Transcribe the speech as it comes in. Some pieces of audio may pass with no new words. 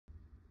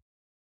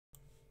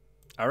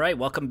All right,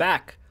 welcome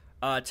back.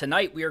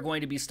 Tonight we are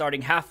going to be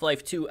starting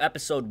Half-Life 2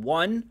 Episode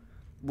 1,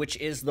 which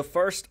is the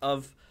first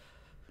of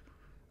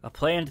a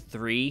planned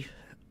 3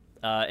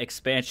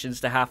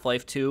 expansions to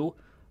Half-Life 2.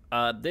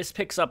 This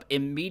picks up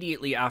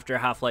immediately after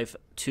Half-Life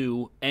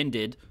 2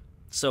 ended,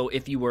 so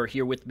if you were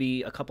here with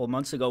me a couple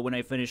months ago when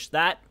I finished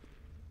that,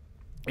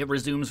 it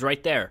resumes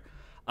right there.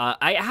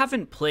 I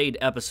haven't played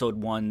Episode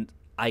 1,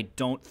 I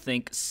don't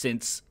think,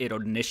 since it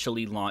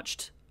initially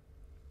launched.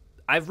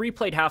 I've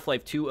replayed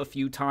Half-Life 2 a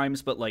few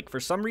times, but like for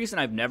some reason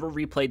I've never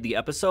replayed the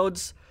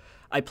episodes.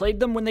 I played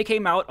them when they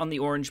came out on the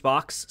orange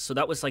box, so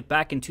that was like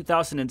back in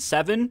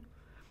 2007,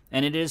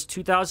 and it is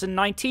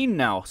 2019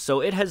 now.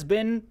 So it has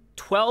been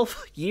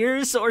 12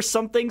 years or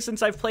something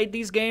since I've played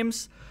these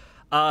games.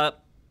 I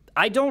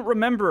don't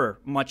remember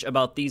much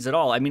about these at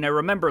all. I mean, I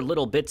remember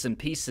little bits and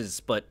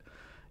pieces, but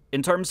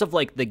in terms of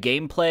like the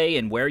gameplay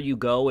and where you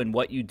go and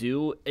what you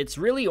do, it's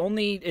really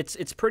only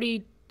it's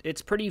pretty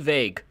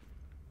vague.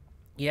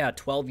 Yeah,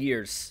 12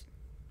 years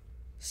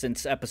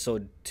since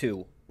Episode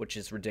 2, which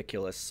is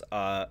ridiculous.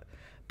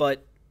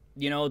 But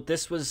you know,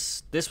 this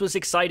was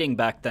exciting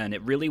back then.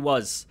 It really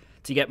was,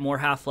 to get more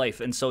Half-Life,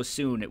 and so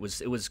soon. It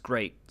was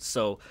great.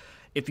 So,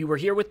 if you were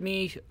here with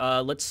me,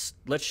 let's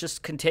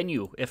just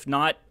continue. If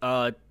not,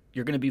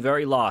 you're going to be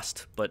very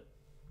lost. But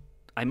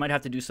I might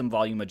have to do some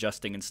volume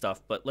adjusting and stuff.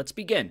 But let's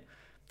begin.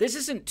 This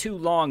isn't too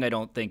long, I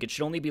don't think. It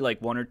should only be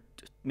like one or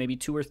maybe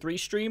 2 or 3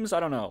 streams. I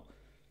don't know.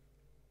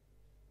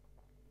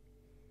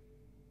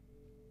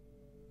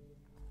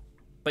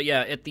 But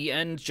yeah, at the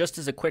end, just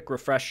as a quick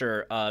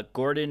refresher,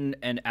 Gordon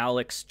and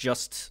Alex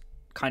just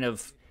kind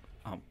of...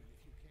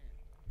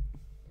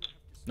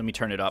 let me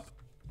turn it up.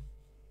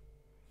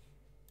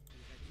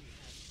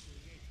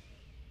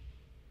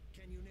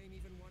 Can you name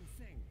even one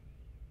thing?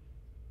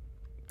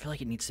 I feel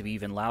like it needs to be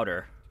even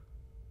louder.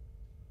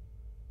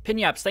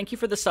 Pinyaps, thank you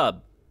for the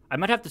sub. I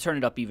might have to turn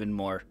it up even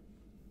more.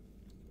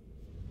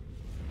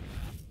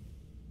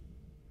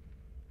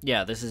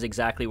 Yeah, this is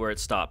exactly where it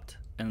stopped.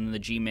 And then the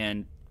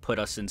G-Man put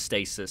us in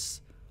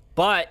stasis.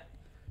 But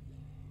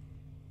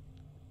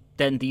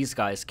then these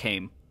guys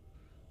came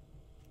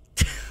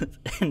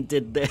and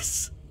did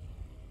this.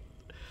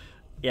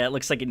 Yeah, it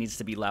looks like it needs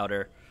to be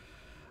louder.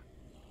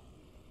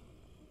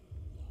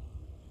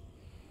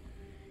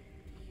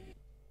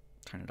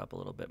 Turn it up a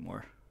little bit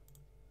more.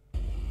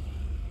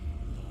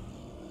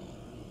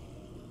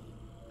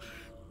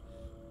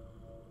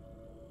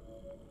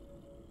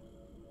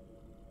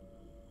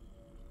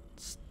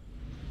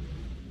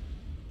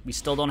 We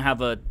still don't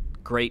have a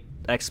great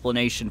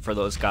explanation for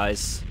those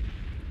guys.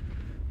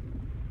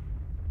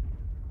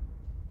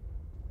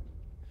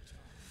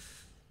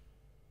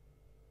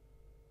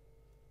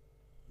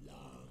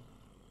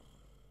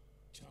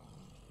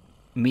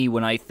 Me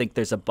when I think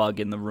there's a bug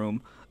in the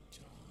room.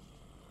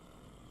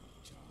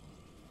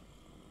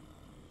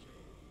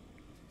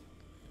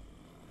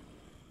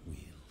 We'll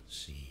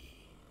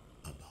see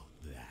about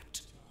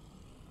that.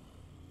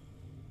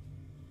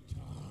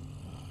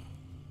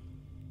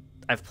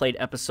 I've played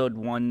Episode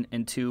 1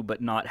 and 2,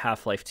 but not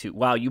Half-Life 2.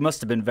 Wow, you must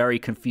have been very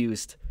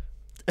confused.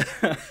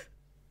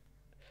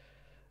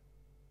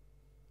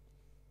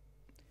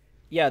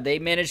 Yeah, they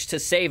managed to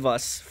save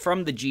us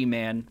from the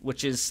G-Man,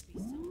 which is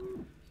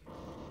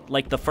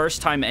like the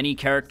first time any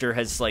character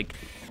has like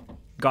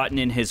gotten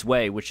in his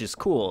way, which is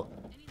cool.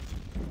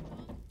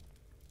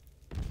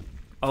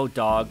 Oh,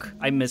 dog,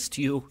 I missed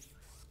you.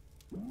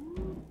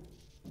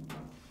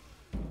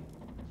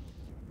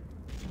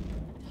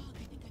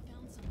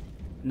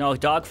 No,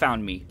 dog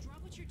found me.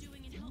 Drop what you're doing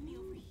and help me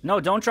over here. No,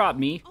 don't drop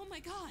me. Oh my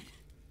god.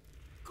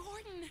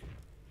 Gordon.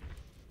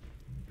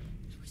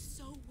 I was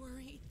so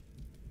worried.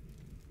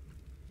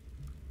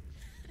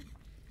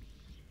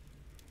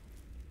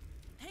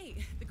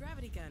 Hey, the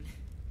gravity gun.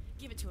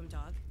 Give it to him,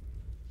 dog.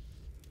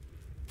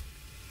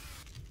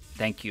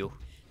 Thank you.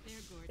 There,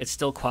 Gordon. It's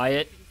still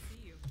quiet. Happy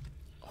to see you.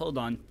 Hold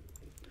on.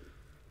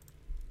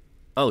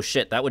 Oh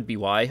shit, that would be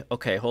why.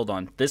 Okay, hold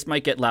on. This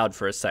might get loud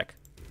for a sec.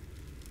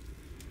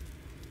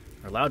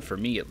 Or loud for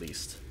me, at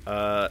least.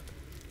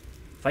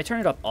 If I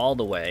turn it up all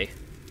the way,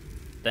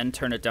 then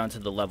turn it down to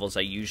the levels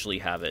I usually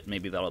have it,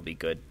 maybe that'll be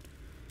good.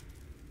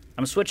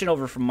 I'm switching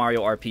over from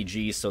Mario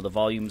RPG, so the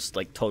volume's,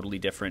 like, totally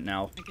different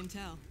now. I can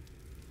tell.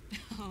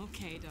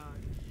 Okay, dog.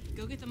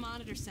 Go get the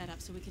monitor set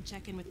up so we can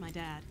check in with my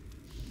dad.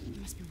 You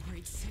must be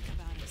worried sick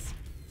about us.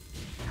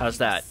 How's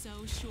that?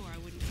 I was so sure I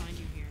wouldn't find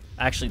you here.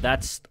 Actually,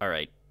 that's...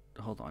 Alright.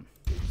 Hold on.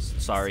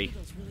 Sorry. This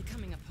needle's really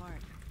coming apart.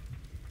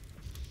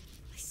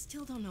 I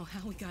still don't know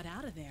how we got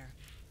out of there.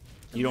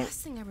 The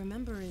last thing I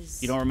remember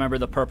is... You don't remember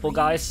the purple rain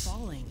guys?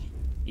 falling.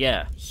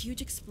 Yeah. Huge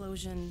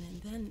explosion,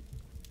 and then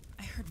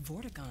I heard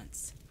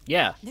vortigons.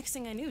 Yeah. Next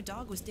thing I knew,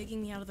 Dog was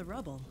digging me out of the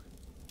rubble.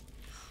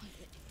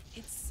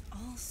 It's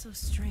all so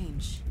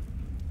strange.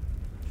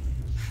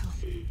 Well,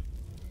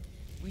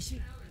 we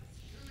should...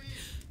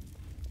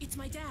 It's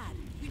my dad.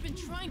 We've been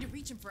trying to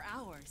reach him for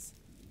hours.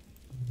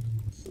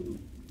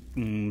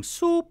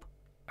 Soup.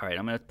 Alright,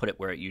 I'm gonna put it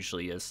where it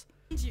usually is.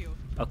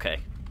 Okay.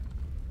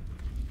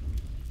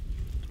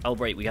 Oh,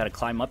 right, we gotta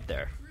climb up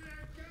there.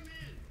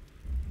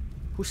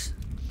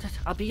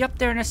 I'll be up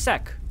there in a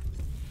sec.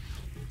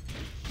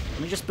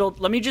 Let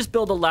me just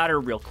build a ladder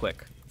real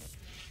quick.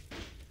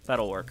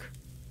 That'll work.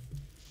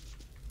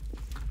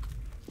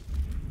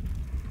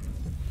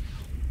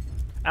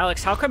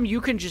 Alex, how come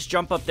you can just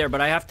jump up there, but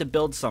I have to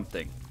build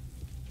something?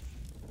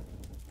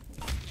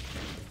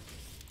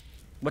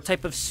 What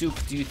type of soup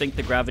do you think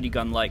the gravity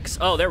gun likes?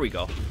 Oh, there we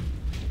go.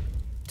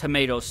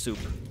 Tomato soup.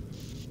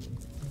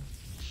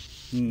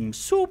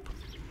 Soup.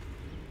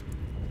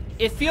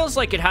 It feels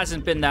like it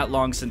hasn't been that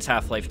long since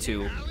Half-Life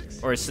 2.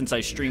 Or since I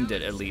streamed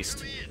it, at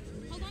least.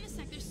 Hold on a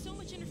sec, there's so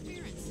much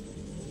interference.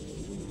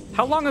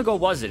 How long ago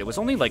was it? It was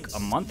only like a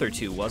month or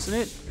two, wasn't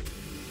it?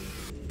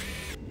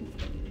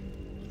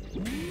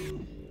 Okay.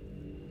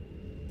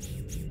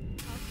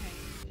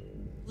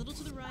 Little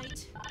to the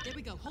right. There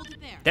we go. Hold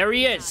it there. There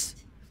he Got is.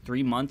 it.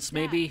 3 months,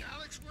 maybe?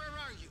 Alex, where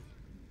are you?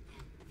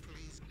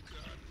 Please, God,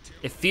 tell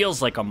It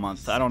feels like a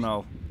month. I don't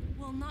know.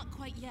 Well, not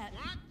quite yet.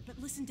 What? But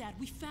listen, Dad,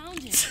 we found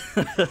him.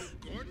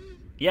 Gordon?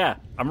 Yeah,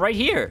 I'm right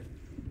here.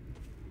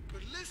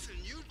 But listen,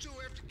 you two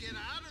have to get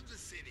out of the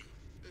city.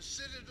 The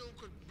Citadel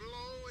could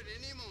blow at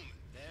any moment.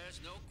 There's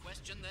no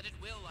question that it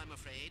will, I'm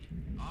afraid.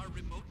 Our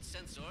remote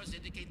sensors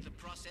indicate the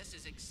process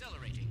is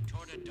accelerating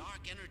toward a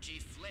dark energy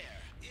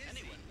flare.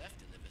 Anyone left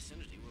in the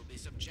vicinity will be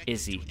subjected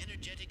Izzy. to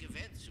energetic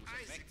events whose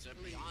Isaac, effects are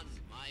please. beyond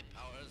my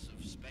powers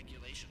of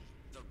speculation.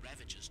 The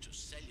ravages to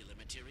cellular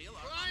material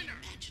are Reiner,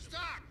 unimaginable.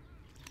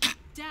 stop!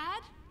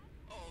 Dad?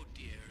 Oh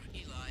dear,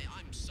 Eli,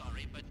 I'm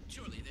sorry, but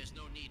surely there's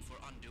no need for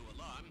undue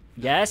alarm.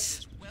 Yes?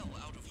 It's well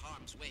out of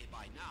harm's way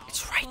by now.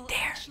 It's right Well, there.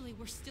 actually,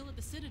 we're still at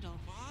the Citadel.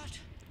 What?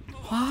 Oh,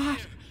 What?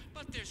 dear.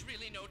 But there's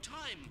really no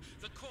time.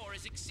 The core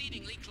is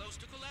exceedingly close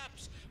to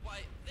collapse. Why,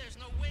 there's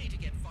no way to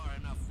get far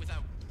enough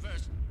without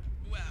first...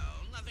 Well,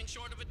 nothing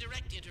short of a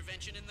direct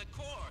intervention in the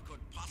core could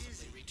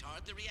possibly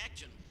retard the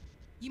reaction.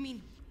 You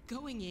mean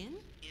going in?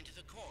 Into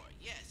the core,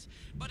 yes.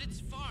 But it's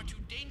far too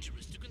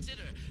dangerous to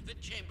consider. The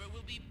chamber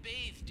will be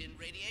bathed in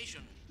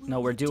radiation. Well, No,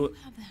 we're we do doing-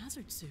 have the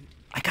hazard suit.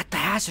 I got the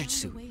hazard Found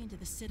suit. a way into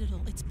the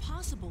Citadel. It's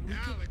possible we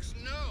could... Alex,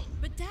 no!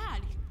 But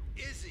Dad,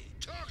 Izzy,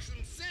 talk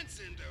some sense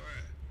into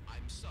her.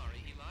 I'm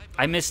sorry, Eli,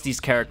 but I miss these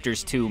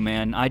characters too,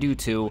 man. I do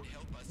too. would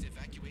help us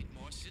evacuate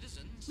more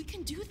citizens. we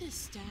can do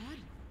this, Dad.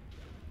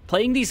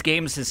 Playing these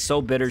games is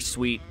so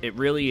bittersweet. It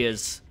really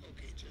is.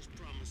 Okay, just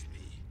promise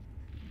me.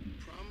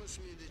 Promise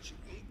me that you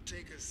won't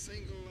take a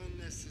single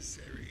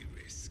unnecessary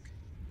risk.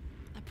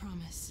 I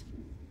promise.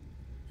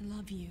 I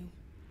love you.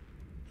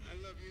 I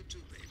love you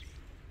too, baby.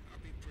 I'll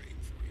be praying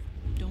for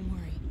you. Don't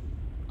worry.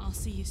 I'll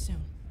see you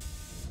soon.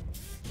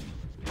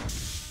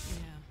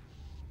 Yeah.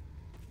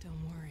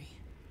 Don't worry.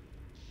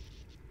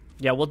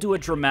 Yeah, we'll do a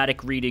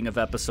dramatic reading of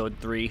episode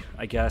 3,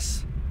 I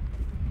guess.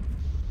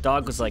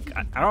 Dog was like,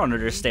 I don't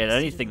understand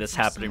anything that's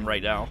happening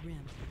right now.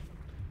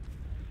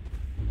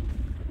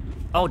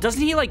 Oh,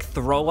 doesn't he like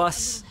throw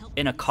us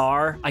in a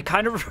car? I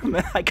kind of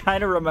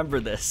remember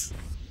this.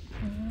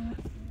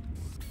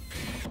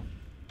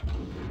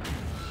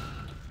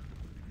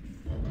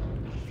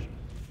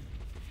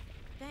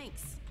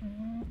 Thanks.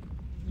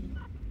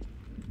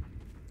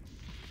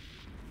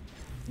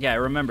 Yeah, I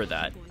remember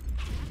that. Boy,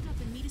 back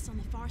up and meet us on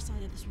the far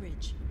side of this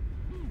ridge.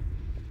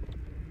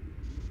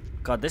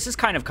 God, this is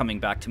kind of coming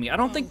back to me. I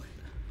don't think...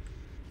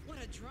 What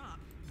a drop.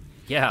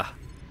 Yeah,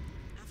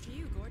 After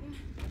you, Gordon.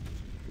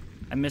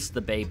 I missed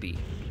the baby.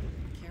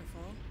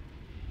 Careful.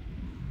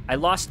 I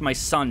lost my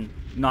son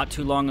not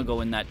too long ago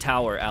in that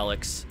tower,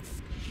 Alex.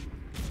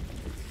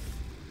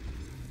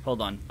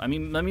 Hold on. Let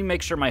me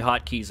make sure my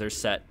hotkeys are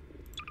set.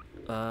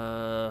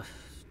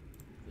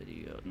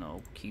 Video,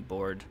 no,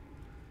 keyboard.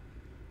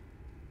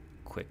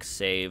 Quick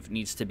save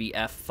needs to be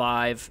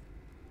F5.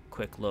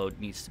 Quick load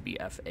needs to be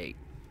F8.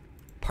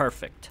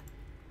 Perfect.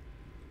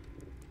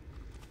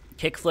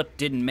 Kickflip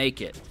didn't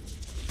make it.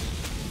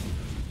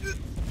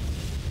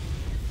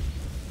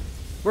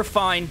 We're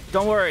fine.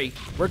 Don't worry.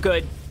 We're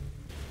good.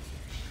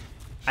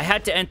 I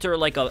had to enter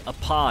like a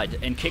pod,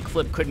 and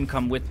Kickflip couldn't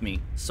come with me,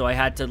 so I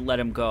had to let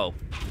him go.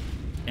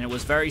 And it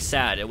was very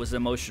sad. It was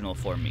emotional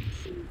for me.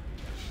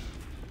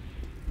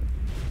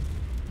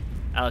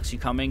 Alex, you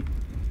coming?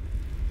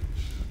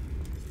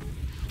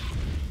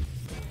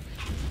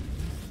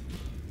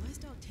 Why is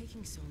dog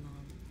taking so long?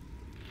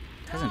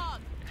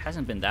 It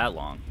hasn't been that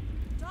long.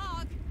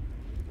 Dog!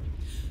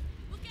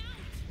 Look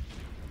out!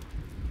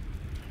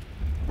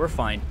 We're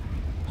fine.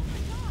 Oh my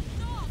god,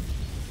 dog!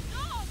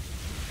 Dog!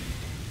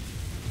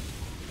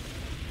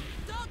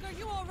 Dog, are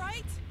you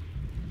alright?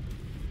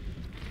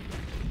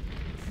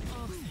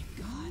 Oh, thank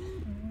god.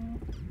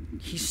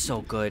 He's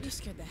so good. You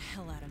scared the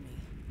hell out of me.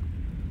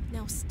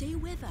 Now stay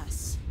with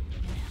us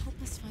and help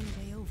us find a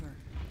way over.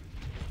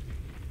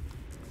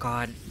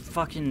 God,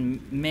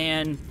 fucking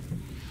man.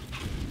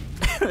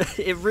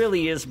 It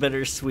really is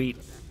bittersweet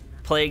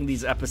playing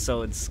these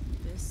episodes.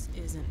 This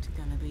isn't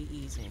gonna be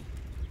easy.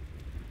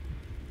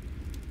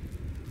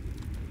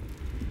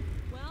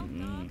 Well, Dog,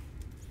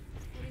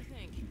 what do you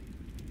think?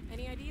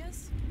 Any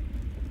ideas?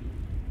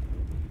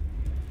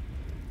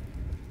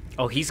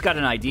 Oh, he's got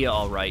an idea,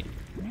 all right.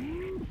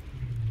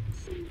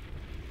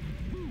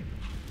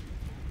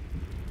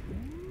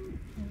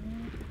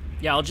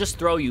 Yeah, I'll just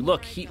throw you.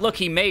 Look, he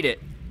made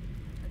it.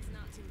 That's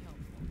not too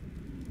helpful.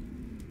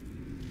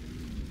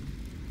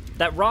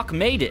 That rock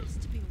made it. Has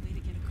to be a way to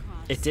get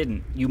across. It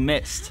didn't. You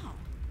missed. How?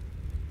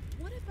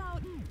 What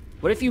about...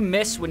 What if you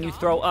miss when you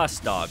throw us,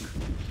 dog?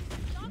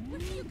 Dog, where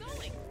are you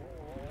going?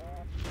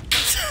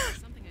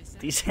 Something I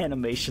said. These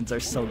animations are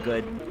so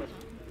good.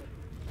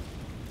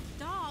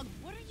 Dog,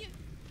 what are you...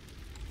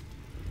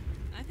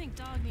 I think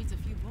Dog needs a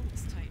few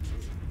bolts tightened.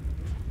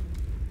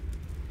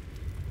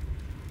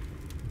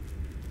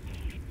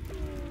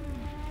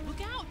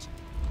 Look out!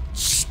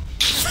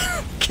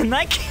 Can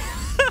that...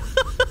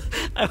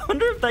 I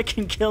wonder if that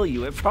can kill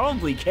you. It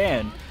probably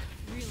can.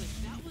 Really,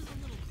 that was a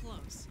little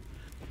close.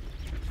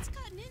 What's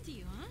gotten into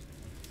you, huh?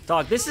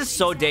 Dog, this is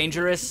so Exactly.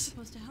 dangerous. Who's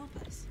supposed to help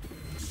us?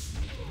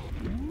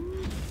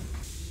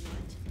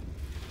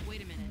 What?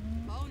 Wait a minute.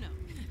 Oh no.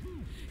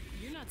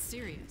 You're not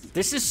serious.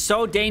 This is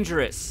so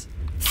dangerous.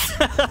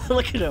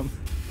 Look at him.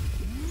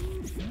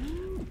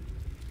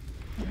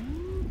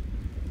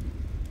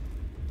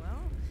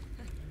 Well,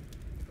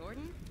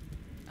 Gordon,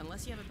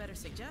 unless you have a better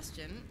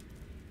suggestion,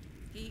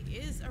 he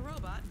is a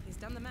robot. He's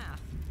done the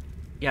math.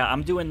 Yeah,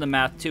 I'm doing the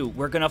math too.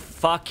 We're gonna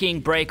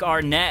fucking break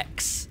our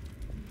necks.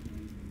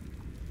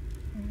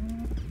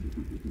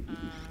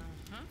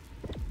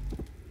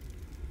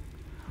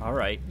 All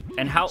right.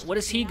 And what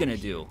is he gonna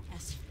do?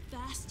 As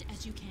fast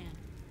as you can.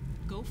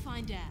 Go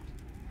find Dad.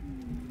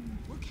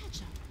 We'll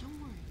catch up.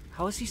 Don't worry.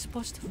 How is he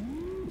supposed to...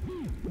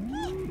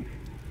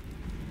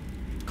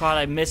 God,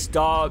 I miss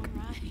dog.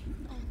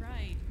 All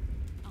right.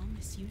 I'll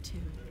miss you too.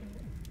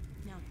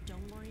 Now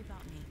don't worry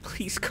about me.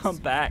 Please come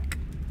back.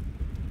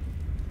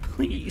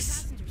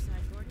 Please. Passenger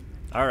side, Gordon.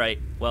 All right.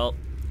 Well,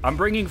 I'm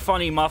bringing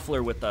Funny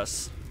Muffler with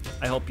us.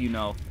 I hope you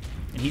know.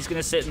 And he's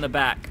gonna sit in the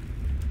back.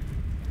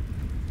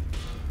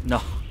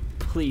 No.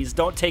 Please,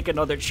 don't take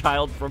another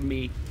child from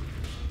me.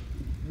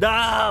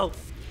 No!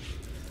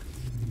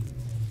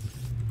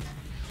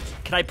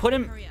 Can I put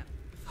him... Hurry up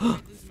before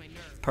I lose my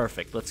nerve.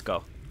 Perfect, let's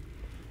go.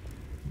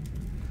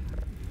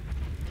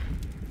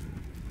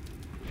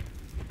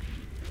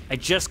 I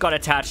just got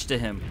attached to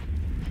him.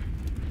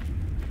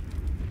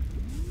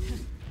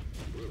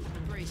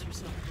 Brace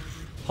yourself,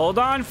 Gordon. Hold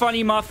on,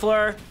 Funny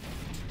Muffler.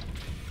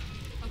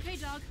 Okay,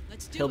 Dog.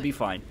 Let's do it. He'll be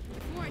fine.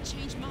 Before I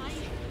change my...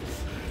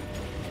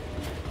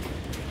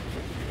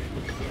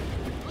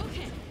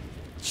 Okay.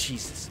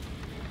 Jesus.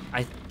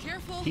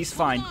 Careful. He's Hold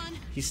fine. on.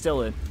 He's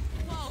still in.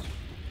 Whoa.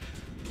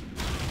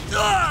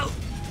 Oh!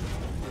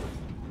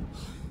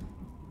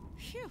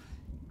 Phew.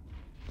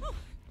 Whew.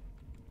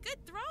 Good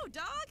throw,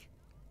 dog.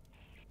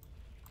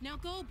 Now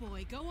go,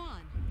 boy. Go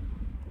on.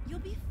 You'll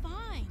be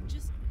fine.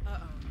 Just...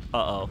 Uh-oh.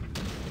 Uh-oh.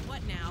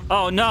 What now?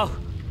 Oh, no.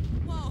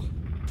 Whoa.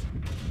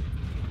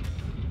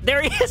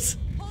 There he is.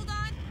 Hold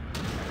on.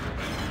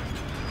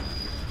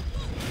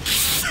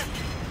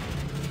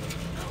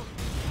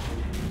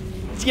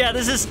 Yeah,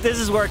 this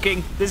is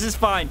working. This is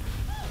fine.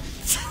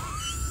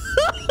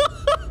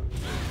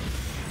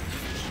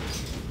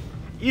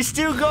 You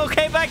still go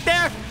okay back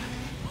there?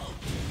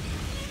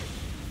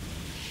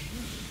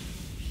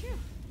 Phew.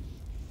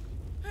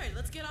 All right,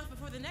 let's get off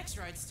before the next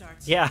ride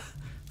starts. Yeah.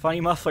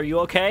 Funny Muffler, you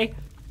okay?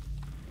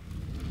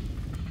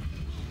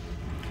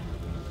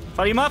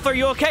 Funny Muffler,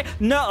 you okay?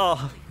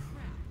 No.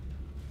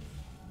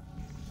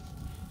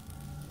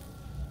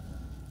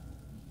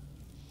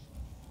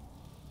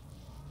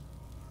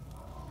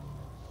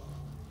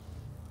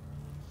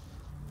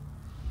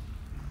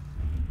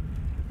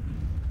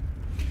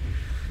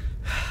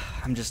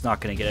 I'm just not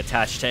gonna get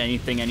attached to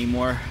anything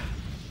anymore.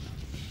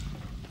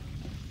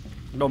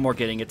 No more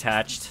getting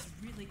attached. It's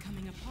really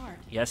coming apart.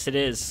 Yes, it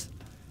is.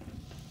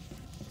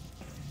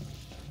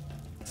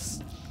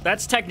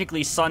 That's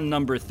technically son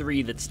number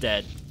 3 that's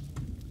dead.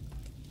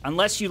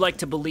 Unless you like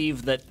to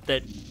believe that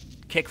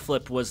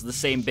Kickflip was the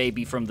same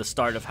baby from the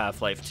start of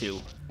Half-Life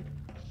 2.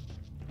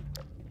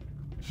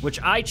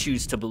 Which I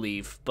choose to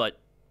believe, but...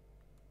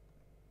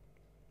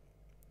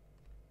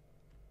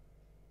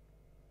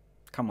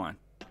 Come on.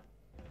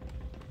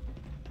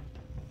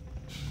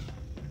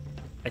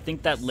 I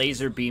think that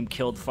laser beam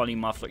killed Funny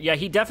Muffler. Yeah,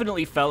 he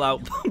definitely fell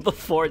out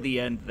before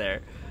the end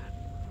there.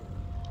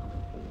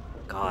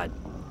 God.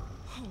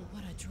 Oh,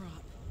 what a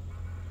drop.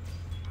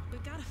 We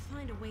gotta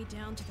find a way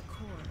down to the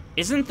core.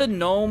 Isn't the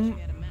gnome... We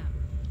had a map.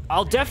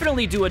 I'll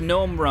definitely do a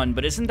gnome run,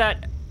 but isn't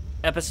that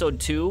episode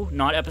 2,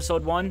 not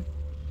episode 1?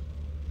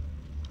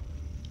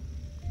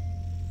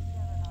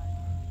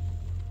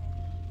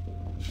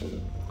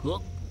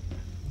 Look.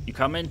 You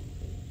coming?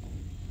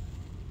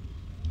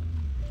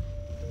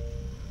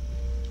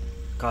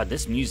 God,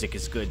 this music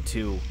is good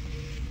too.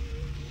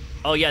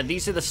 Oh yeah,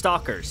 these are the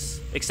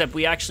stalkers. Except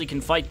we actually can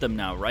fight them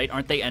now, right?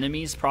 Aren't they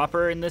enemies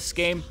proper in this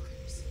game?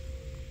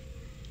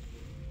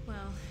 Well,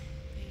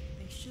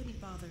 they shouldn't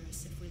bother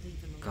us if we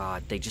leave them alone.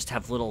 God, they just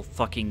have little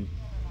fucking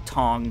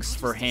tongs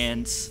for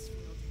hands.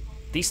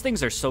 These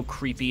things are so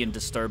creepy and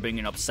disturbing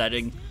and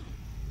upsetting.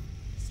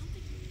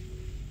 Something...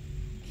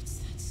 It's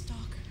that stalker.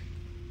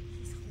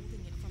 He's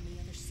holding it from the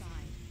other side.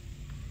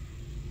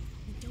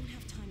 We don't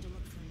have time to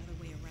look for another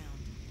way around.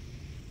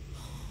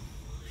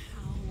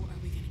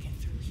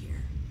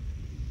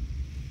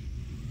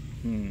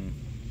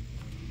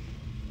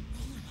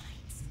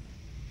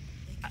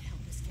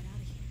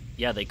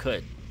 Yeah, they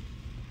could.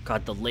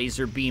 God, the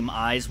laser beam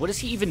eyes. What is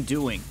he even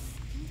doing?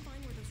 Can you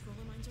find where those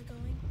roller mines are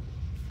going?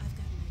 I've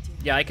got an idea.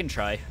 Yeah, I can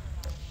try.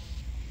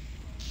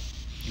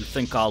 You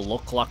think I'll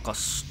look like a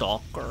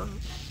stalker?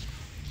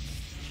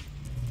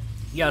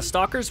 Yeah,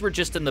 stalkers were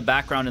just in the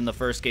background in the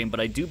first game, but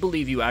I do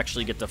believe you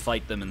actually get to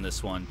fight them in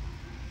this one.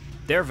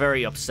 They're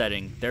very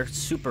upsetting. They're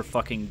super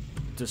fucking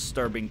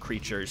disturbing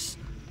creatures.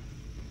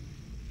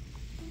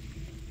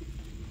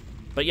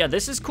 But yeah,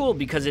 this is cool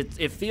because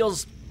it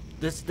feels...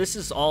 This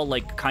is all,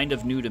 like, kind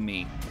of new to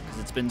me, because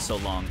it's been so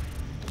long.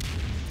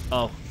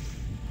 Oh.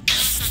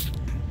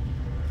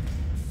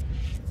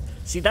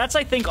 See, that's,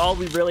 I think, all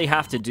we really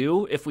have to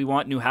do if we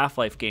want new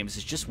Half-Life games,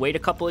 is just wait a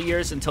couple of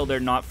years until they're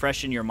not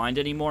fresh in your mind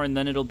anymore, and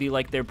then it'll be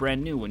like they're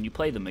brand new when you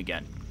play them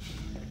again.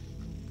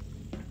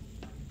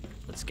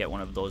 Let's get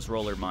one of those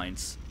roller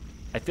mines.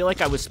 I feel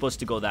like I was supposed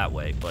to go that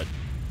way, but...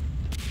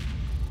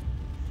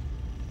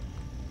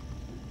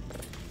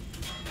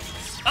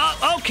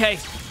 Oh, okay!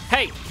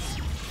 Hey!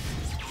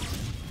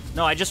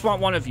 No, I just want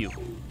one of you.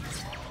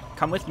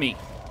 Come with me.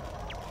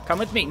 Come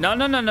with me. No,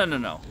 no, no, no, no,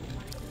 no.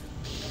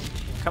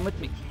 Come with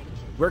me.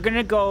 We're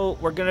gonna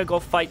go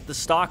fight the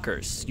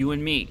stalkers. You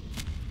and me.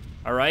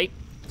 Alright?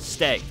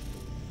 Stay.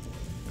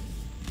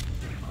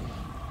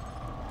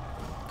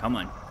 Come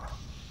on.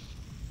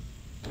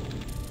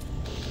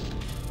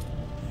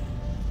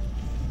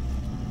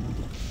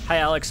 Hi,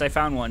 Alex. I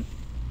found one.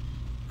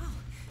 Oh,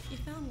 you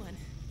found one.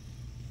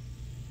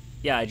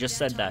 Yeah, I just Dad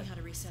said taught that. me how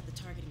to reset the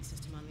targeting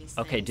system on these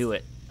Okay, things. do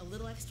it. A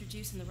little extra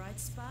juice in the right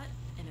spot,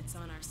 and it's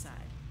on our side.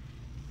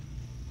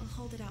 I'll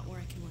hold it out where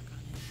I can work on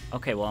it.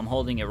 Okay, well, I'm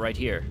holding it right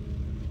here.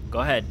 Go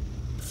ahead.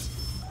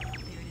 There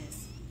it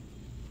is.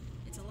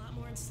 It's a lot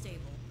more unstable,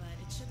 but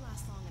it should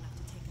last long enough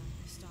to take on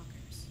the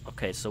stalkers.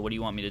 Okay, so what do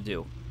you want me to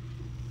do?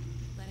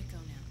 Let it go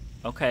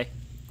now. Okay.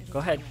 It'll Go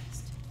ahead. take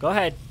rest. Go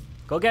ahead.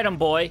 Go get him,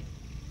 boy.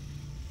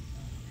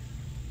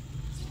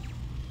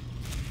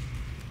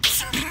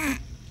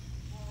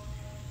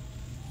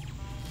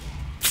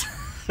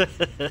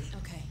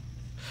 Okay.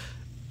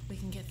 We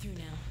can get through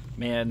now.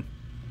 Man.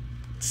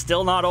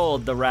 Still not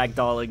old, the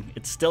ragdolling.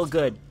 It's still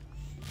good.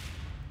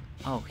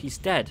 Oh, he's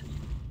dead.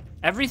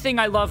 Everything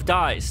I love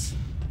dies.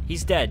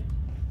 He's dead.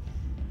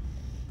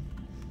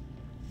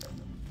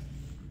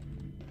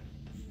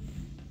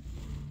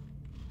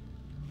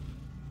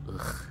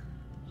 Ugh.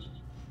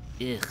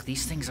 Ugh,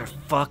 these things are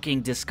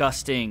fucking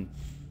disgusting.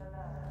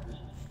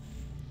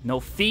 No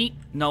feet,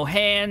 no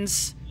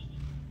hands,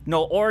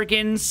 no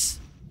organs.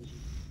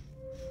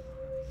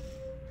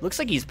 Looks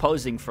like he's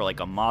posing for like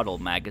a model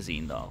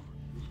magazine though.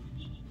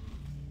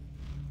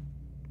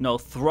 No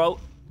throat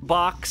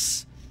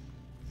box.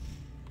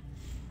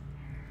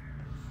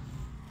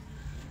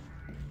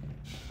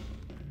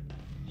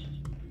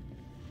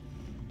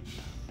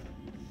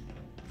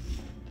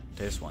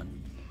 There's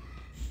one.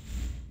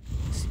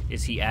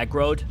 Is he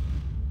aggroed?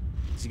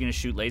 Is he gonna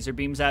shoot laser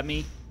beams at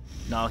me?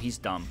 No, he's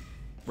dumb.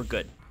 We're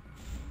good.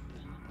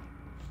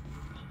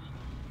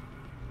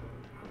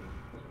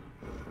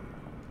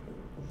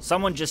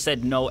 Someone just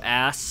said no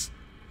ass.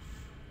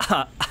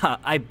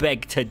 I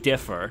beg to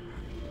differ.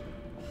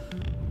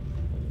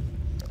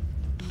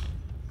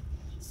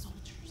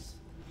 Soldiers.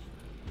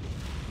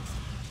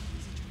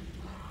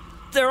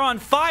 They're on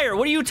fire.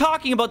 What are you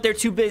talking about? They're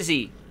too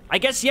busy. I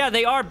guess, yeah,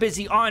 they are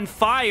busy on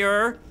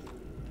fire.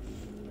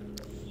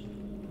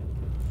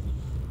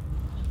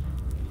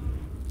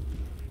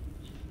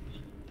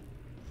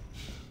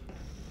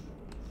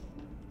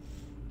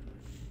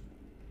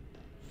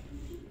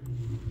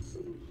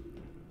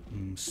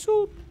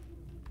 Soup.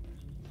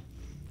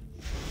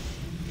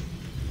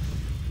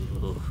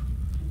 Ugh.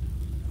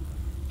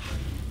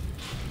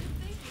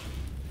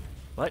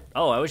 What?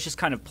 Oh, I was just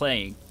kind of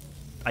playing.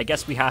 I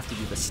guess we have to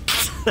do this.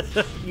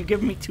 You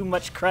give me too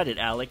much credit,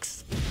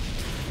 Alex.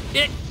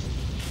 Yeah,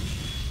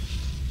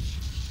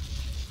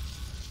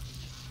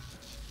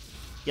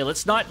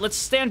 let's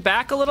stand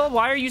back a little.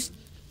 Why are you...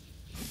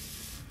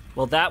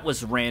 Well, that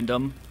was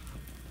random.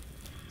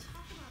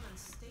 Talk about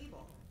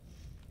unstable.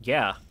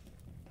 Yeah. I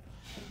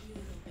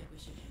really don't think we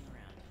should hang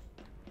around.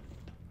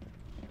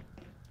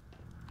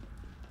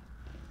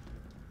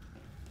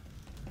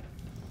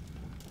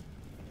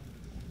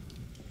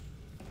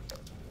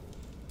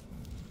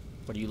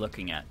 What are you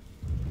looking at?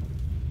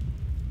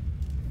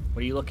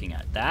 What are you looking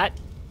at? That?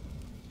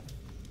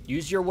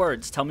 Use your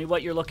words. Tell me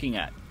what you're looking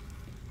at.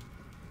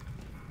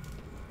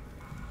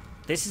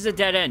 This is a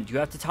dead end. You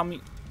have to tell me...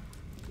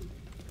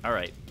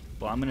 Alright.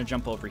 Well, I'm gonna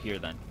jump over here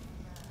then.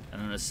 And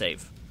I'm gonna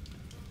save.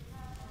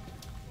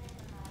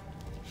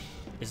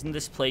 Isn't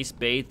this place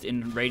bathed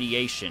in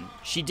radiation?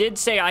 She did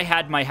say I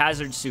had my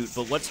hazard suit,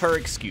 but what's her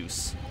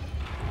excuse?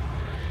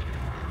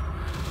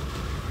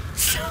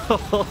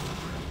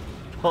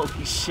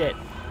 Holy shit.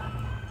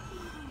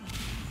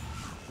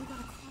 We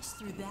gotta cross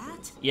through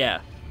that?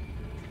 Yeah.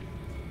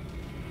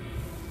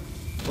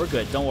 We're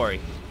good, don't worry.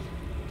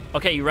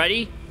 Okay, you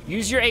ready?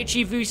 Use your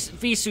HEV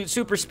suit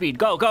super speed.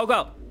 Go, go,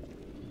 go.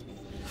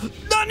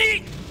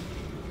 Nani!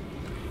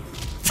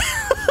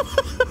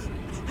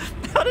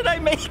 How did I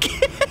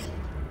make it?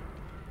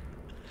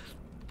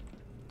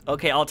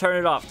 Okay, I'll turn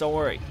it off. Don't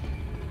worry.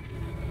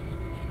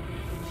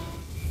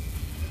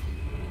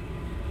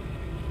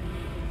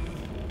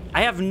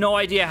 I have no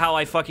idea how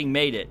I fucking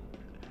made it.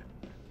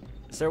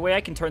 Is there a way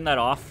I can turn that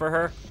off for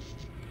her?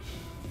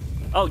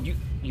 Oh,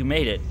 you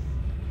made it.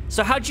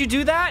 So how'd you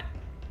do that?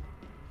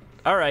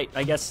 All right,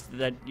 I guess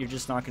that you're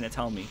just not gonna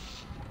tell me.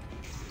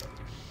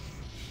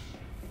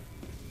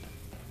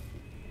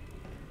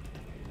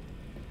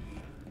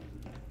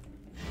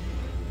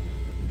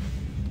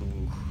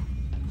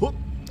 What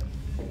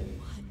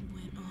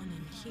went on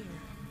in here?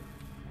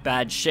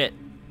 Bad shit.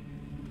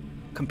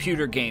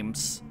 Computer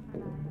games.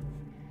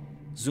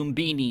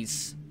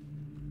 Zumbinis.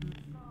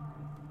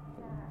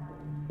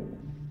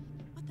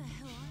 What the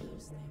hell are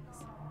those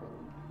things?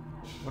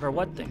 What are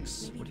what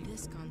things? Maybe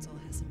this console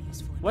has some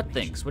useful What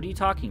information. things? What are you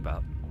talking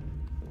about?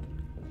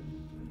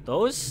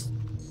 Those?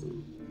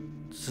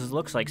 This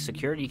looks like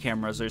security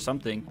cameras or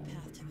something.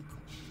 Path to the core.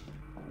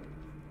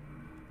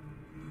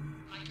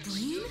 I can Breen?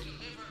 still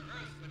deliver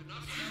Earth, but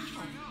not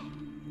capture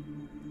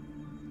you.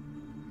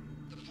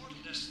 The portal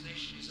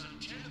destination is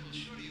untenable.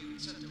 Surely you can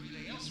set the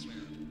relay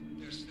elsewhere.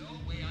 There's no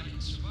way I can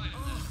survive in that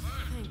Oh,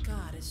 environment. thank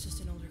God, it's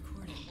just an old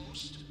recording. A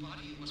host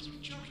body? You must be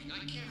joking. I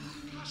can't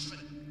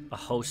possibly. A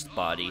host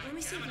body. Let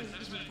me see if we can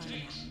find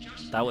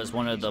it. That was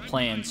one of the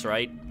plans,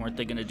 right? Weren't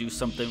they gonna do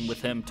something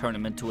with him? Turn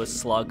him into a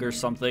slug or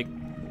something?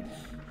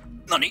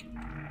 Nani?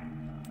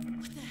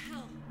 What the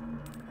hell?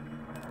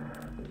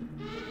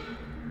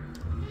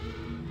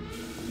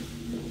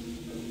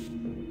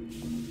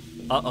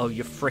 Uh-oh,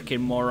 you frickin'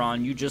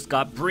 moron. You just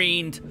got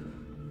breened.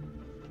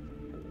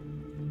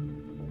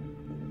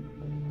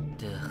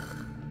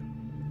 Ugh.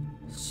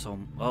 So...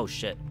 Oh,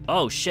 shit.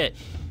 Oh, shit.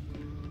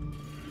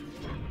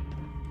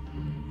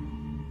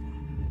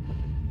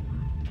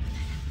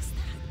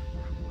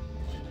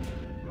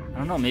 I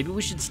don't know. Maybe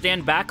we should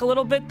stand back a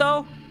little bit,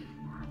 though?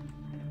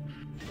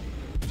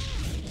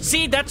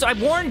 See, that's... I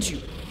warned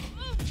you.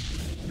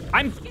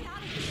 I'm...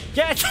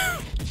 Get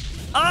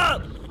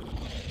up!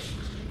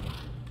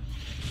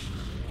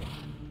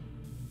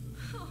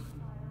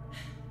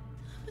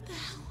 What the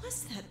hell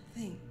was that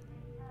thing?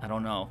 I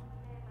don't know.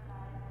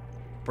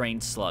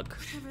 Brain slug.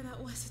 Whatever that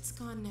was, it's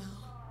gone now.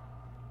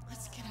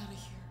 Let's get out of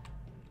here.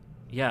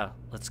 Yeah,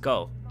 let's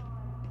go.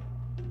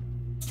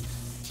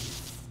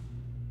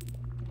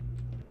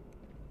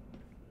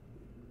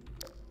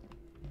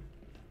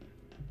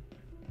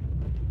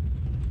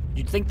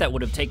 You'd think that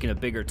would have taken a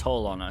bigger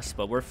toll on us,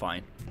 but we're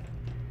fine.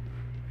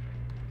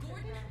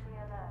 Gordon?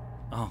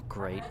 Oh,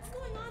 great. What's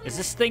going on? Is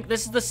this thing...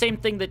 This is the same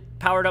thing that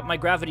powered up my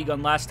gravity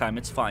gun last time.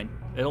 It's fine.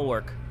 It'll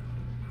work.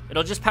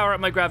 It'll just power up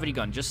my gravity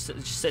gun. Just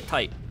sit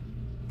tight.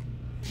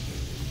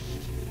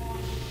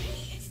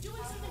 Hey, it's doing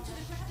something to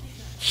the gravity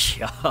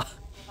gun. Yeah.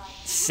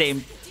 Same...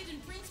 It did in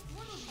Breen's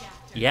portal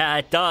reactor. Yeah,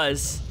 it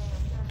does.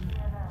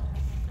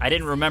 I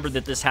didn't remember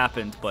that this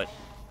happened, but...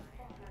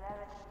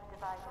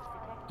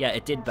 Yeah,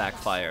 it did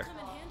backfire. Come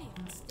in handy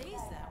if it stays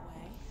that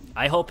way.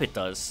 I hope it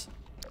does.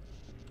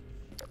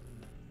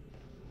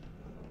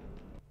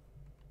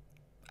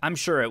 I'm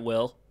sure it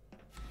will.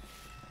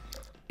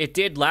 It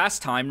did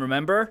last time,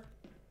 remember?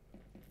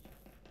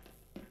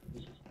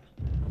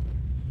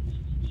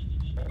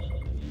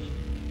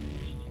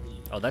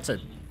 Oh, that's a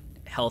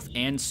health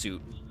and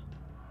suit.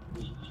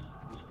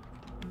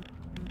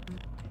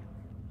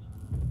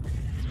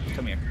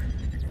 Come here.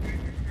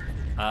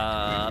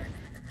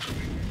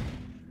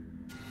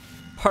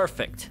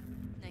 Perfect.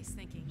 Nice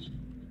thinking.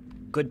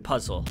 Good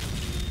puzzle.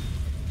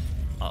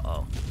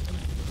 Uh-oh.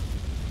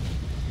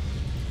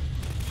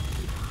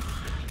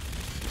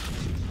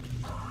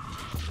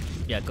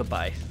 Yeah,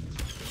 goodbye.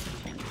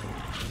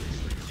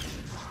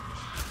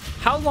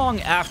 How long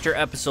after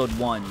episode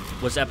 1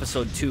 was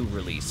episode 2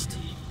 released?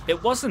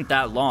 It wasn't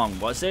that long,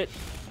 was it?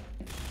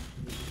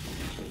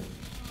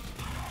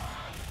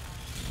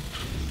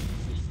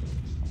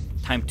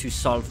 Time to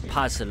solve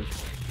puzzle.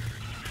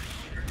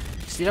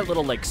 See that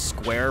little, like,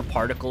 square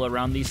particle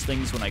around these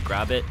things when I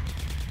grab it?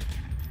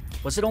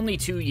 Was it only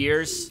 2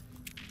 years?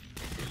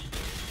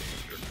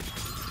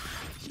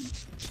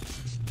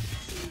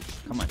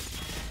 Come on.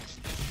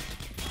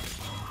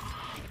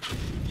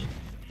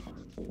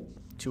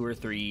 2 or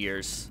 3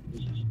 years.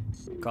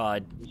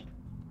 God.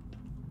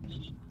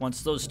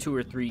 Once those 2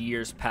 or 3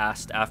 years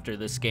passed after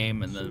this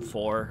game, and then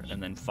 4,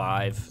 and then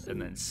 5,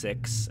 and then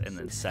 6, and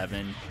then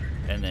 7,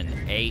 and then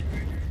 8,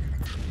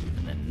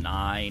 and then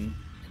 9,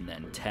 and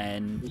then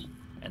 10,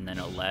 and then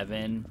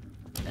 11,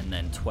 and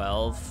then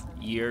 12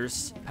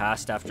 years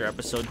passed after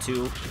episode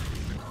 2.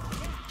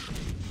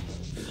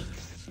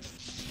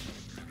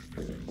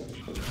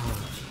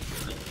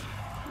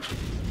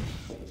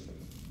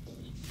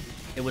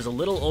 It was a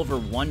little over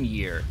 1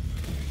 year.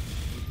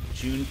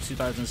 June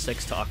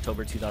 2006 to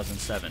October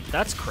 2007.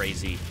 That's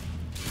crazy.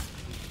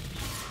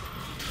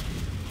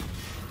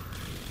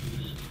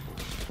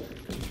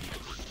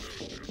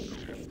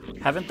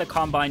 Haven't the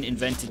Combine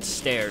invented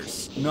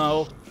stairs?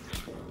 No.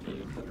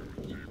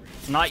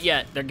 Not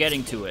yet. They're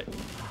getting to it.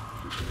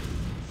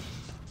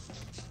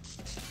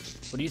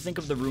 What do you think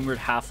of the rumored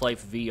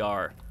Half-Life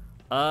VR?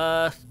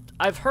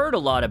 I've heard a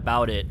lot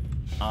about it.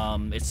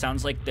 It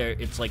sounds like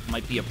it's like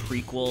might be a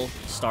prequel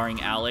starring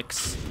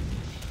Alex,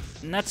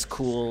 and that's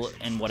cool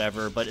and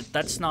whatever. But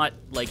that's not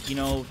like, you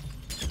know,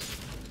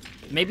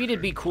 maybe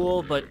it'd be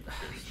cool, but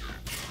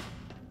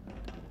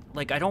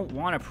like I don't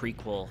want a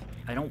prequel.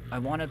 I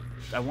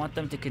want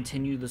them to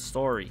continue the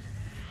story.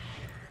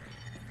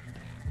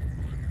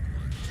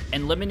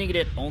 And limiting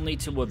it only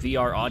to a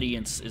VR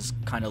audience is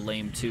kind of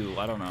lame too.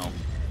 I don't know.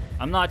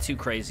 I'm not too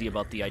crazy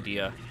about the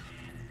idea.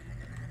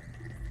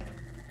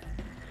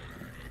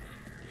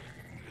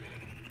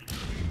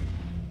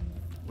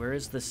 Where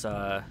is this,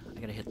 I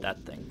gotta hit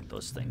that thing,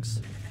 those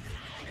things.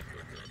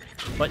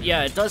 But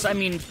yeah, it does, I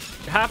mean,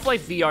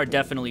 Half-Life VR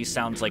definitely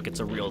sounds like it's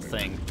a real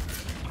thing.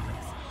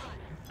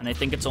 And I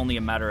think it's only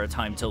a matter of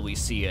time till we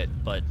see it,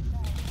 but...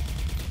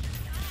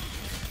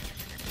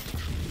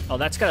 Oh,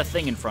 that's got a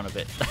thing in front of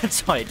it.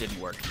 That's why it didn't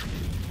work.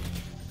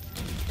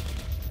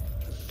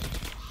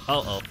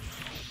 Uh-oh.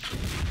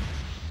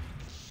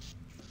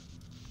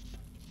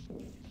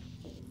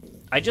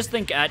 I just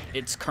think in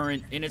its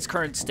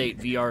current state,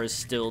 VR is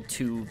still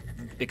too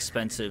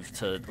expensive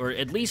to, or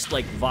at least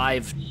like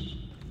Vive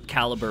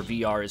caliber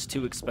VR is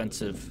too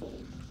expensive.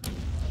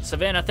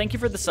 Savannah, thank you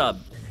for the sub.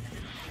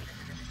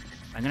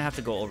 I'm gonna have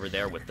to go over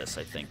there with this,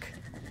 I think.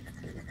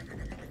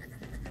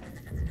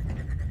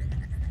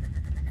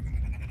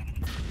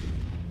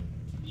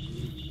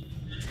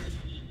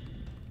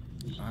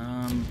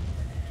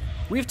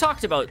 We've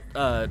talked about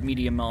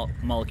Media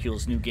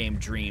Molecule's new game,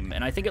 Dream,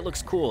 and I think it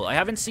looks cool. I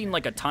haven't seen,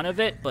 like, a ton of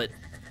it, but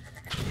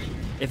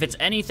if it's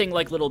anything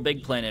like Little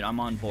Big Planet, I'm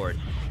on board.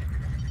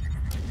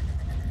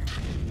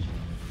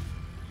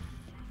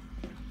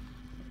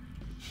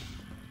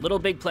 Little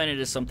Big Planet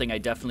is something I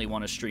definitely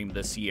want to stream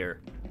this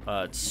year,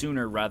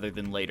 sooner rather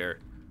than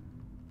later.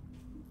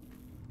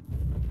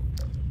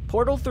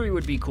 Portal 3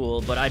 would be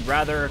cool, but I'd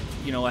rather,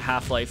 you know, a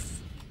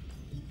Half-Life...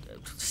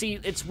 See,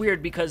 it's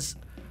weird because,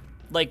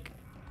 like...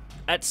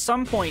 At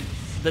some point,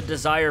 the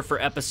desire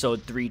for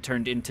Episode 3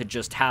 turned into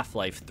just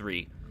Half-Life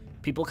 3.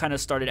 People kind of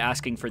started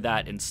asking for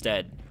that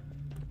instead.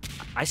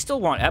 I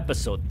still want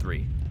Episode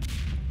 3.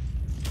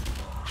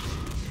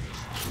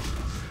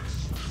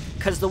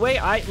 Because the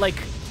way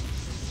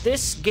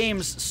this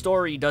game's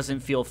story doesn't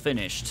feel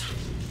finished.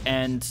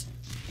 And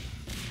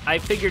I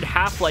figured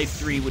Half-Life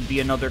 3 would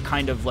be another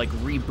kind of, like,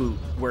 reboot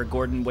where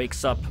Gordon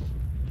wakes up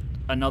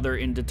another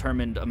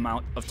indeterminate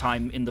amount of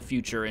time in the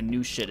future and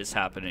new shit is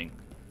happening.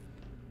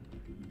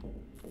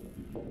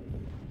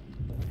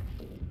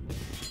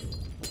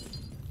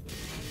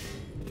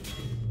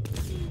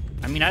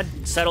 I mean,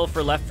 I'd settle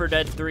for Left 4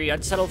 Dead 3.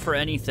 I'd settle for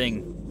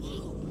anything.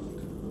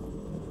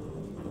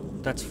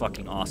 That's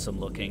fucking awesome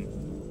looking.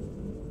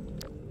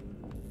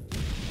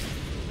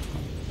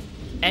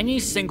 Any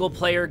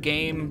single-player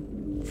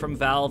game from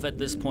Valve at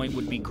this point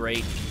would be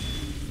great.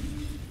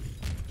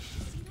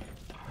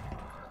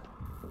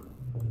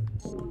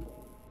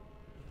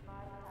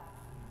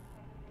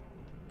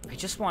 I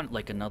just want,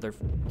 like, another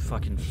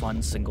fucking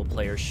fun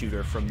single-player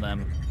shooter from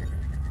them.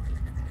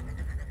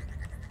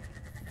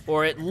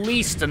 Or at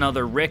least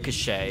another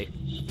Ricochet.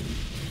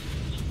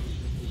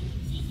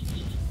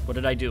 What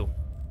did I do?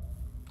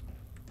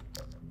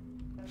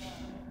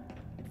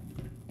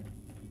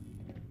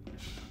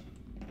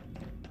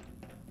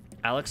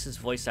 Alex's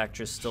voice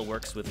actress still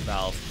works with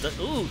Valve.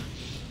 Ooh!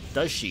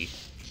 Does she?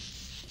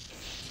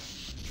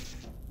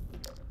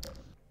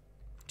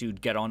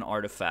 Dude, get on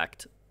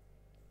Artifact.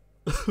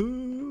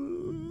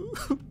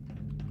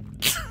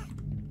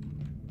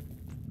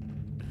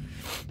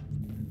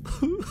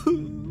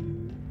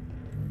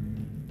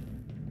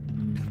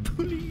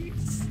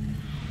 Please.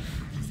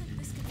 Looks like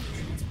this could be a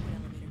transport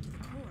elevator to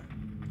the core.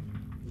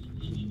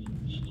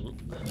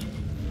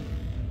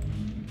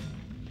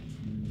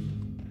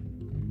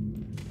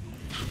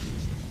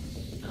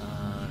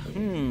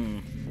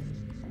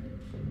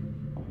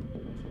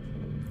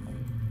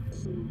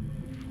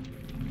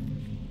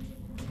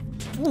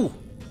 Ooh.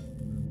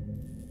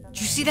 Did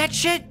you see that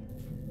shit?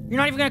 You're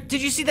not even gonna...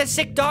 Did you see that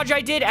sick dodge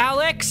I did,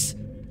 Alex?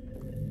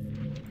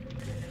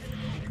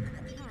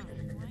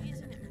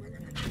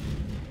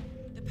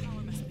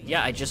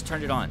 Yeah, I just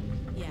turned it on.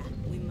 Yeah,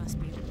 we must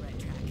be on the right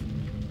track.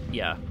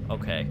 Yeah,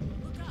 okay.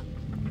 Look up!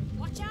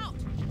 Watch out!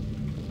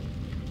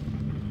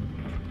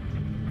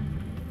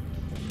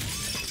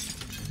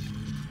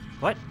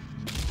 What?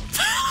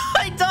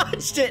 I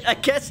dodged it!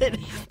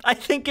 I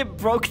think it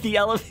broke the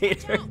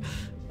elevator.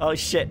 Oh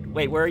shit.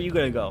 Wait, where are you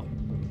gonna go?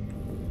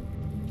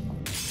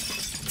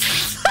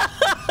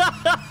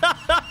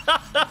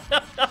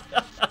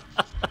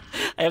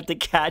 I have to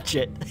catch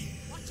it.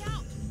 Watch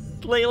out!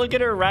 Look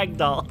at her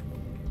ragdoll.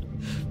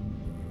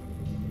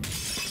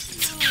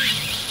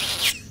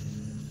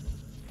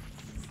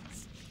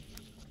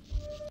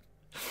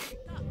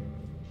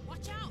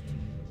 Watch out!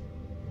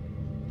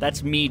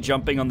 That's me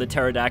jumping on the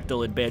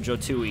pterodactyl in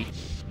Banjo-Tooie. Here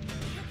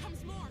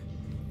comes more.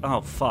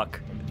 Oh, fuck.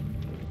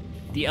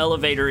 The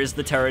elevator is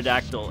the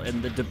pterodactyl,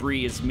 and the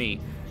debris is me.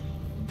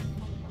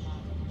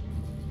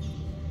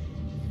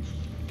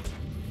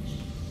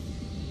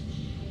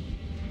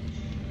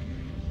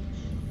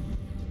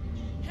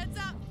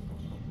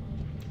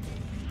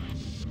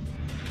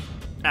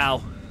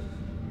 Ow.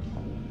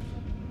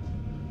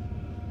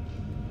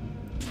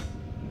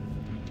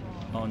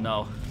 Oh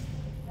no.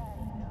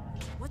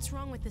 What's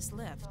wrong with this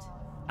lift?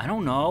 I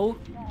don't know.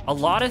 A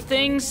lot of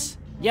things?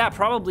 Yeah,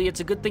 probably. It's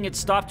a good thing it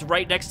stopped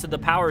right next to the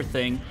power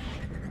thing.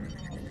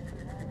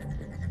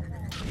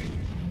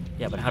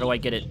 Yeah, but how do I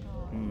get it?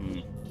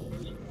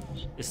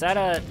 Is that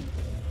a...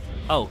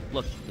 Oh,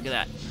 look at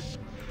that.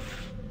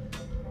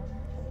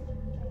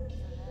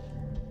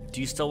 Do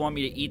you still want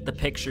me to eat the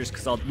pictures?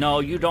 Because I'll... No,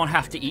 you don't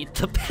have to eat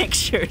the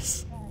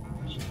pictures.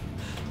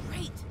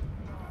 Great.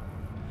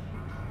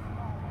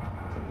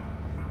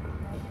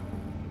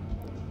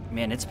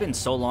 Man, it's been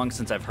so long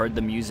since I've heard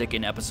the music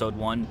in episode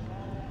 1.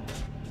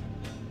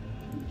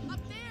 Up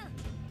there.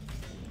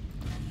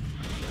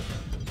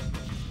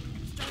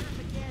 Start up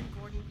again,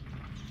 Gordon.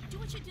 Do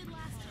what you did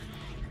last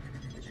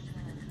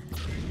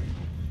time.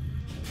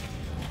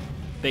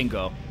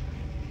 Bingo.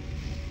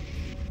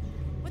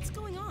 What's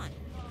going on?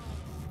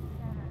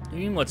 What do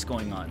you mean, what's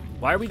going on?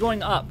 Why are we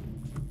going up?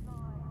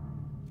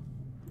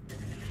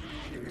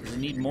 Does it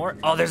need more?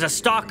 Oh, there's a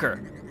stalker!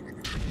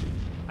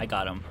 I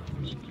got him.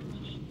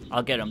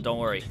 I'll get him, don't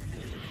worry.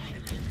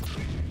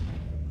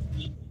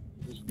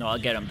 No, I'll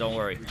get him, don't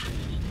worry.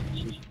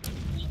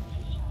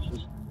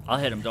 I'll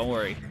hit him, don't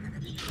worry.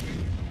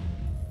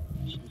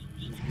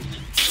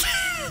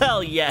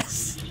 Hell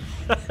yes!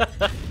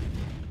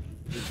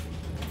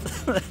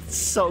 That's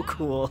so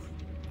cool.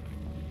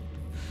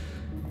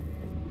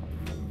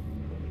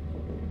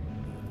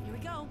 Here we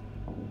go.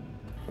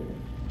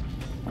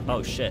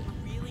 Oh shit.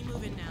 Really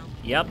moving now.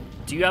 Yep.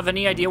 Do you have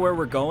any idea where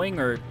we're going,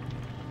 or...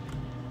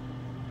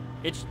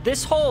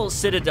 This whole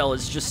citadel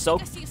is just so...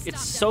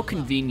 It's so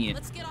convenient.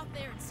 Let's get off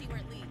there and see where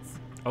it leads.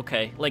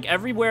 Okay, like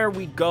everywhere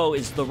we go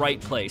is the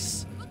right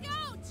place. Look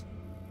out!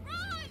 Run!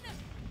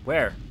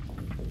 Where?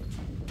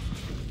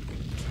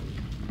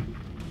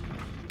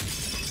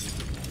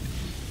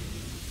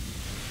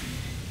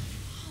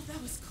 Oh,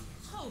 that was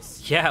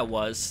close. Yeah, it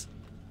was.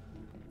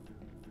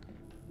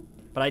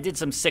 But I did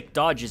some sick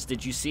dodges.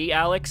 Did you see,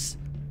 Alex?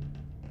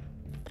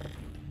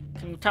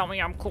 Can you tell me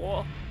I'm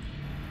cool?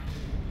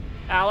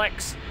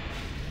 Alex?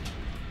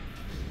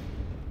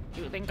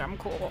 Do you think I'm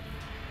cool?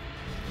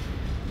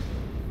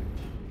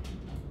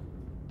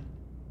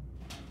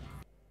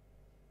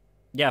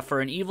 Yeah,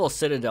 for an evil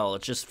citadel,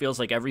 it just feels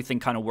like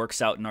everything kind of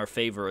works out in our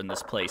favor in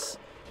this place.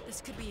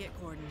 This could be it,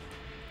 Gordon.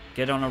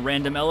 Get on a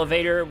random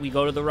elevator, we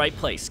go to the right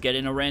place. Get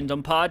in a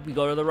random pod, we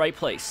go to the right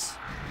place.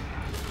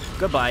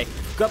 Goodbye,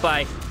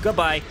 goodbye,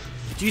 goodbye.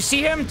 Do you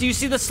see him? Do you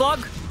see the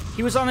slug?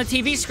 He was on the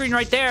TV screen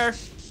right there.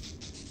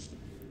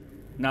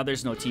 Now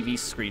there's no TV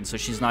screen, so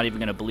she's not even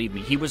gonna believe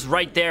me. He was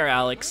right there,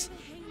 Alex.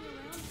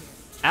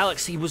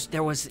 Alex, it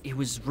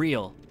was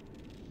real.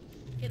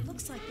 It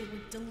looks like they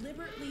were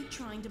deliberately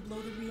trying to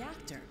blow the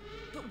reactor.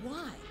 But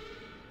why?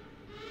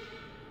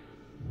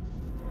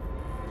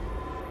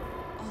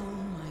 Oh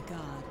my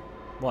god.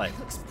 What? It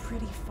looks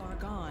pretty far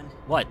gone.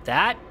 What,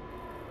 that?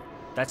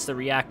 That's the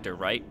reactor,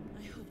 right?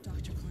 I hope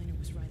Dr. Kleiner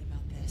was right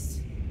about this.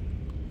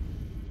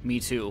 Me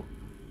too.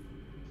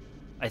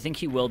 I think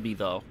he will be,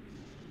 though.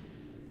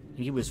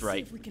 He was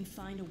right. See if we can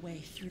find a way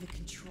through the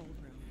control room.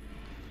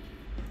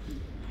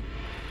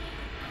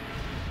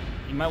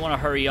 You might want to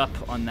hurry up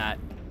on that.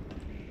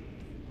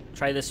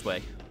 Try this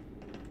way.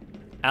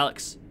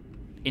 Alex,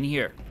 in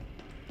here.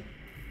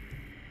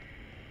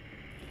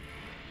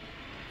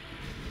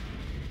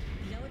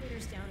 The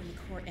elevator's down in the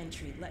core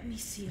entry. Let me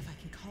see if I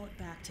can call it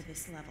back to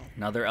this level.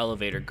 Another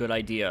elevator. Good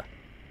idea.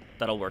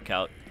 That'll work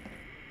out.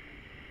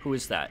 Who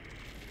is that?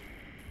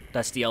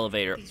 That's the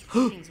elevator. These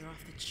readings are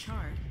off the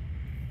chart.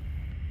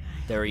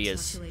 There he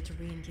It's is. not too late to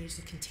re-engage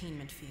the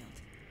containment field.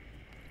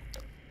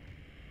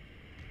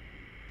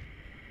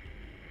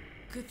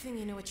 Good thing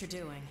you know what you're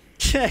doing.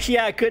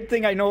 Yeah, good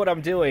thing I know what I'm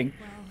doing.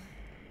 Well,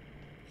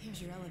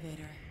 here's your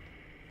elevator.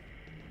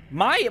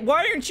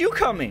 Why aren't you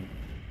coming?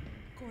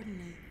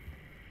 Gordon,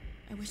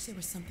 I wish there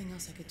was something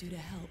else I could do to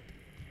help.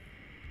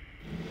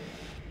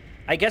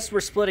 I guess we're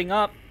splitting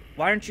up.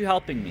 Why aren't you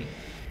helping me?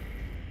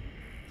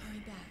 Hurry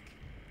back.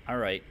 All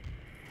right.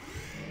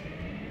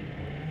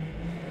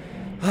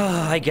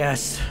 I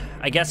guess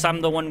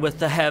I'm the one with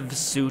the Hev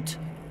suit.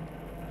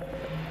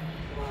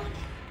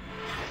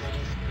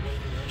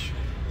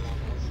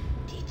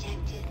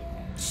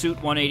 Suit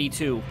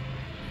 182.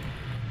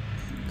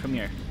 Come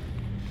here.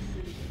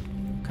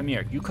 Come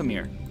here. You come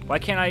here. Why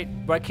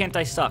can't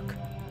I suck?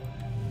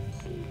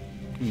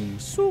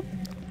 Soup.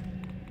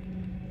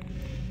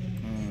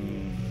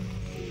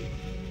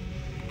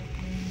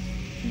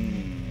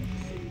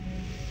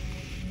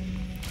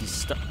 He's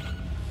stuck.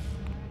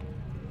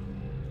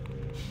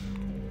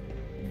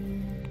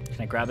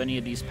 Can I grab any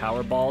of these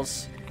power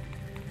balls?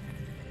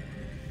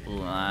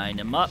 Line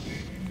him up.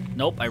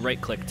 Nope, I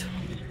right-clicked.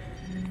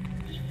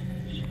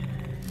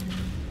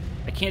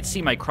 I can't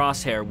see my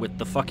crosshair with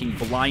the fucking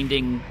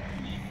blinding...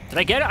 Did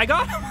I get it? I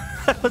got him!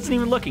 I wasn't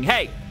even looking.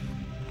 Hey!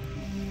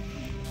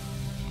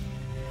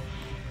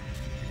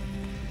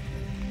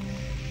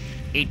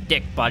 Eat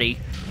dick, buddy.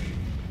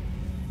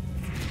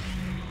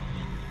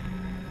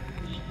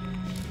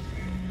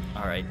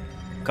 Alright.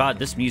 God,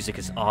 this music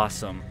is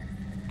awesome.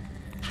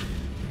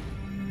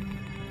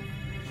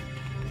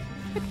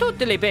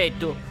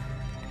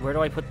 Where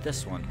do I put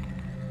this one?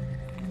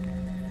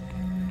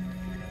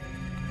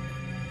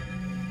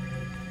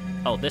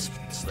 Oh, this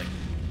thing.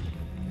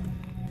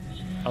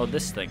 Oh,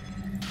 this thing.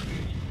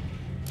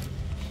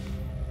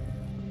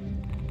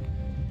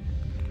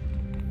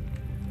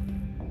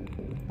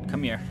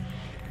 Come here.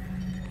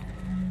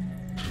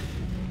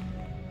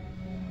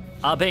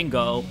 Ah,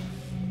 bingo.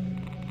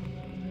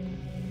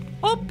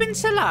 Open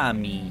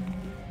salami.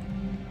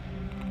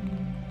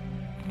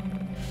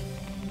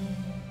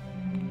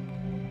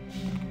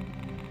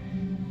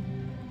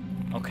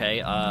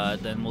 Okay,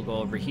 then we'll go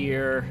over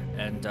here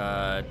and,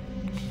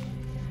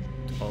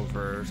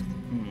 over...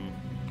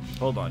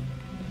 Hold on.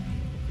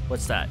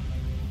 What's that?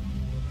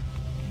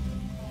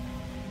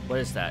 What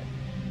is that?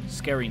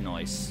 Scary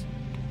noise.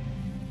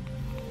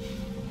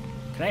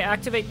 Can I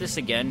activate this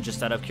again,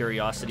 just out of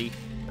curiosity?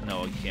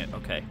 No, you can't.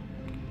 Okay.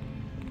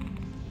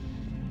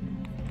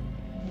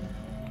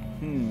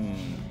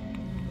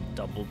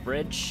 Double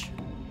bridge.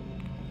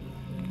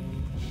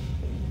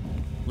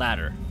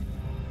 Ladder.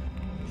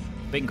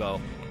 Bingo.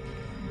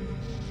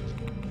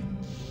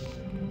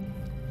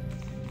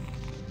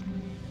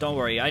 Don't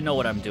worry, I know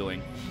what I'm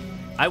doing.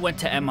 I went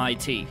to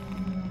MIT.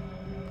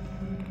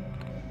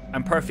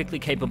 I'm perfectly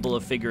capable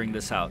of figuring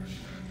this out.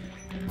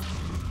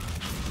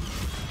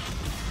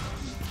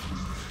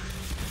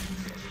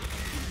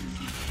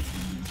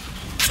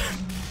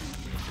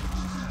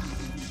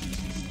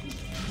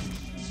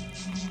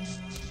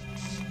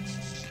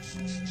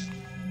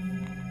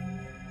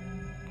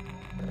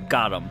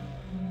 Got him.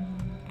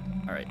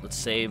 Alright, let's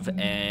save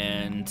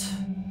and...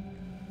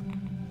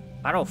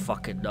 I don't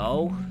fucking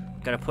know.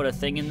 Gotta put a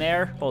thing in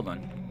there? Hold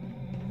on.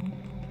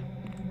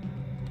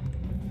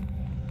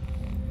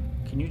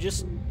 Can you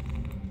just...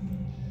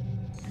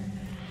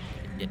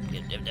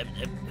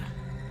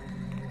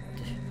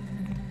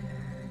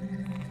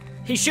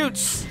 He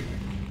shoots!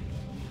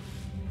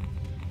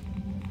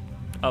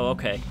 Oh,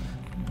 okay.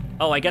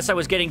 Oh, I guess I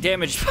was getting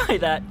damaged by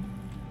that.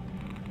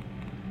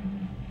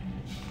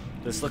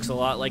 This looks a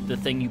lot like the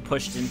thing you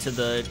pushed into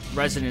the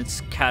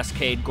resonance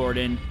cascade,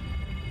 Gordon.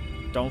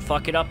 Don't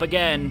fuck it up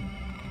again.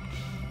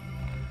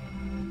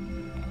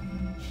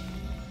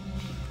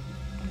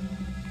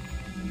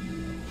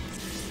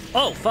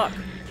 Oh, fuck.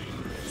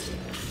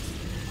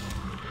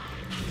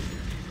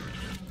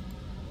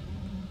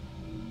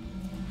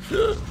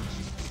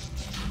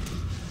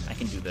 I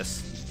can do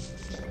this.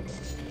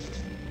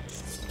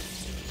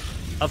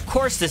 Of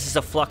course this is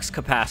a flux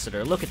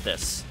capacitor. Look at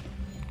this.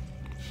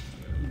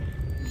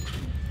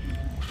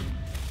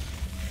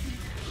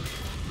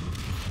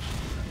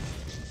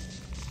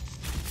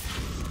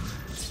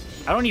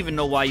 I don't even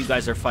know why you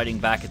guys are fighting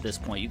back at this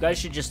point. You guys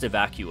should just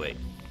evacuate.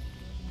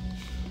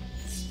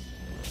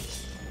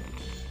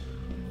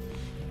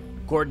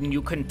 Gordon,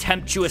 you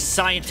contemptuous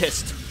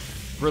scientist!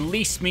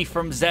 Release me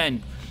from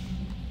Zen!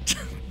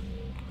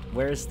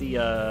 Where's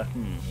the,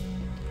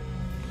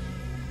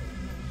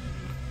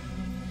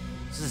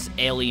 This is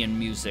alien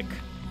music.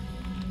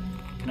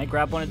 Can I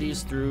grab one of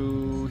these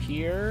through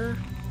here?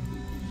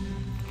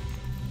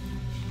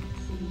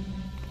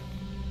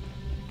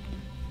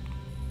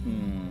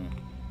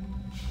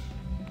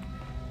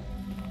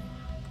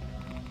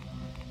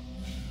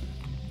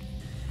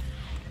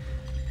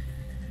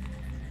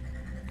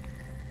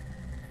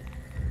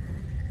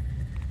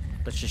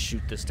 Let's just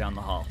shoot this down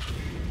the hall.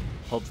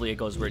 Hopefully it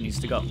goes where it needs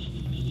to go.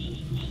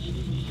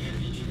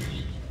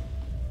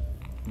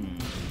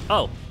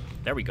 Oh,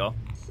 there we go.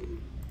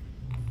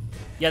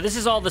 Yeah, this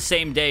is all the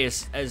same day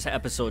as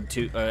episode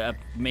 2,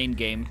 main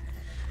game.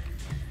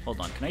 Hold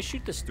on, can I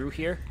shoot this through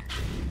here?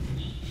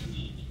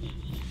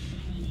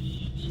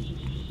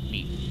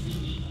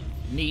 Neat.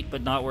 Neat,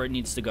 but not where it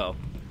needs to go.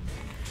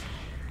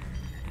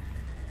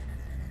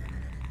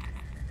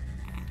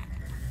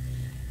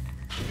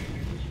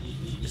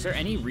 Is there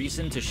any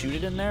reason to shoot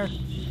it in there?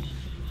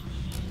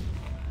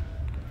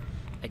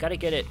 I gotta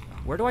get it.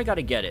 Where do I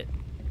gotta get it?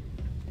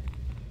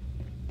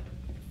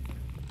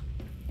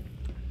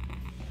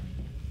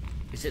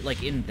 Is it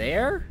like in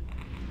there?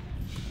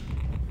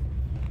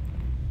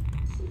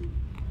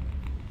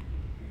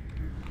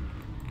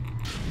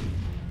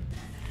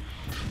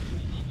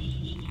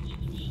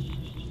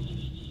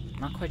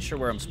 Not quite sure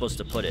where I'm supposed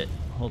to put it.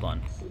 Hold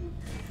on.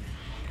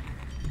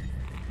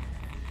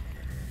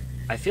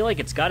 I feel like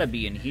it's gotta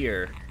be in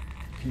here.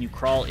 Can you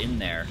crawl in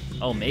there?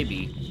 Oh,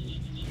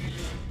 maybe.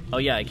 Oh,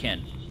 yeah, I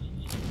can.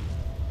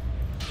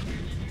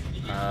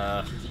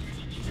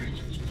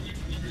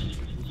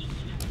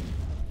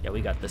 Yeah,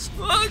 we got this.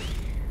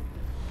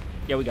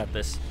 Yeah, we got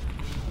this.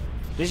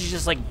 This is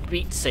just like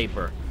Beat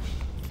Saber.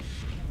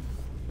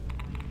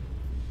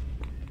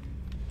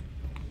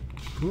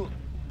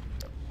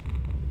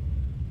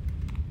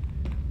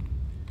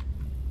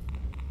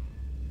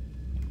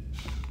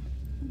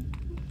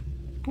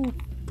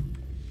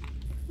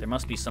 There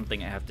must be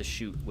something I have to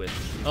shoot with.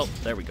 Oh,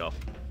 there we go.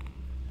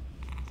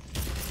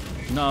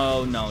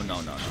 No, no,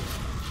 no, no, no.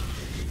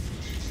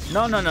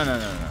 No, no, no, no,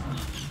 no, no.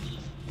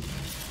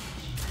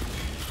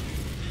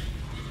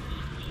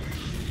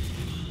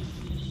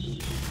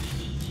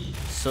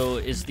 So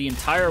is the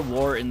entire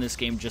war in this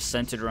game just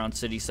centered around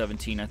City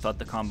 17? I thought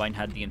the Combine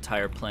had the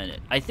entire planet.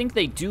 I think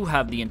they do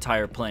have the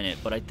entire planet,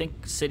 but I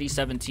think City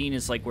 17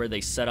 is like where they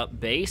set up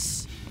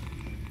base.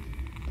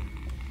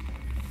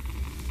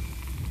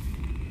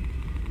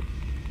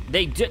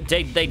 They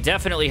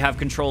definitely have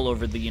control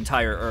over the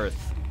entire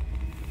Earth.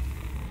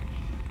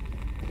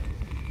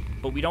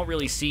 But we don't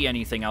really see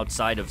anything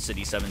outside of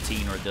City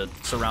 17 or the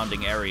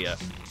surrounding area.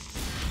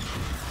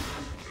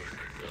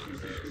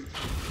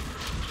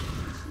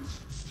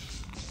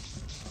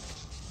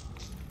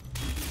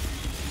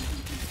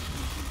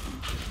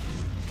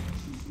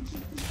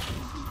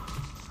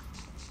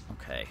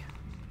 Okay.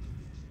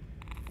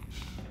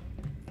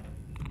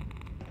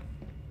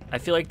 I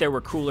feel like there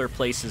were cooler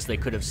places they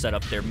could have set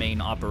up their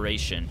main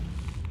operation.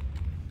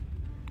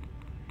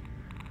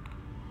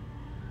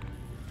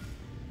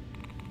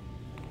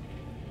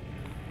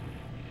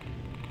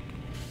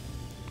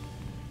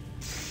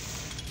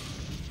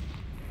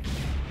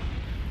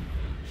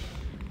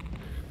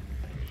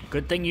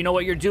 Good thing you know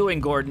what you're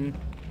doing, Gordon.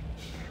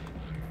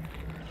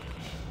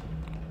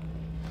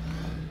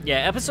 Yeah,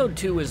 episode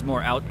 2 is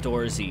more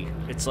outdoorsy.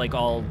 It's like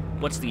all...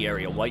 What's the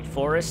area? White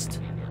Forest?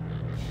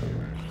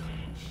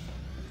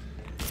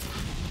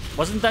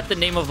 Wasn't that the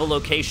name of a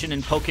location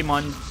in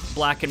Pokemon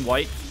Black and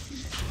White?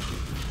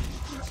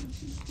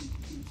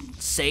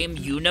 Same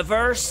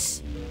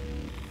universe?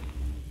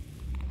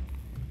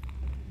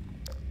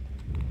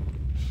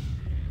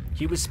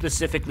 He was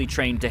specifically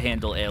trained to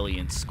handle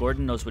aliens.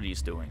 Gordon knows what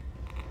he's doing.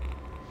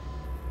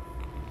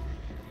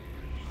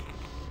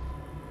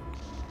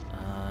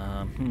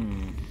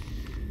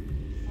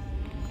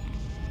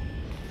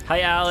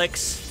 Hi,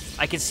 Alex.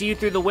 I can see you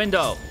through the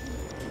window.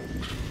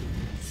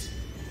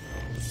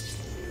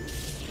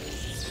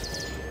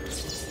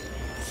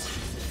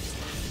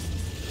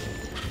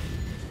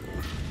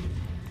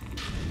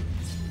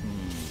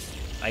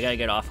 I gotta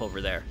get off over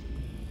there.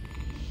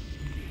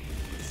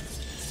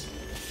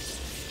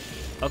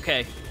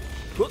 Okay.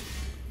 Whoop.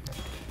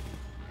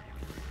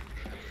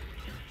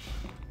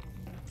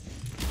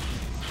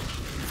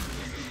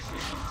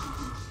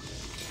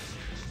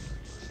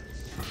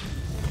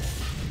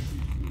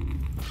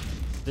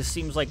 This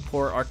seems like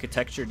poor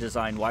architecture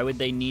design. Why would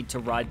they need to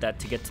ride that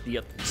to get to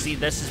the... See,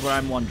 this is what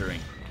I'm wondering.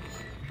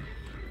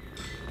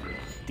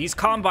 These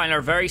Combine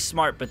are very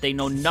smart, but they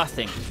know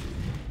nothing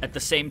at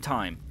the same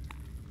time.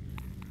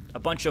 A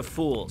bunch of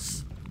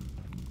fools.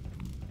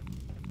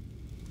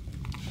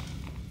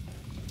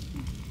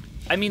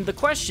 I mean, the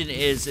question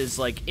is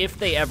like, if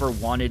they ever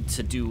wanted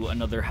to do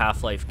another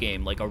Half-Life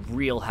game, like a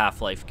real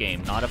Half-Life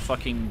game, not a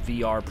fucking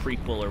VR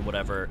prequel or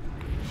whatever,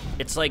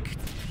 it's like...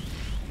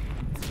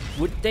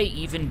 Would they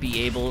even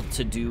be able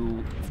to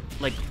do...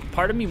 Like,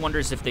 part of me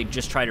wonders if they'd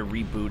just try to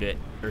reboot it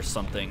or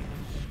something.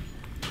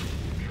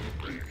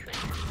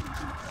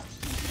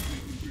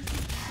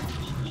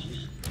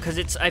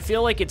 Because I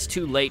feel like it's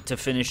too late to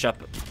finish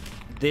up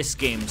this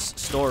game's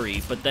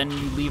story, but then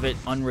you leave it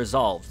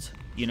unresolved,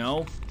 you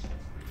know?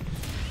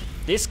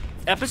 This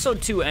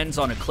episode 2 ends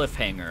on a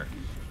cliffhanger.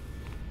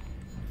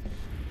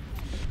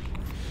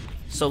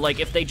 So, like,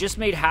 if they just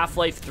made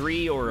Half-Life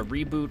 3 or a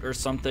reboot or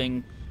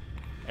something...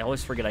 I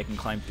always forget I can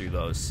climb through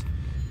those.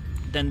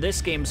 Then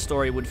this game's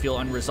story would feel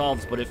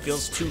unresolved, but it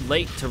feels too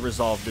late to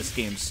resolve this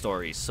game's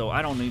story. So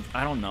I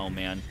don't know,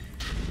 man.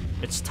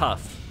 It's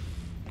tough.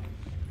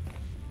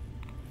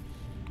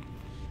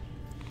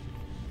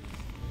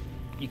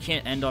 You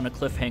can't end on a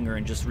cliffhanger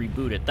and just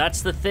reboot it.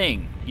 That's the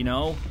thing, you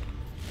know?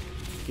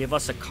 Give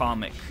us a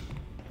comic.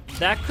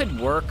 That could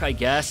work, I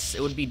guess.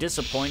 It would be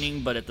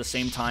disappointing, but at the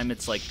same time,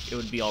 it's like, it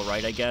would be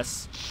alright, I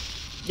guess.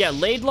 Yeah,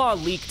 Laidlaw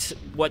leaked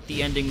what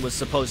the ending was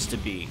supposed to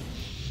be.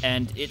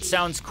 And it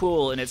sounds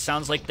cool, and it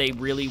sounds like they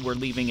really were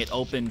leaving it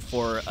open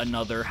for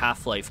another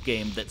Half-Life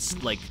game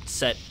that's, like,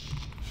 set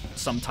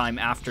sometime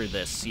after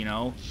this, you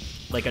know?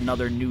 Like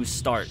another new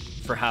start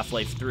for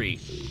Half-Life 3.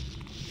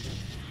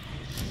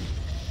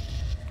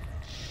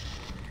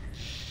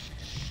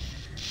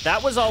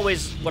 That was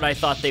always what I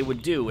thought they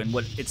would do, and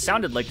what it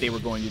sounded like they were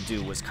going to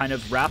do was kind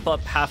of wrap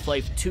up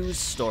Half-Life 2's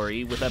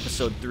story with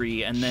Episode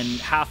 3, and then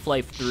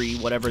Half-Life 3,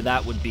 whatever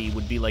that would be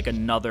like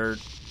another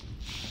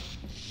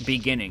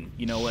beginning,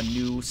 you know, a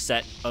new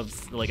set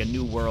of, like, a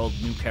new world,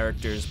 new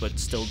characters, but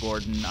still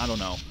Gordon, I don't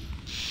know.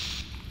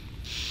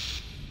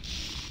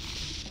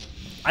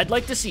 I'd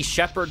like to see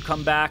Shepard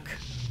come back.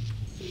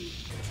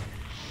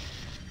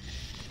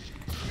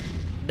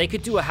 They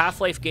could do a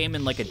Half-Life game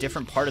in, like, a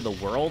different part of the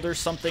world or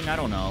something. I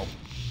don't know.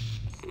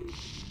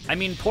 I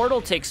mean, Portal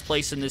takes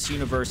place in this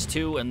universe,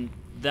 too, and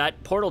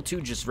that Portal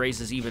 2 just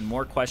raises even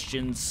more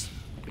questions,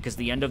 because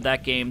the end of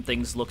that game,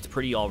 things looked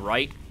pretty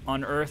alright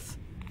on Earth,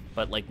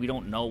 but, like, we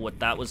don't know what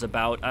that was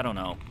about. I don't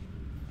know.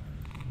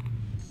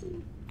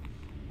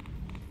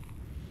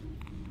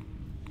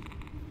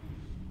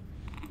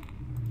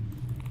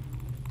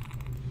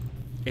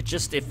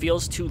 It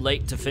feels too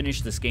late to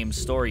finish this game's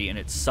story, and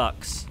it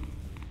sucks.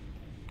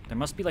 There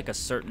must be like a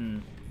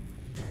certain...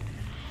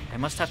 I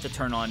must have to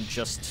turn on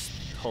just...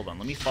 Hold on,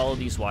 let me follow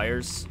these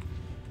wires.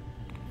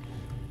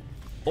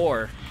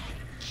 Or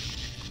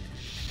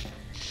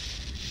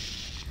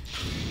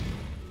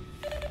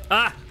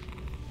Ah!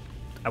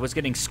 I was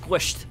getting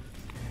squished.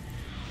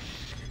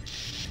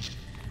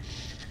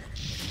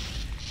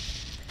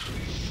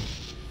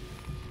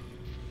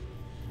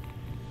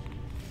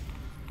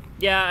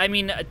 Yeah, I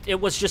mean, it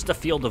was just a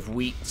field of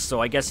wheat,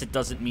 so I guess it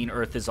doesn't mean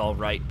Earth is all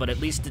right, but at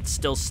least it's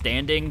still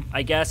standing,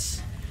 I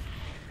guess.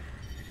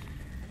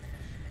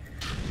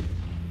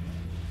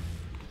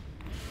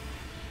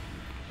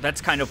 That's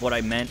kind of what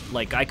I meant.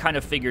 Like, I kind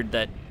of figured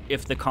that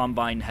if the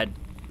Combine had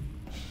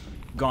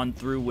gone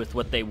through with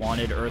what they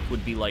wanted, Earth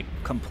would be, like,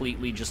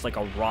 completely just like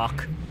a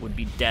rock, would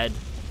be dead.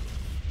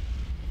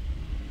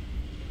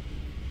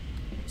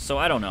 So,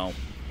 I don't know.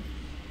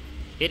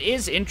 It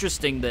is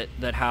interesting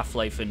that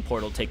Half-Life and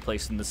Portal take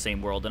place in the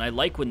same world, and I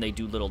like when they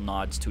do little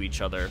nods to each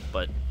other,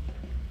 but...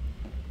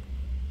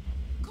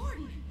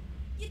 Gordon,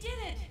 you did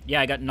it!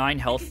 Yeah, I got 9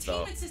 health, the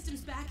though. containment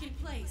system's back in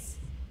place.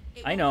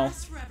 It I won't know.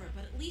 last forever,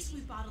 but at least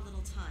we've bought a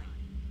little time.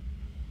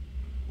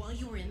 While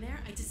you were in there,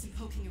 I did some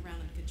poking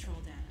around on the control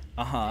data.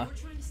 Uh-huh. We're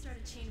trying to start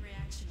a chain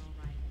reaction, all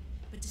right.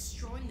 But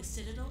destroying the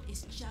Citadel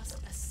is just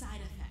a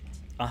side effect.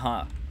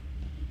 Uh-huh.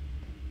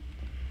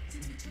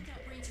 Since we took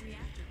out Brain's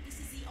reactor, this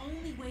is the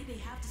only way they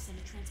have to send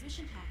a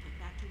transmission packet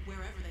back to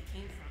wherever that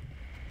came from.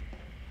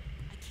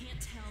 I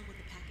can't tell what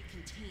the packet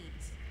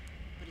contains,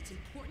 but it's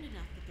important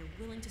enough that they're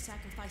willing to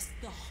sacrifice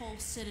the whole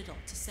Citadel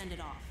to send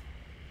it off.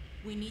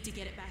 We need to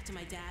get it back to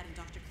my dad and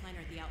Dr. Kleiner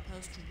at the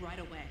outpost right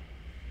away.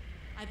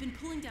 I've been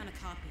pulling down a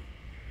copy.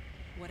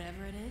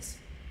 Whatever it is,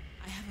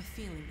 I have a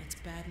feeling it's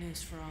bad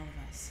news for all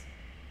of us.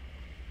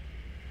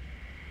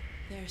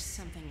 There's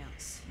something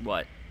else.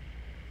 What?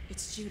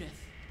 It's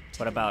Judith.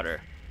 What about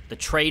her? The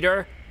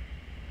traitor?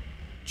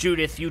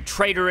 Judith, you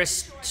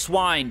traitorous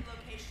swine.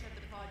 Location of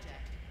the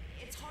project.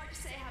 It's hard to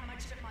say how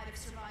much of it might have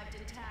survived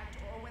intact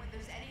or whether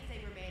there's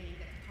anything remaining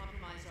that could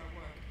compromise our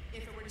work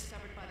if it were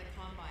discovered by the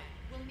Combine.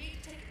 We'll need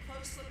to take a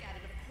close look at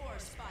it, of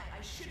course, but I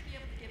should be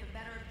able to give a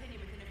better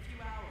opinion within a few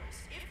hours.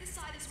 If the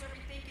site is where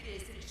we think it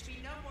is, then it should be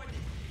no more than...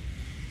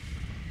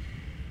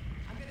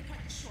 I'm gonna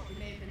cut you short. We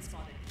may have been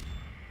spotted.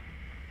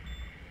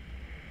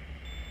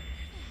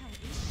 Where the hell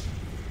is she?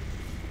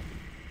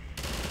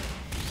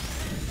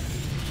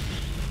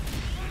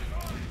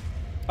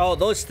 Oh,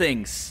 those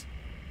things.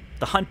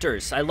 The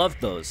hunters. I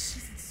loved those.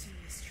 She's in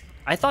serious trouble.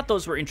 I thought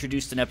those were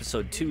introduced in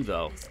episode 2,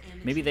 though.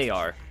 Maybe they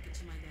are.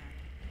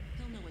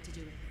 He'll know what to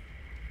do with it.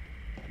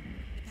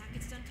 The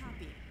packet's done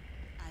copying.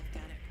 I've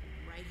got it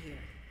right here.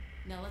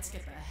 Now let's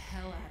get the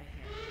hell out of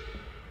here.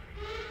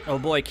 Oh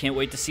boy, can't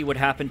wait to see what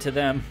happened to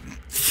them.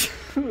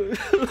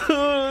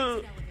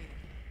 Elevator.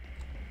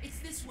 It's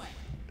this way.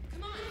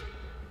 Come on.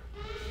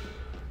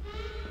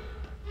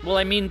 Well,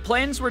 I mean,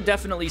 plans were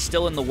definitely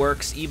still in the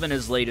works even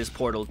as late as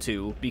Portal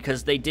 2,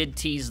 because they did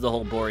tease the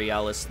whole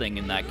Borealis thing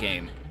in that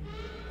game.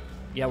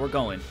 Yeah, we're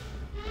going.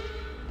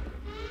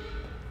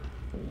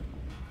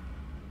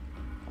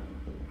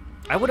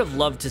 I would have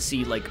loved to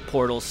see, like,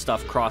 Portal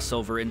stuff cross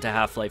over into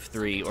Half-Life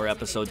 3 or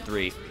Episode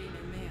 3.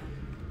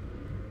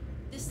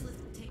 This lift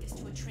will take us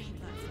to a train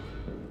platform.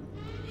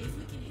 If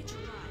we can hitch a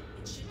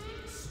ride, it should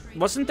take us straight.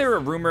 Wasn't there a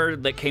rumor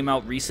that came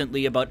out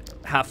recently about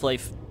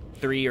Half-Life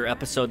 3 or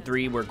Episode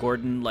 3 where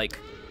Gordon, like,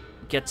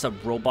 gets a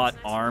robot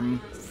arm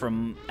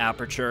from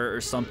Aperture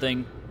or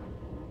something?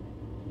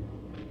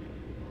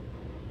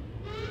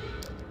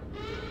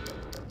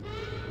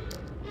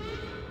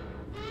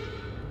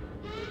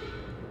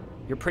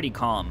 You're pretty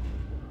calm.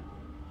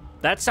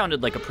 That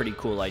sounded like a pretty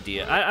cool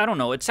idea. I don't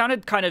know. It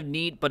sounded kind of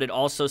neat, but it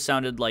also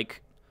sounded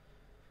like...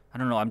 I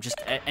don't know. I'm just...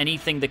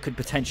 anything that could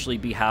potentially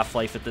be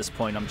Half-Life at this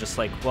point, I'm just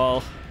like,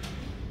 well...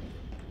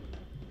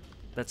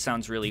 That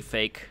sounds really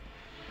fake.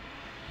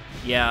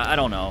 Yeah, I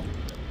don't know.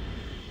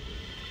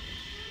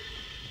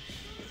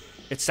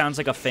 It sounds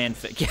like a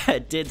fanfic. Yeah,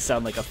 it did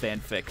sound like a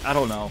fanfic. I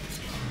don't know.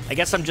 I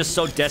guess I'm just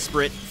so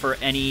desperate for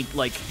any,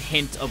 like,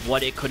 hint of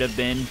what it could have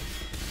been.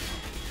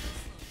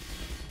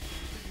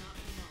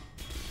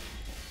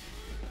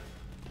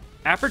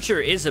 Aperture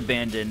is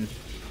abandoned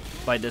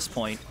by this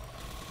point.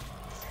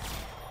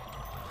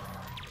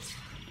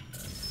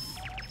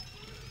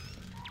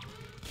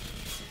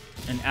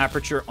 An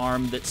Aperture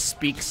arm that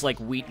speaks like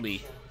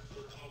Wheatley.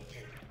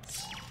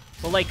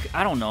 Well, like,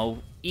 I don't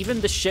know.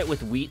 Even the shit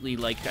with Wheatley,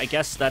 like, I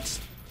guess that's...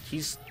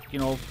 He's, you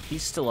know,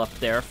 he's still up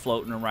there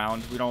floating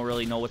around. We don't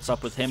really know what's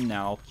up with him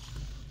now.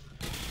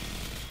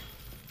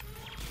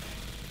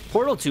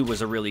 Portal 2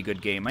 was a really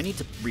good game. I need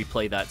to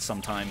replay that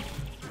sometime.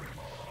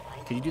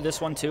 Can you do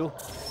this one too?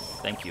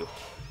 Thank you.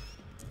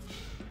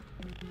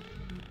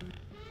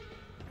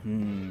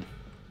 Company.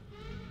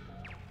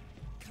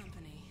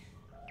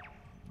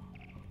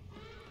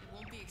 I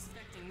won't be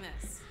expecting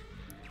this.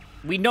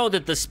 We know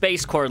that the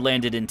Space Corps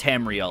landed in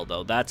Tamriel,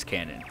 though. That's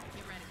canon.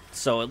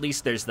 So at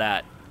least there's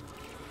that.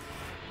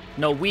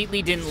 No,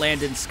 Wheatley didn't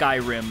land in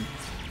Skyrim.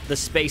 The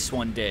space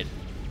one did.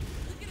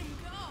 Look at him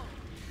go.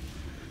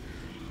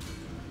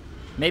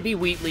 Maybe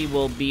Wheatley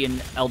will be in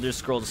Elder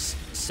Scrolls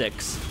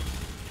 6.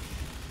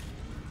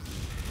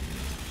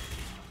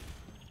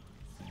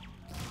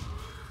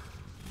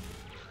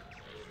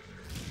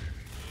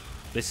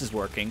 This is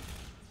working.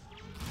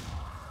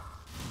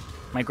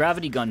 My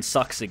gravity gun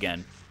sucks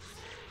again.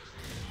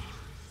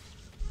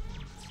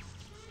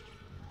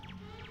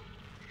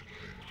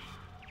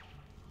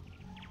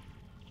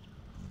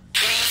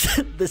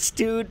 This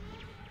dude...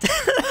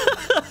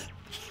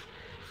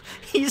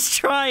 He's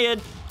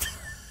trying.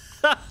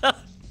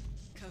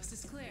 Coast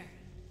is clear.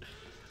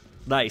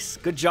 Nice.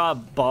 Good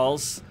job,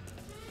 balls.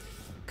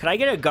 Could I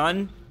get a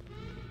gun?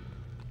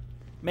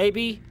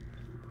 Maybe?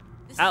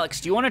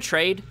 Alex, do you want to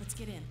trade? Let's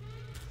get in.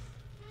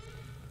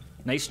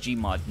 Nice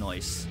Gmod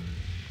noise.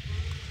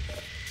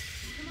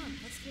 Come on,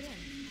 let's get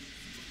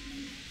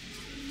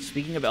in.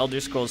 Speaking of Elder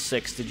Scrolls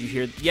 6, did you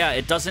hear? Yeah,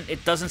 it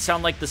doesn't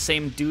sound like the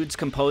same dudes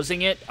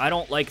composing it. I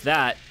don't like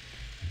that.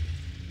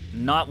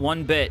 Not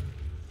one bit.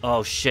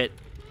 Oh shit.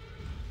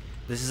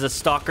 This is a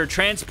stalker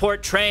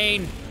transport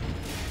train. Well,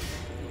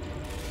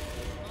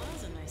 that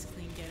was a nice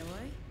clean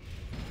getaway.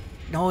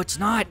 No, it's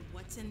not.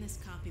 What's in this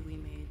copy we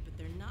made, but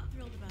they're not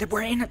thrilled about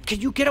We're it. in.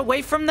 Can you get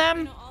away from them?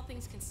 You know, all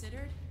things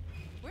considered,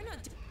 we're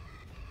not.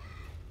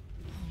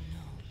 Oh no.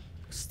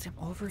 Step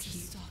over It's a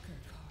here. stalker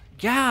car.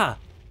 Yeah.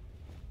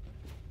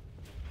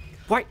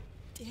 Why?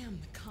 Damn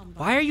the combine.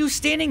 Why are you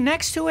standing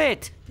next to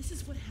it? This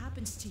is what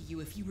happens to you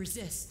if you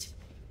resist.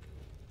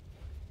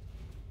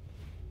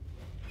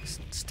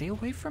 Stay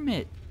away from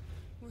it.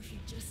 Or if you're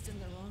just in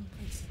the wrong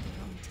place at the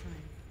wrong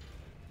time.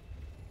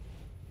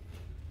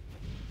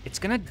 It's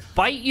gonna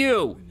bite you.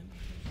 Remember.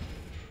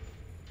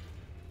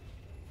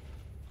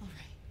 All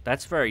right.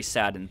 That's very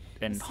sad and Let's see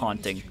where this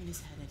haunting, train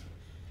is headed.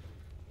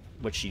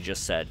 what she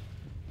just said.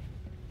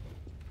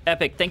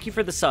 Epic, thank you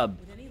for the sub.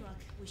 With any luck,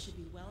 we should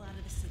be well out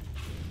of the city.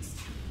 It's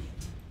too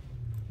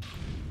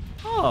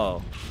late.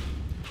 Oh.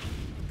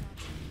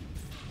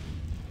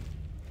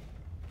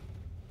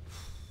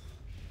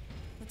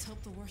 Let's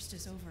hope the worst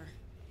is over.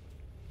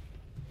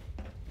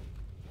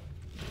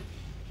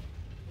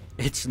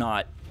 It's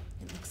not.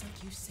 It looks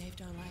like you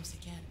saved our lives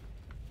again.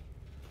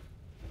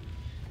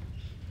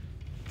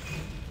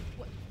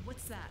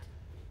 What's that?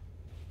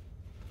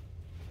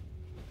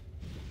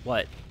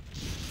 What?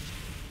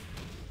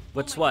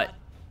 What's Oh my what? God.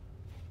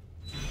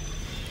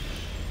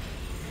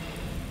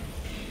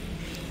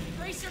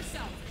 Brace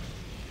yourself.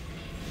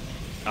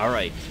 All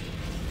right.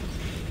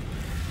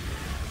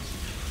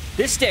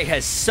 This day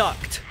has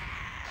sucked.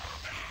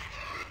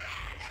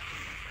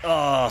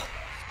 Oh.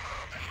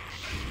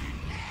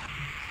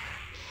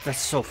 That's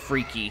so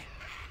freaky.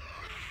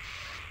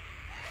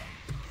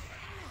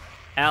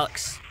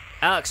 Alex.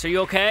 Alex, are you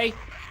okay?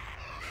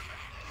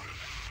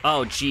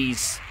 Oh,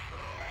 jeez.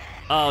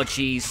 Oh,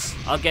 jeez.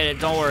 I'll get it.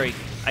 Don't worry.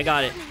 I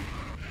got it.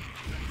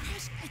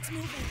 It's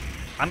moving.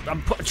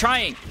 I'm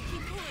trying.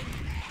 Keep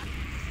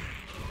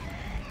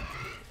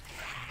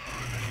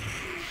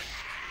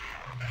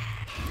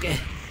pulling.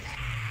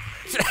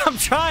 I'm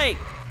trying.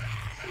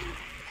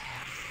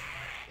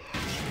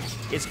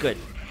 It's good.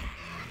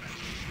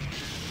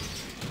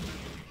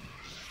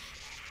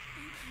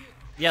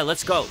 Yeah,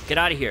 let's go. Get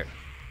out of here.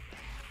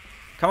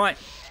 Come on.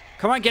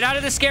 Come on, get out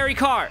of the scary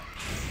car.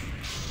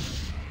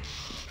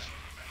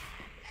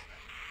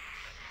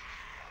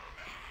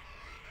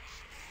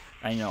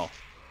 I know.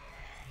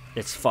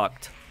 It's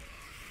fucked.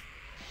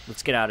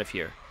 Let's get out of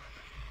here.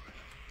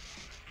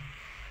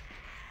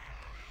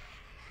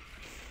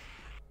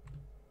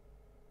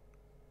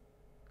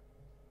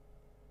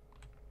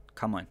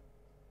 Come on.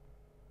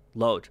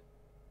 Load.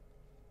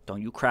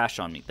 Don't you crash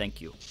on me. Thank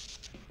you.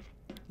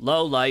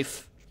 Low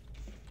life.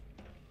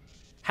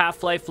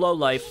 Half-life, low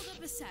life. Hold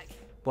up a sec.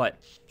 What?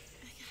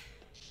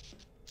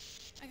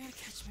 I gotta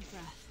catch my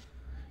breath.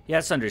 Yeah,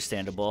 it's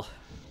understandable.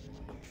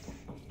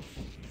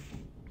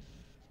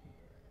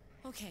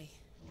 Okay.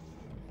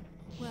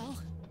 Well,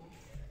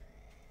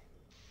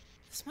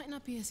 this might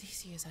not be as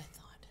easy as I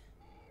thought.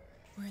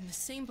 We're in the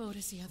same boat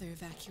as the other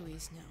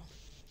evacuees now.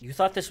 You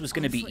thought this was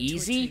going to On be foot to a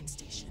easy? train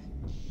station.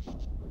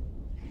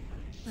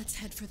 Let's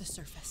head for the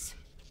surface.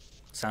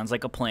 Sounds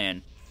like a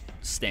plan.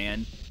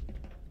 Stan.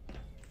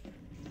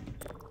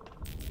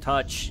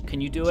 Touch.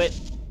 Can you do it?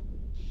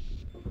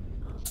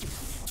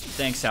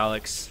 Thanks,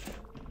 Alex.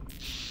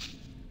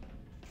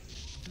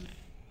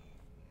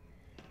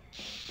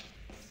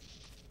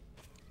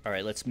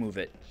 Alright, let's move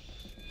it.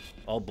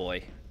 Oh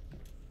boy.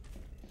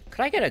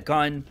 Could I get a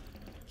gun?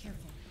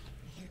 Careful.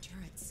 I hear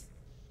turrets.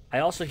 I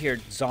also hear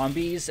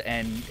zombies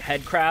and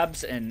head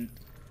crabs and...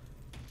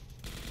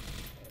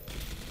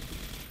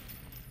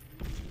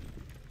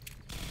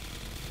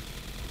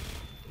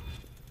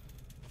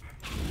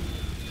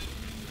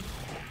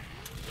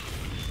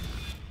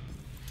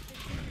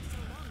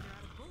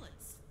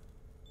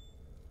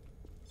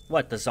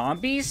 What, the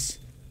zombies?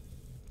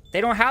 They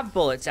don't have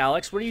bullets,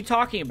 Alex. What are you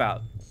talking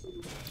about?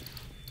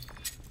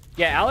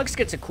 Yeah, Alex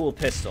gets a cool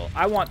pistol.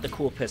 I want the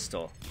cool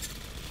pistol.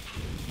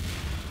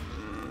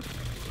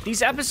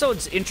 These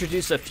episodes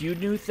introduce a few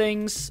new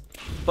things,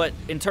 but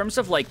in terms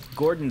of, like,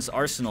 Gordon's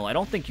arsenal, I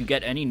don't think you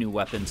get any new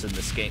weapons in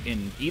this game,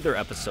 in either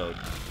episode.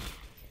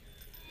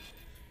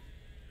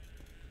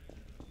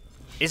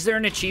 Is there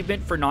an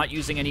achievement for not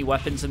using any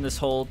weapons in this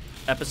whole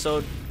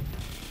episode?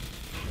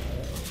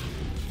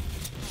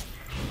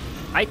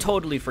 I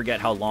totally forget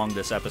how long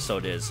this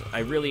episode is.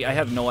 I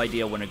have no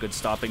idea when a good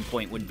stopping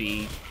point would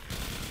be.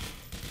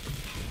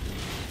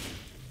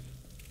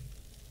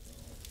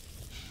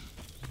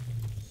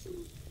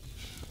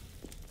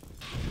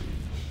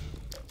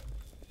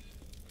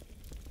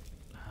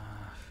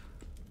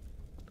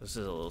 This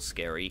is a little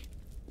scary.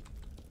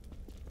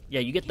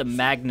 Yeah, you get the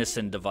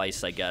Magnuson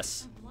device, I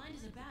guess. I'm blind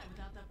as a bat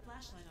without that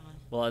flashlight on.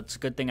 Well, it's a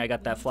good thing I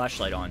got that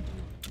flashlight on.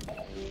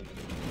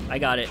 I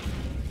got it.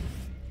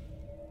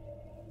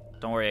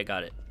 Don't worry, I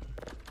got it.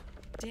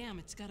 Damn,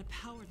 it's got a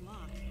powered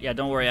lock. Yeah,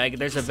 don't worry.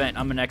 There's a vent.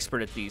 I'm an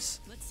expert at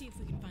these. Let's see if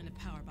we can find a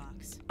power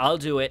box. I'll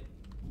do it.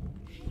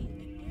 Hey,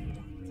 an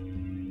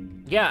air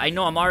duct. Yeah, I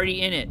know. I'm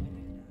already in it.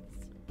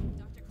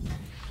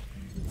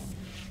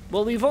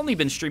 Well, we've only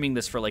been streaming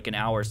this for like an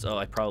hour, so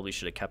I probably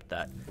should have kept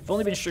that. We've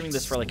only been streaming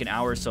this for like an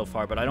hour so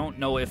far, but I don't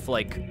know if,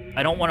 like,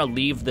 I don't want to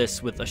leave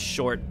this with a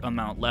short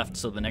amount left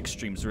so the next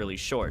stream's really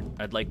short.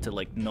 I'd like to,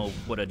 like, know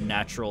what a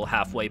natural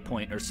halfway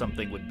point or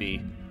something would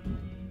be.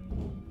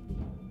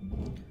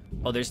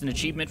 Oh, there's an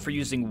achievement for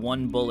using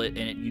one bullet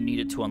and you need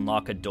it to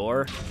unlock a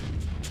door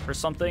or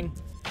something.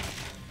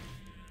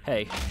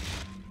 Hey,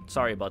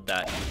 sorry about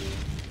that.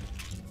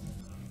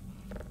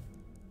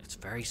 It's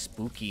very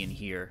spooky in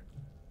here.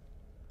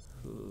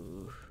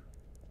 Ooh.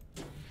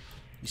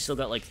 You still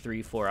got like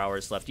 3-4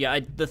 hours left.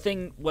 Yeah, the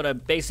thing, what I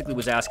basically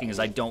was asking is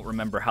I don't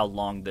remember how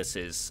long this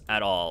is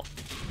at all.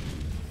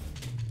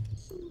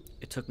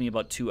 It took me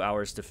about 2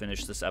 hours to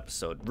finish this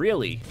episode.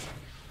 Really?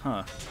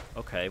 Huh.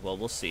 Okay, well,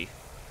 we'll see.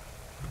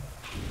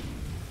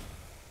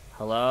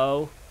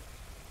 Hello?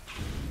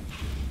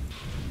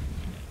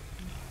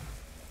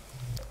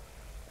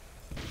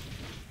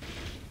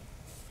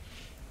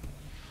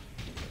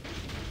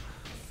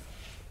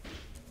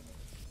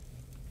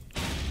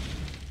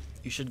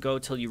 You should go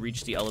till you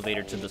reach the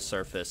elevator to the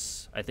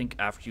surface. I think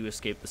after you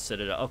escape the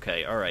Citadel.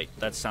 Okay, alright.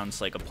 That sounds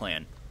like a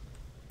plan.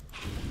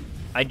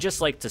 I'd just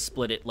like to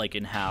split it, like,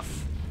 in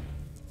half.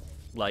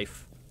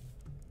 Life.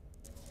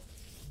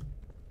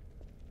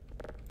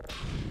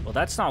 Well,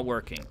 that's not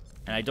working.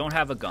 And I don't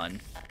have a gun.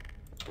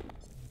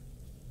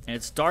 And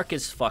it's dark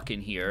as fuck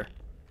in here.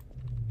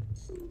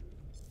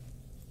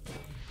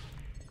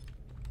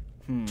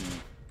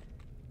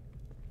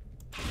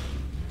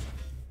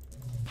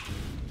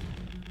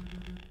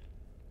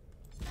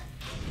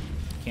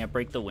 Can't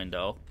break the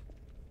window.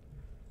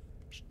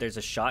 There's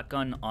a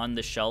shotgun on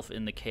the shelf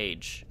in the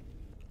cage.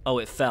 Oh,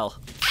 it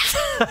fell.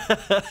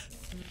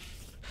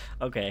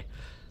 Okay.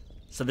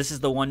 So this is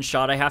the one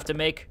shot I have to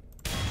make?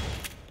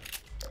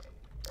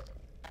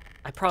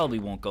 I probably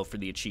won't go for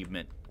the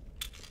achievement.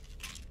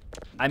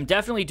 I'm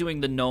definitely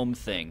doing the gnome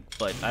thing,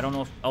 but I don't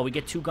know if... Oh, we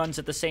get 2 guns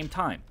at the same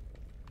time.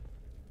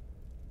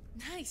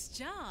 Nice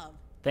job.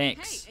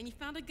 Thanks. Hey, and you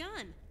found a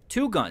gun.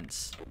 2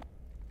 guns.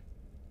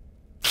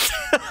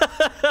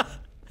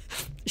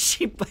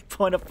 She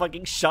point a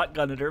fucking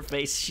shotgun at her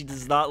face. She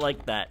does not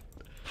like that.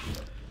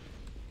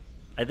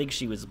 I think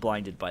she was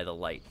blinded by the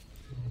light.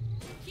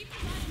 Keep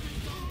your eye on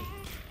that zombie.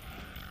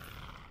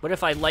 What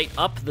if I light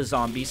up the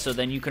zombie so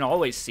then you can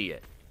always see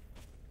it?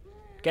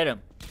 Get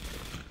him.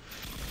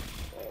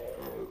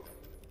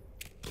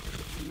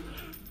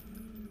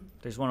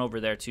 There's one over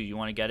there too. You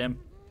want to get him? Do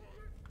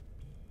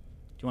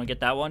you want to get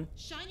that one?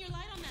 Shine your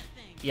light on that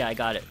thing. Yeah, I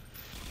got it.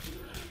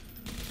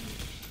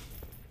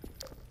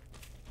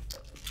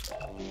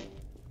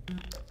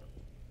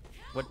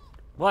 What?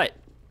 What?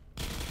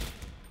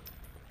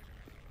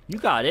 You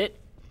got it.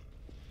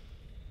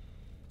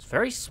 It's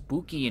very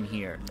spooky in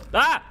here.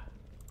 Ah!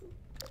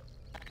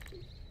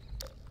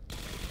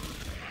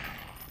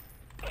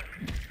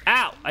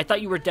 Ow! I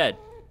thought you were dead.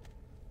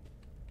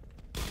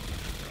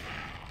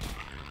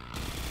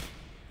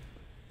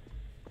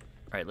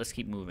 Alright, let's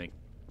keep moving.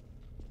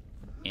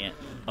 And...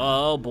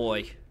 Oh,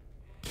 boy.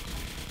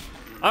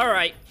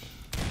 Alright.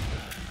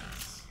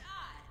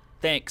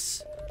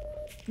 Thanks.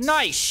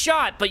 Nice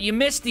shot, but you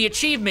missed the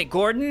achievement,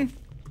 Gordon.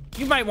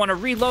 You might want to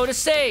reload a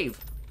save.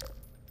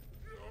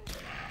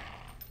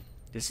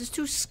 This is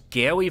too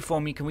scary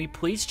for me. Can we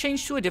please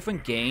change to a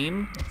different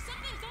game?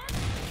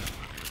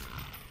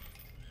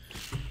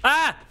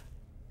 Ah!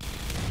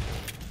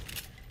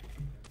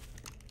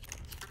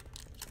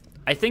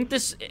 I think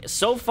this...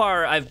 So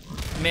far, I've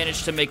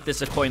managed to make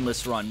this a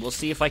coinless run. We'll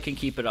see if I can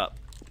keep it up.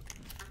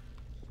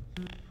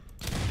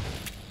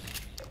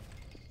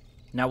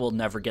 Now we'll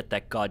never get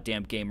that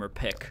goddamn gamer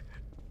pick.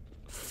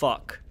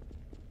 Fuck.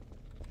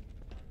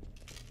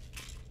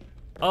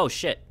 Oh,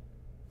 shit.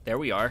 There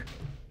we are.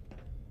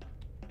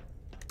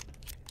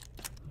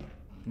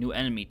 New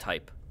enemy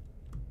type.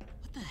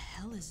 What the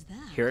hell is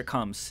that? Here it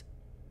comes.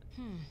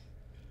 A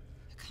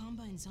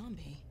combine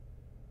zombie.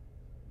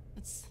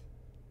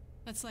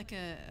 That's like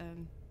a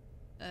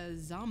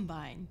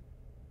zombine,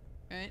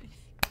 right?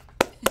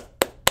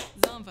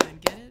 Zombine,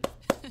 get it?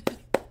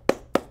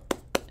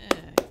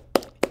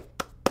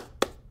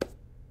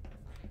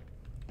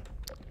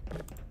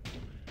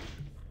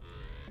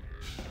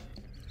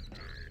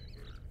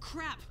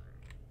 Crap!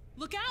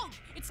 Look out!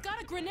 It's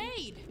got a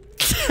grenade!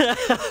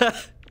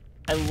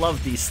 I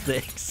love these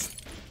things.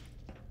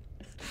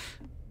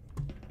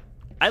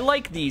 I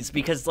like these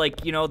because,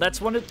 like, you know, that's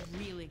one of...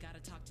 Really gotta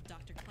talk to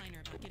Dr.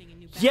 Kleiner about getting a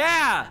new battery for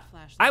Yeah! that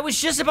flashlight. I was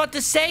just about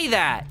to say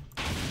that!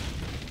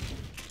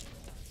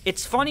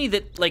 It's funny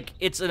that, like,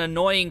 it's an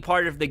annoying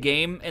part of the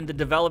game, and the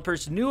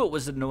developers knew it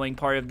was an annoying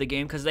part of the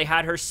game because they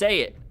had her say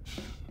it.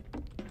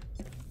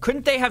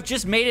 Couldn't they have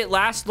just made it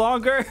last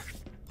longer?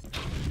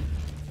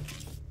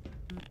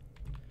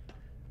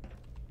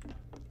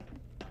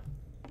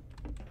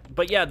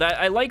 But yeah,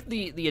 I like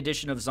the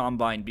addition of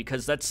Zombine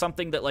because that's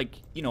something that, like,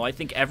 you know, I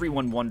think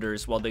everyone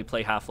wonders while they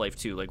play Half-Life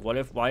 2. Like, why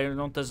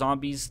don't the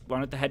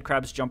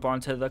headcrabs jump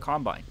onto the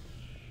Combine?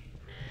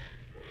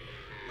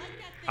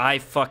 I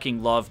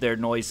fucking love their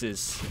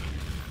noises.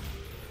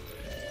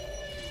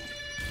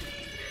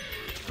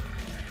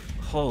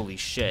 Holy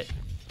shit.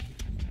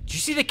 Did you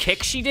see the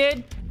kick she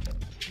did?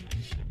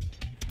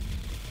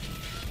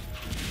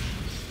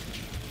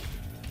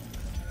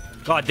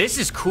 God, this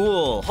is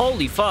cool.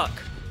 Holy fuck.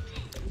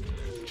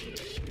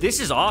 This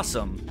is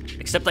awesome.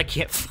 Except I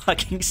can't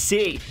fucking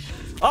see.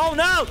 Oh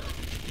no!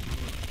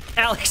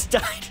 Alex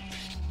died.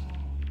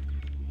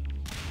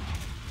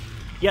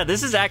 Yeah,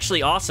 this is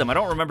actually awesome. I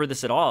don't remember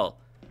this at all.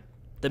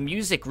 The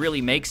music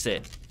really makes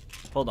it.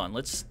 Hold on,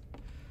 let's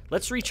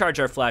recharge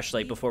our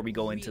flashlight before we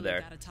go into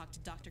there. Gotta talk to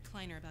Dr.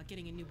 Kleiner about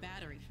getting a new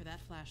battery for that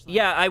flashlight.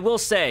 Yeah, I will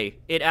say,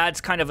 it adds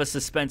kind of a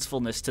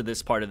suspensefulness to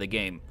this part of the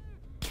game.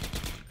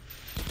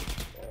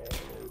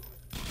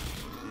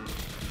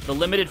 The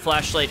limited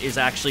flashlight is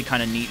actually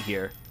kind of neat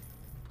here.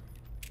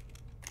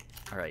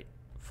 Alright,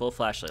 full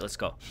flashlight, let's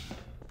go.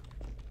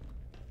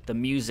 The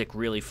music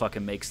really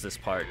fucking makes this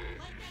part.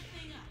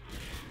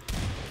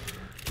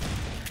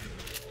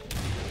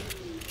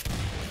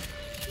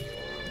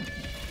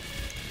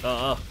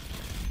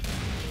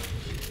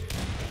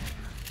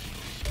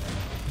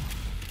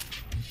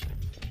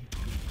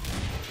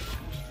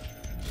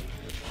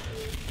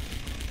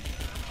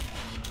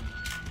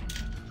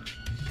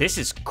 This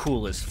is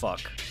cool as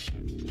fuck.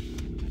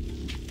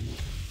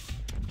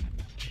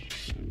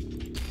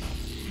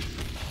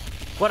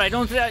 What, I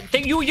don't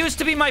think you used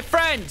to be my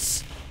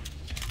friends!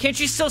 Can't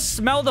you still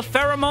smell the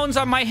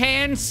pheromones on my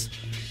hands?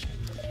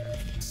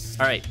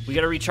 Alright, we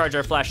gotta recharge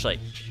our flashlight.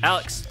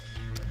 Alex.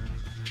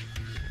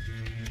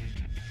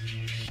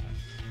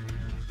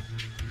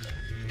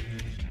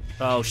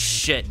 Oh,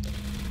 shit.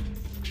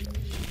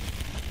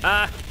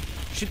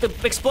 Shoot the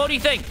explodey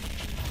thing!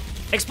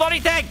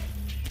 Explodey thing!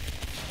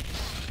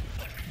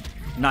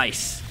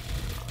 Nice.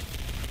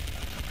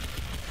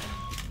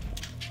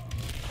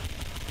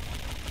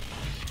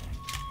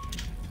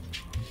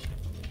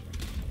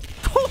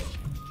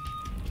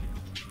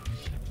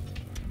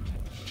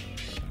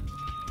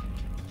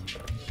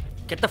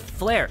 Get the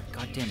flare.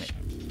 God damn it.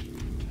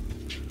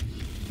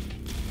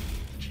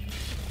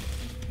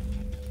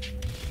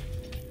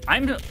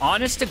 I'm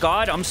honest to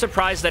God, I'm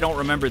surprised I don't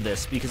remember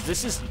this because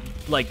this is,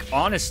 like,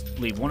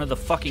 honestly one of the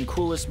fucking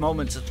coolest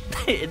moments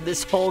in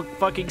this whole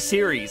fucking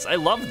series. I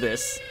love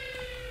this.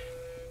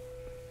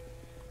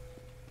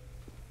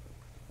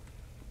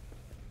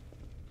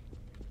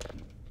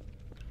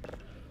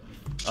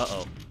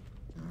 Uh-oh.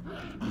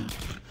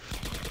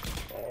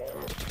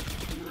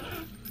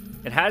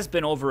 It has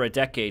been over a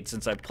decade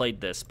since I've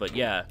played this, but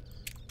yeah.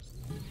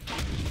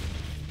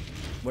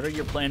 What are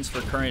your plans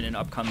for current and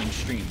upcoming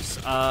streams?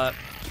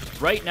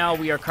 Right now,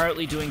 we are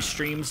currently doing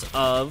streams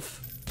of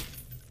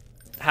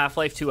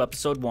Half-Life 2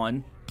 Episode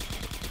 1.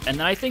 And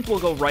then I think we'll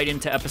go right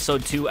into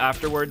Episode 2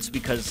 afterwards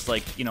because,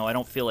 like, you know, I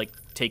don't feel like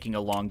taking a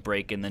long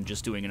break and then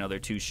just doing another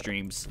 2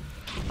 streams.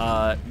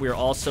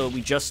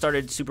 We just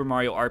started Super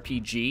Mario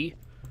RPG.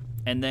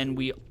 And then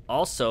we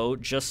also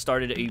just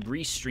started a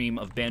restream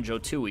of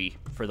Banjo-Tooie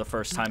for the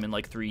first time in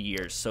like 3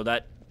 years. So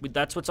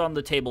that's what's on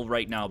the table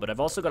right now, but I've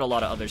also got a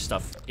lot of other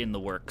stuff in the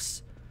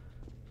works.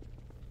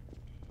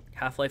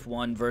 Half-Life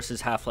 1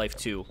 versus Half-Life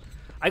 2.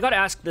 I got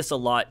asked this a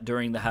lot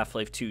during the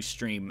Half-Life 2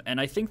 stream, and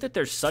I think that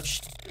there's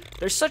such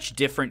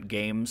different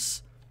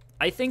games.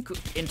 I think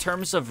in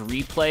terms of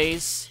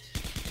replays,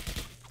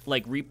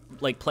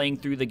 like playing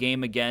through the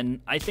game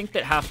again, I think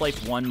that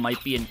Half-Life 1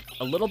 might be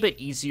a little bit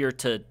easier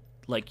to,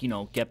 like, you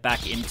know, get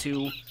back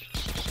into.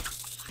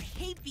 I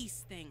hate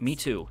these things. Me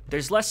too.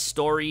 There's less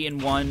story in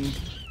 1.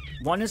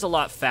 1 is a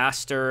lot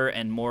faster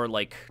and more,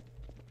 like,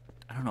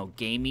 I don't know,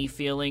 gamey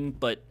feeling,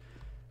 but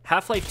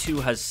Half-Life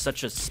 2 has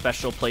such a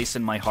special place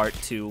in my heart,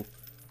 too.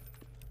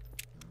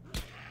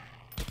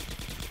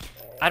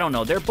 I don't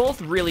know. They're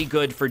both really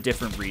good for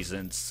different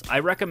reasons. I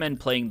recommend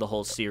playing the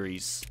whole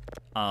series.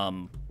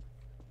 And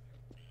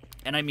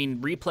I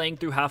mean, replaying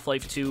through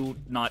Half-Life 2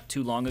 not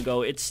too long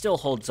ago, it still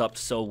holds up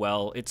so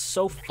well. It's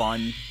so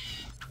fun.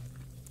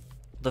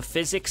 The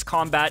physics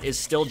combat is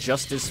still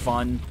just as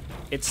fun.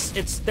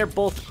 They're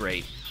both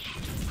great.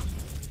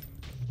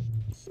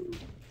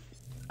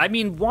 I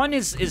mean, 1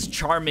 is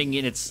charming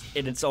in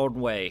its own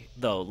way,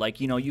 though. Like,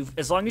 you know,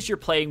 as long as you're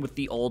playing with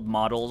the old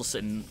models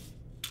and,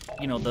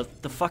 you know, the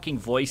fucking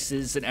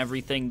voices and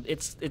everything,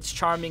 it's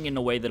charming in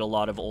a way that a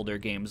lot of older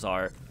games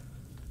are.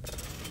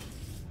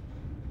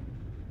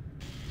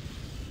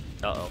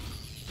 Uh-oh.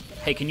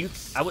 Hey, can you...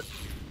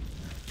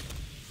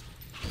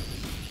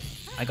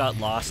 I got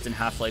lost in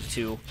Half-Life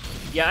 2.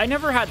 Yeah, I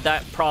never had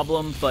that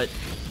problem, but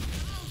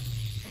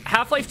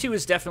Half-Life 2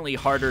 is definitely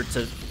harder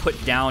to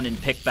put down and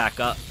pick back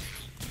up,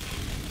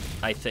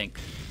 I think.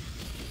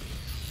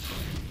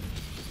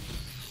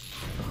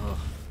 Ugh.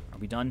 Are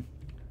we done?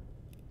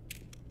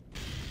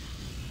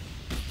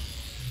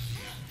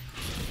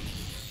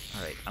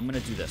 Alright, I'm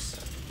gonna do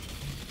this.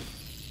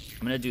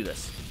 I'm gonna do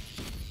this.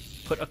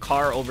 Put a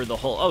car over the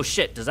hole. Oh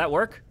shit, does that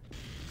work?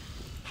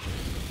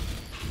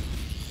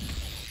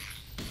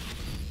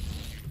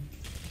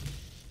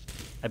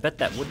 I bet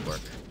that would work.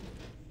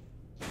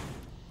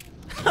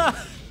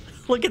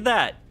 Look at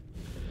that.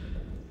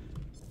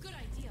 Good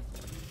idea.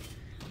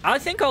 I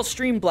think I'll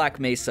stream Black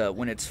Mesa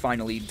when it's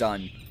finally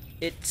done.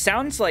 It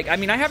sounds like, I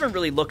mean, I haven't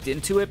really looked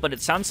into it, but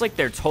it sounds like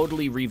they're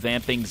totally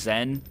revamping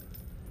Zen.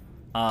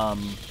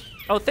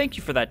 Oh, thank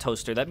you for that,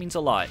 Toaster. That means a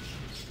lot.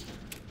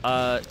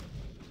 I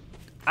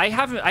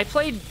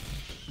played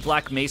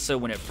Black Mesa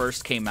when it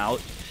first came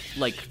out,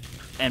 like,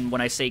 and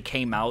when I say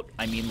came out,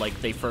 I mean, like,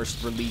 they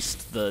first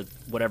released the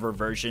whatever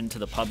version to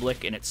the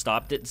public, and it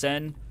stopped at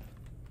Zen.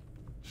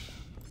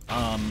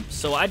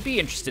 So I'd be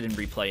interested in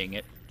replaying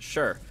it.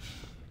 Sure.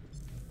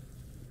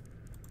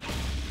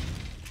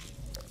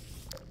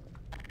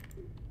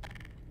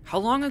 How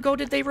long ago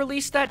did they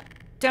release that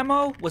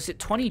demo? Was it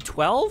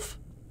 2012?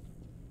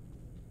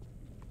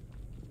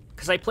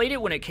 Because I played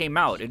it when it came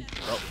out.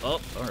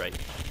 Oh, alright.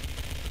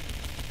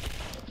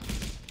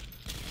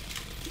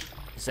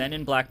 Zen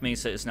in Black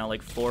Mesa is now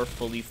like 4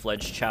 fully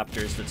fledged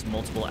chapters that's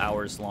multiple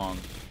hours long.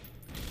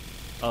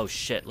 Oh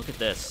shit, look at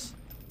this.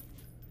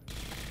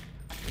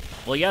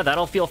 Well, yeah,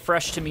 that'll feel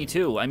fresh to me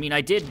too. I mean,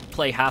 I did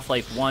play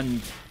Half-Life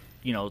 1,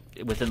 you know,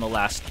 within the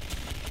last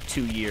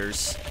 2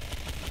 years.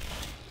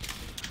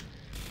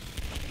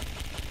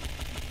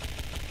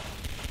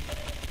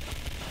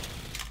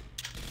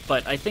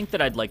 But I think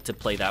that I'd like to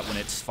play that when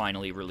it's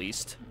finally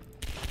released.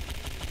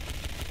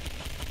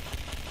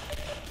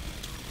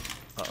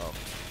 Uh-oh.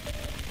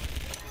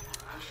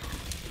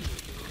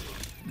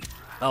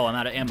 Oh, I'm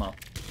out of ammo.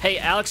 Hey,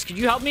 Alex, could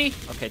you help me?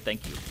 Okay,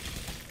 thank you.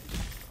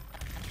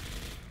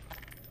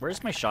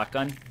 Where's my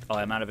shotgun? Oh,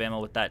 I'm out of ammo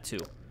with that, too.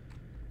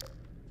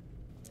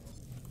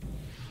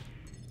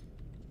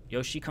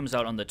 Yoshi comes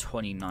out on the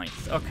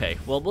 29th. Okay,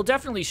 well, we'll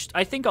definitely...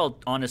 I think I'll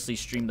honestly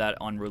stream that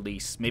on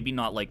release. Maybe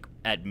not, like,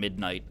 at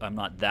midnight. I'm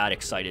not that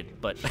excited.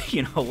 But,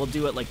 you know, we'll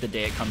do it, like, the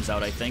day it comes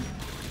out, I think.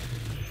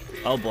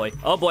 Oh, boy.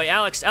 Oh, boy.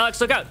 Alex,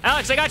 look out.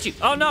 Alex, I got you.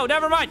 Oh, no,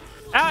 never mind.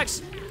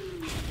 Alex!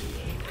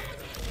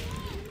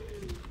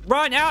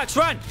 Run, Alex,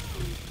 run!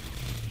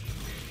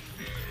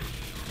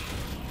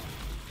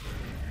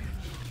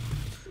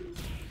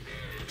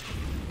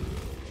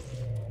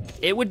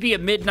 It would be a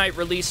midnight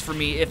release for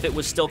me if it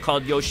was still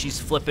called Yoshi's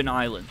Flippin'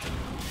 Island.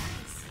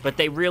 But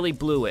they really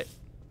blew it.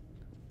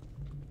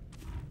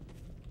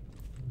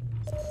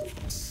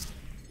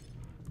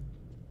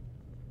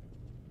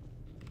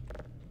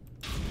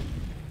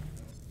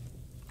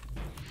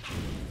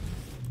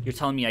 You're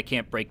telling me I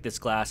can't break this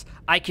glass?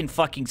 I can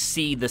fucking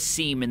see the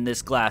seam in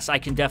this glass. I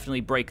can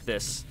definitely break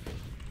this.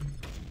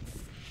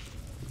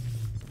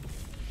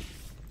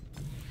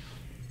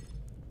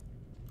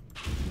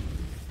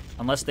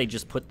 Unless they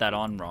just put that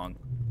on wrong.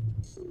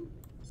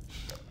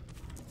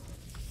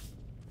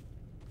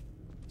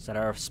 Is that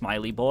our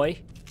smiley boy?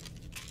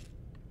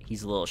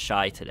 He's a little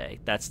shy today.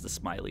 That's the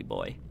smiley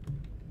boy.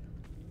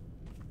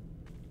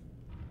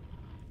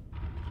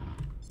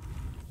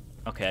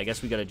 Okay, I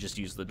guess we gotta just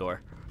use the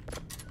door.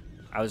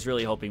 I was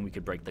really hoping we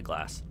could break the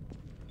glass.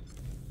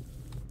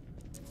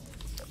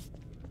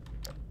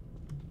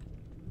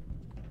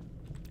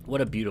 What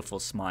a beautiful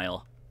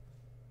smile.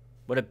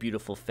 What a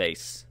beautiful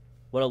face.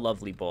 What a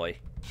lovely boy.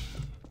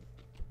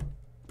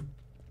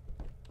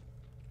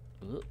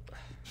 Ooh.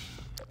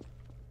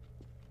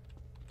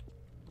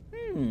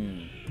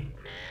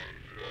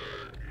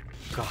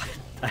 God,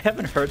 I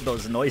haven't heard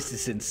those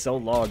noises in so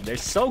long. They're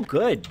so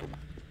good.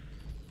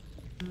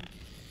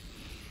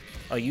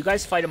 Oh, you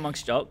guys fight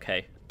amongst... Oh,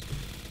 okay.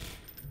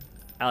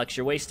 Alex,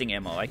 you're wasting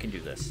ammo. I can do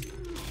this.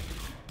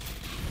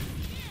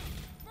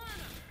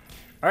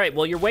 Alright,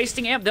 well, you're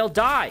wasting ammo. They'll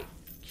die.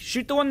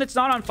 Shoot the one that's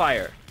not on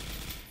fire.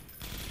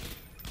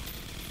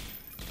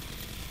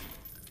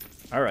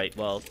 Alright,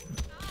 well...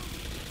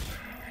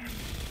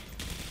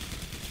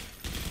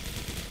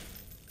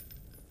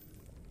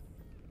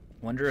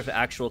 Wonder if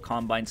actual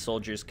Combine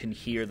soldiers can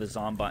hear the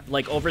zombie...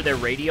 Like, over their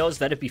radios?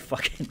 That'd be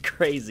fucking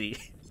crazy.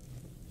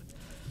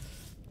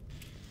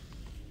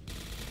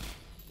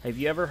 Have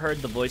you ever heard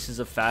the voices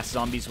of fast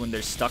zombies when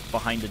they're stuck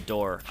behind a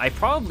door? I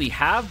probably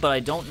have, but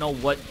I don't know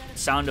what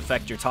sound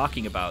effect you're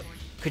talking about.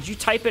 Could you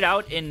type it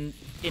out in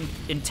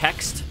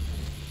text?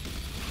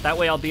 That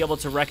way I'll be able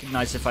to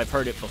recognize if I've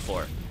heard it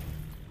before.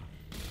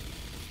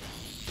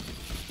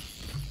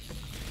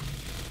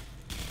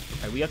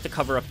 Alright, we have to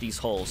cover up these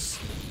holes.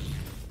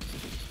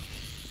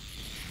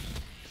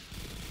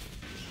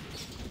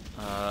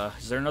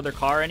 Is there another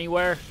car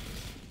anywhere?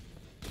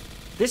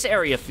 This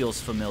area feels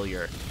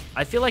familiar.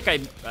 I feel like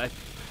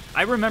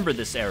I remember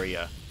this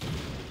area.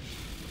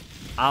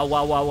 Ah,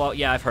 wow, wow, wow.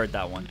 Yeah, I've heard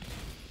that one.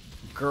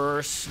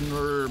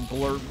 Gersner,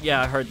 blur.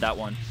 Yeah, I heard that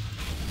one.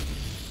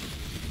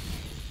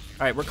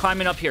 All right, we're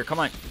climbing up here. Come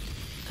on.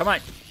 Come on.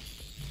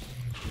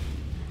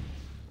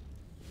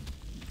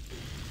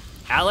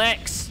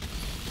 Alex!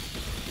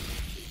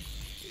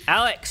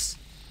 Alex!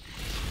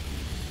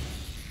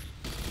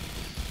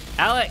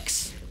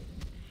 Alex!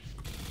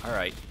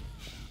 Alright.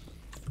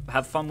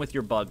 Have fun with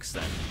your bugs,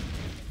 then.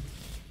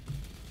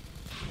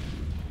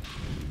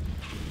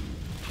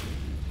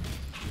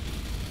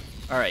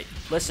 Alright,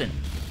 listen.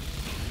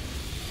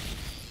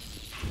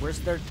 Where's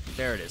their...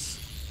 There it is.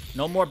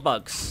 No more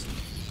bugs.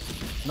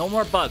 No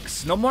more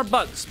bugs. No more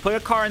bugs. Put a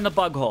car in the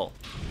bug hole.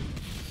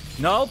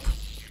 Nope.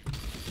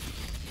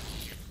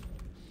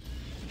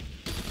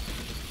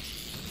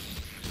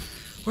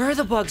 Where are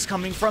the bugs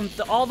coming from?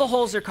 All the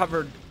holes are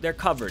covered. They're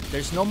covered.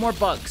 There's no more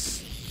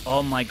bugs.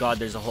 Oh my god,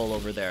 there's a hole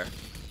over there.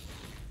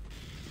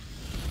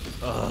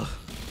 Ugh.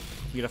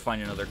 We gotta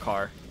find another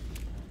car.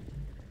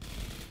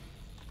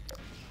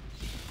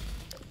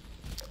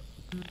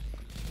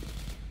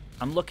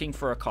 I'm looking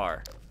for a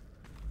car.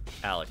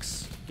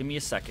 Alex, give me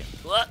a second.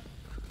 What?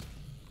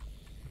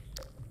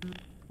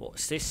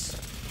 What's this?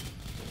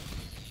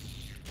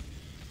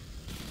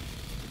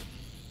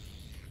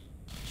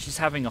 She's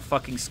having a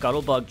fucking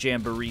scuttlebug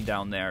jamboree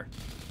down there.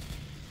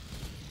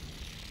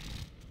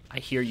 I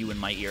hear you in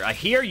my ear. I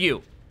hear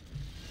you!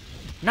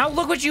 Now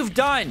look what you've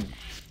done!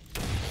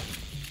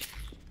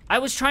 I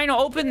was trying to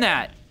open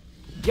that!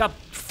 Ya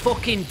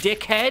fucking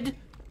dickhead!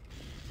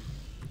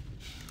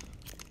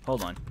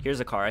 Hold on.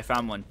 Here's a car. I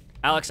found one.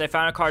 Alex, I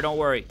found a car. Don't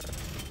worry.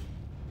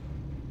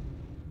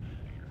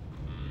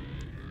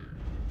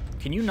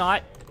 Can you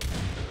not?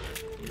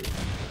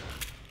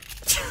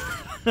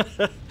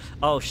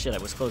 Oh shit, I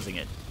was closing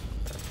it.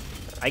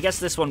 I guess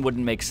this one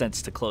wouldn't make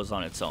sense to close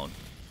on its own.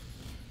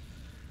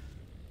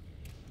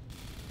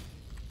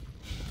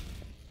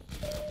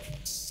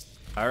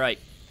 Alright.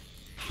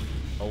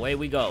 Away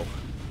we go.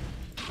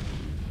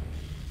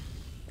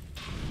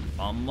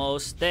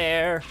 Almost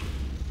there.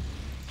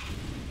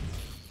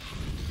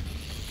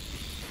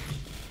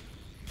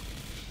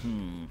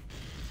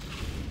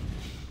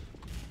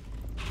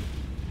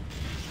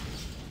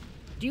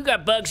 Do you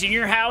got bugs in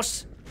your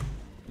house?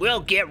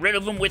 We'll get rid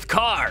of them with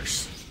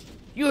cars.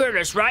 You heard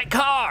us right,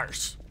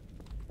 cars.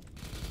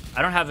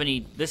 I don't have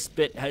any, this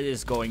bit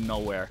is going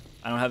nowhere.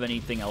 I don't have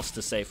anything else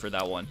to say for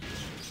that one.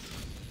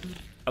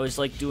 I was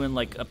like doing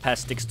like a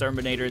pest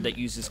exterminator that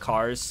uses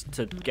cars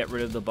to get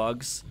rid of the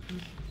bugs.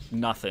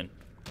 Nothing.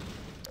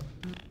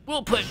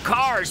 We'll put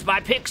Cars by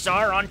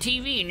Pixar on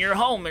TV in your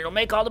home and it'll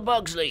make all the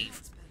bugs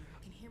leave.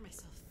 I can hear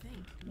myself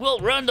think. We'll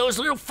run those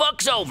little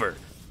fucks over.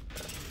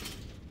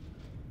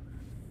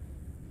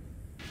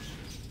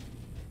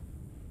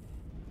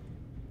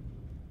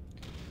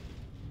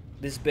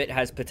 This bit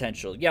has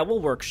potential. Yeah,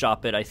 we'll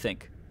workshop it, I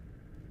think.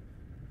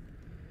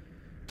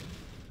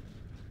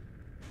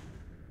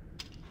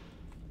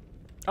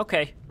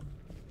 Okay.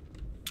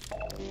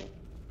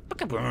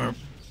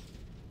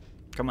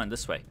 Come on,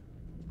 this way.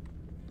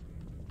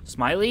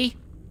 Smiley?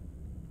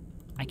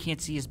 I can't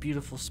see his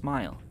beautiful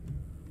smile.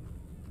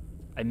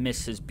 I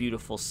miss his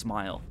beautiful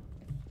smile.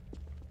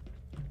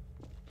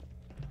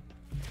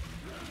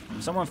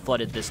 Someone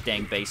flooded this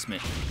dang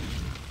basement.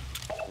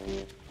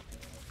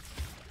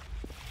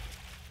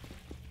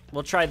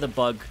 We'll try the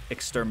bug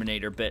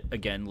exterminator bit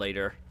again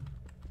later.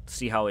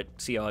 See how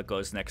it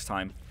goes next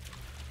time.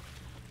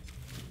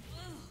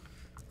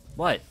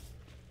 What?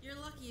 You're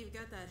lucky you've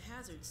got that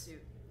hazard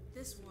suit.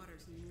 This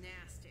water's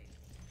nasty.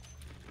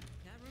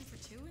 Got room for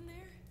two in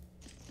there?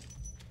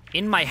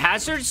 In my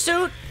hazard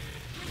suit?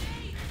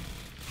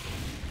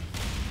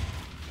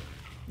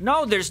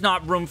 No, there's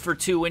not room for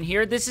two in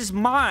here. This is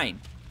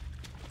mine.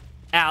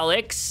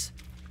 Alex.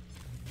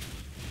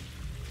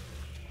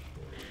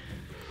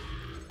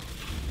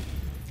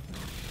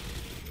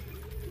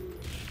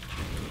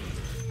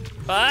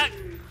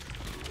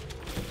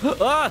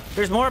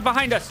 There's more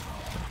behind us.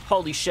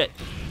 Holy shit.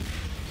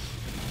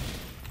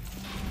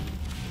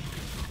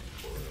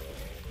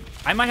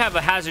 I might have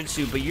a hazard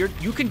suit, but you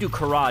can do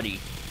karate,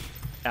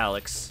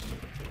 Alex.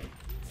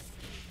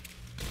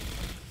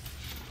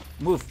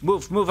 Move,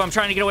 move, move. I'm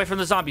trying to get away from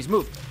the zombies.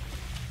 Move.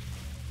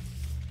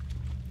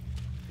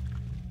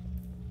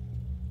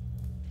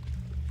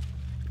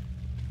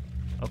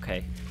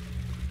 Okay.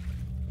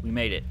 We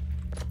made it.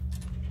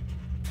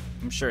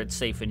 I'm sure it's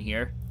safe in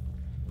here.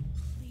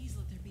 Please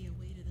let there be a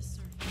way to the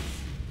surface.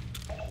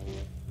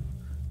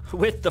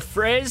 With the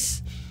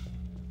frizz?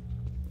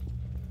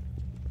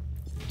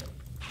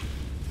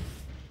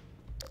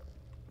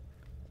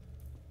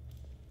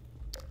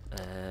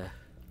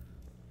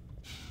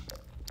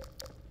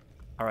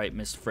 Alright,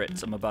 Miss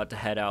Fritz, I'm about to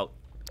head out.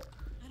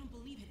 I don't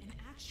believe it. An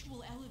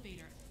actual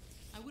elevator.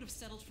 I would have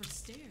settled for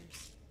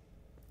stairs.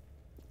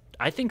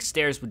 I think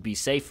stairs would be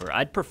safer.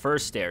 I'd prefer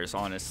stairs,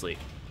 honestly.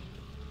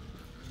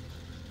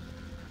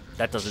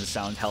 That doesn't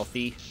sound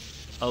healthy.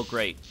 Oh,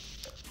 great.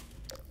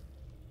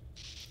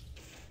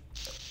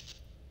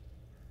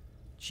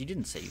 She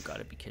didn't say you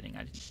gotta be kidding.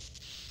 I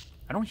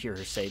don't hear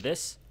her say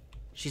this.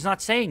 She's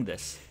not saying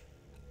this.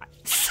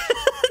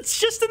 It's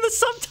just in the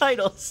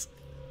subtitles.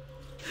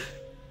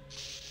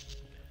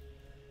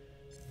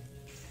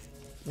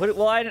 What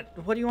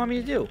do you want me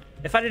to do?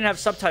 If I didn't have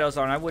subtitles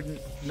on, I wouldn't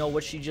know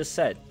what she just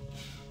said.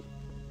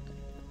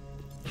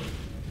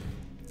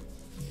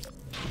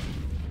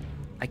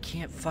 I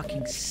can't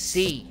fucking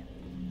see.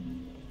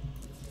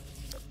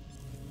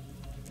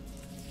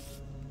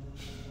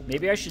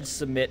 Maybe I should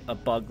submit a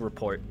bug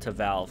report to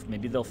Valve.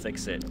 Maybe they'll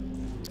fix it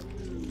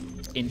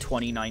in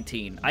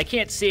 2019. I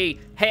can't see.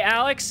 Hey,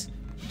 Alex?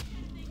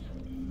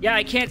 Yeah,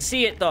 I can't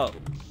see it, though.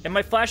 And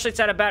my flashlight's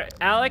out of battery.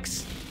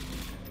 Alex?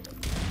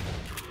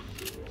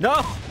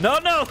 No! No,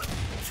 no!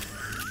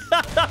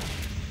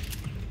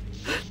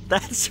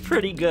 That's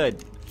pretty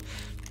good.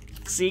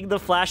 Seeing the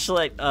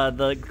flashlight,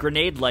 the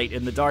grenade light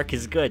in the dark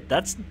is good.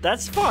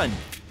 That's fun.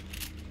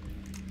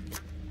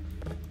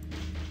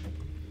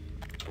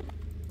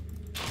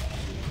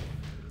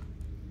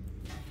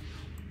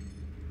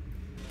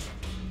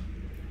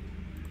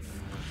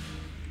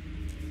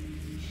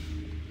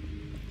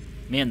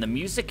 Man, the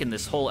music in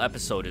this whole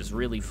episode is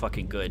really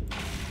fucking good.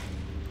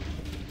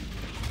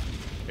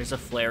 There's a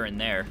flare in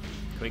there.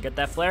 Can we get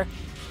that flare?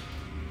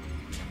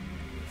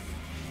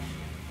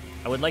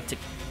 I would like to...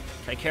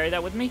 Can I carry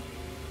that with me?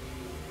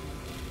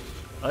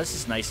 Oh, this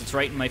is nice. It's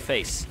right in my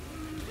face.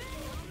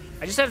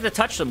 I just have to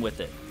touch them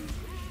with it.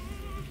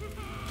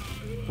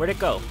 Where'd it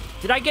go?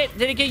 Did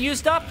it get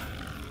used up?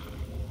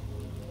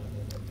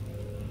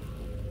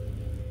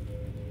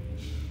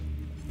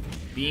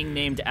 Being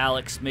named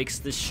Alex makes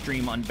this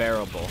stream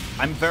unbearable.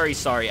 I'm very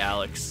sorry,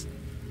 Alex.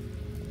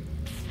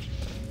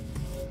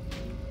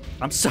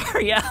 I'm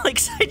sorry,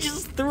 Alex. I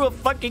just threw a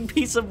fucking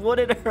piece of wood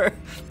at her,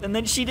 and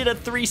then she did a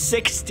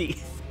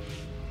 360.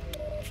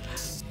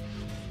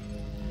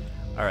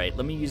 Alright,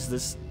 let me use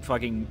this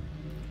fucking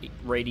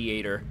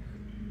radiator.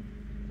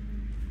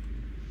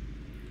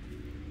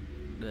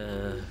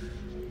 What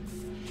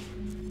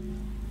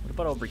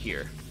about over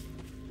here?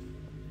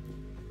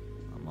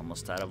 I'm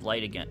almost out of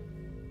light again.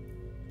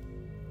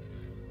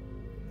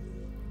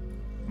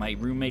 My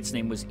roommate's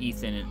name was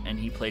Ethan, and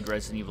he played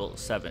Resident Evil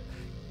 7.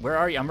 Where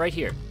are you? I'm right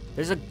here.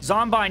 There's a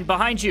zombie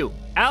behind you.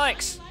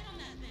 Alex!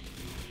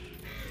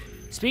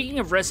 Speaking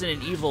of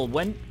Resident Evil,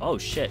 when... Oh,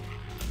 shit.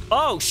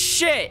 Oh,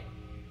 shit!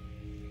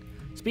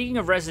 Speaking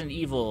of Resident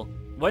Evil,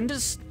 when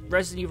does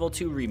Resident Evil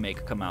 2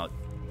 Remake come out?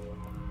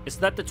 Is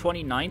that the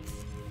 29th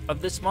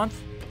of this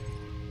month?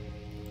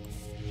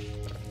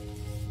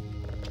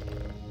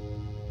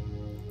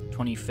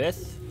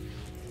 25th?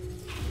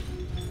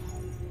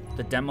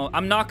 The demo...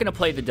 I'm not gonna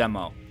play the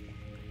demo.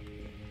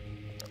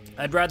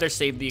 I'd rather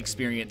save the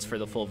experience for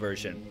the full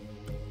version.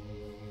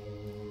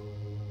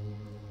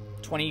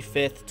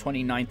 25th,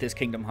 29th is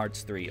Kingdom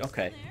Hearts 3.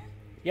 Okay.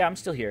 Yeah, I'm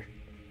still here.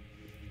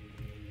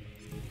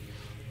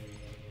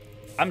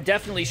 I'm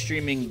definitely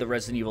streaming the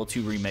Resident Evil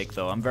 2 Remake,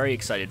 though. I'm very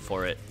excited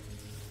for it.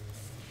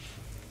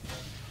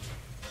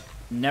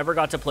 Never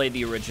got to play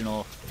the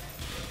original.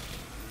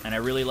 And I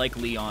really like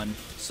Leon,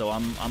 so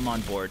I'm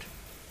on board.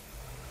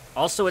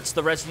 Also, it's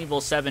the Resident Evil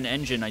 7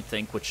 engine, I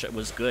think, which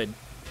was good.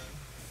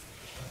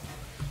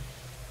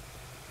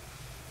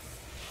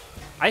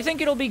 I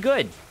think it'll be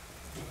good.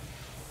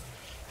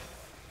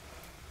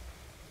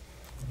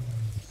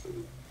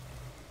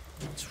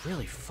 It's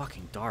really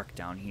fucking dark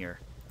down here.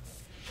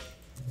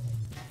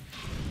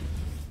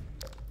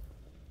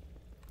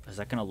 Is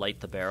that gonna light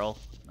the barrel?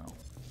 No.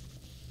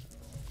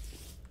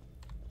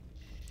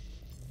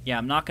 Yeah,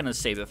 I'm not gonna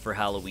save it for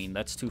Halloween.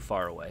 That's too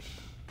far away.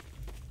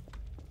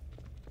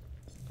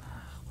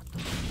 What the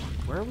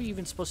fuck? Where are we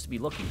even supposed to be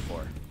looking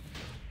for?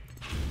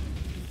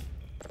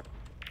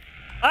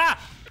 Ah!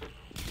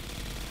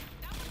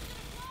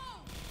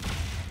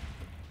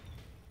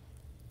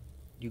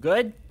 You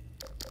good?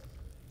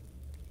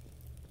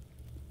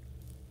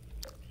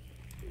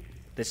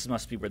 This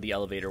must be where the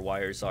elevator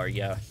wires are,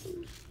 yeah.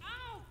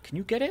 Can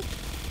you get it?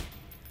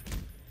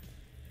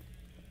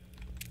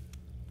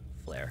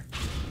 Flare.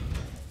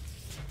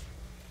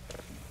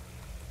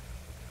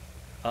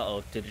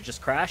 Uh-oh, did it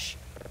just crash?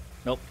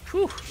 Nope.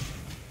 Whew.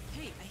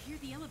 Hey, I hear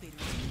the elevator.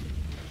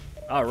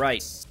 All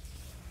right.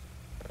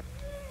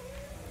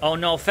 Oh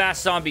no,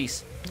 fast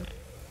zombies.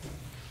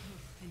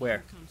 And Where?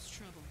 Here comes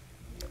trouble.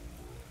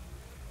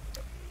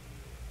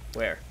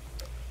 Where?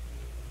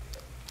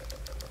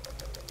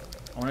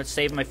 I want to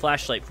save my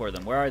flashlight for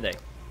them. Where are they?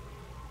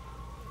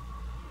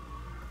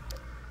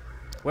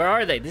 Where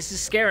are they? This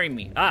is scaring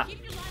me. Ah.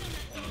 Keep your light on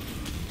that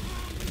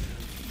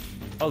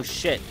thing. Oh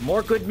shit.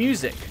 More good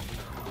music.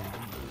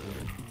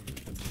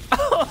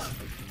 Oh.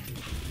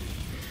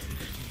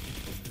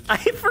 I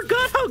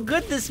forgot how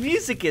good this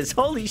music is.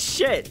 Holy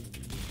shit.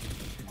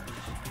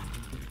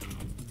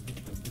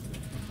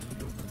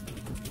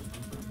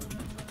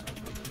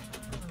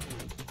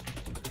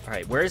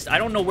 Alright, where's... I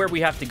don't know where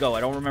we have to go.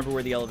 I don't remember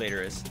where the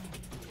elevator is.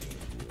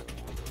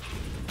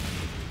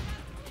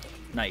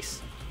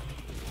 Nice.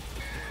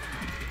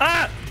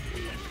 Ah!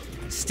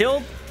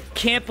 Still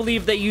can't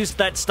believe they used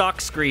that stock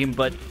scream,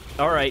 but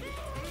alright.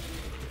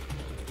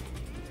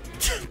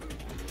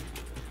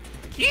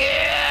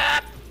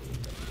 Yeah!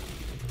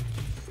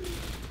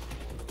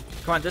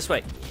 Come on, this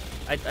way.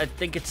 I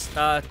think it's,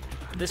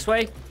 this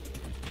way?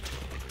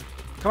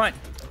 Come on.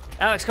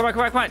 Alex, come on,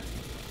 come on, come on.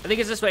 I think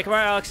it's this way. Come on,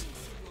 Alex.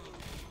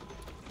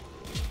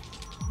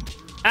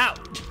 Ow!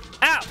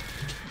 Ow!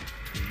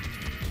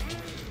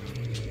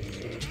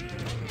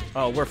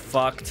 Oh, we're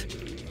fucked.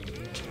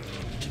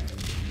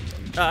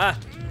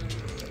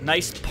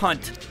 Nice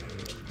punt.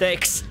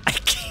 Thanks. I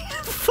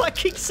can't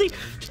fucking see.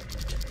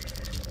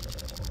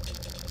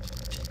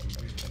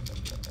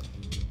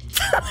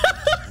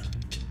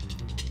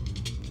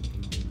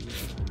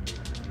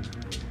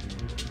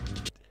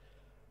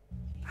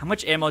 How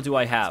much ammo do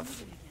I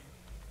have?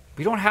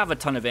 We don't have a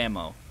ton of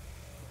ammo.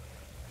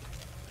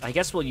 I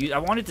guess we'll use... I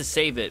wanted to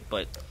save it,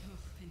 but...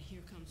 And here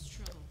comes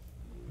trouble.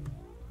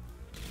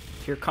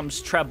 Here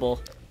comes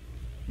treble.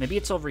 Maybe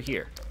it's over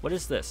here. What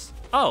is this?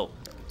 Oh.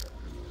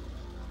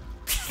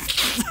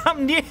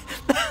 I'm near...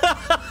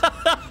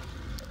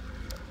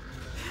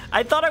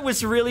 I thought I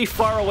was really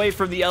far away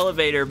from the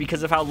elevator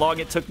because of how long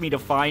it took me to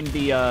find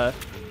the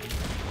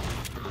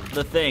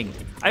thing.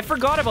 I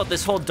forgot about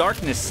this whole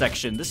darkness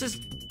section. This is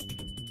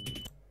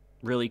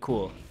really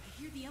cool.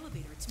 I hear the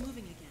elevator. It's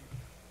moving again.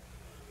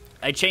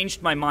 I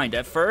changed my mind.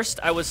 At first,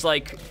 I was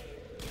like...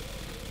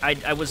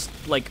 I was,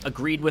 like,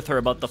 agreed with her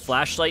about the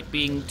flashlight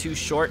being too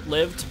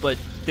short-lived, but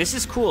this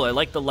is cool. I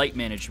like the light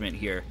management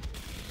here.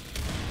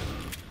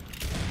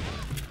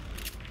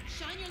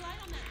 Shine your light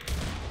on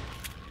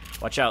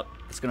that. Watch out.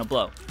 It's gonna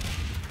blow.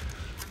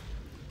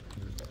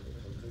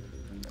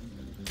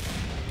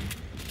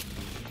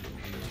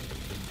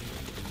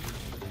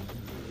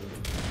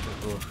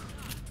 Ugh.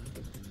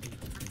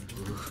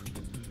 Ugh.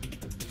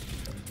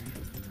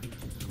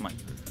 Come on.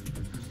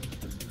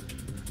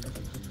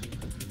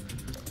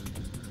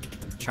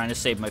 Trying to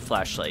save my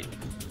flashlight.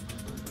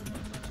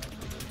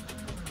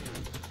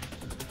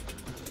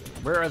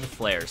 Where are the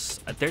flares?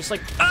 There's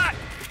like... Ah!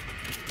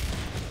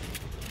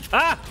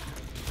 Ah!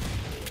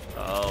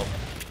 Oh.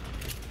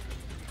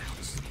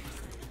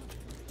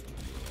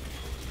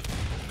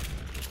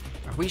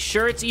 Are we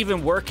sure it's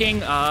even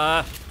working?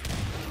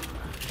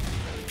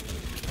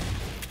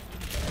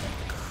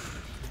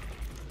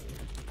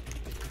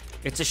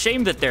 It's a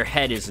shame that their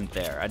head isn't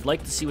there. I'd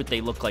like to see what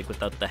they look like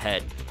without the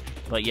head.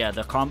 But yeah,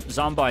 the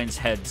Zombine's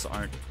heads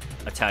aren't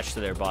attached to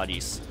their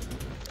bodies.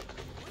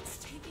 What's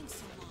taking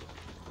so long?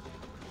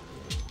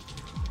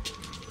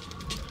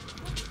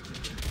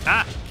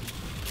 Ah!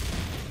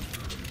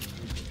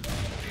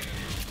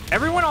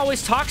 Everyone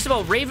always talks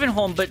about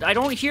Ravenholm, but I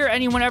don't hear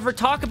anyone ever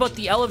talk about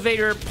the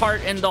elevator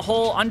part and the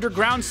whole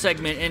underground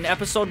segment in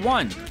episode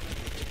 1.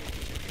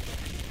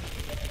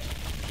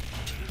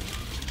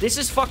 This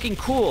is fucking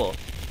cool.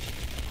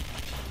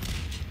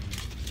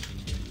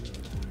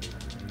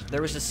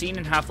 There was a scene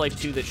in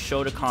Half-Life 2 that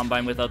showed a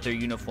Combine without their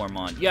uniform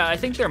on. Yeah, I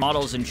think their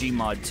models in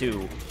Gmod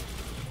too.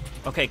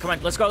 Okay, come on,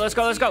 let's go, let's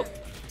go, let's go. Oh,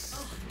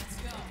 let's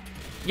go.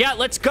 Yeah,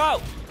 let's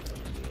go.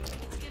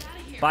 Let's get out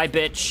of here. Bye,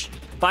 bitch.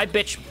 Bye,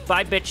 bitch.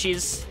 Bye,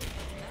 bitches.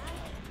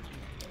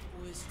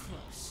 Was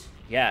close.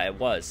 Yeah, it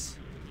was.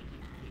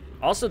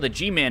 Also, the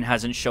G-Man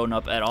hasn't shown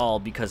up at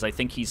all because I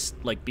think he's,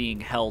 like, being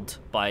held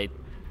by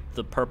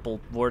the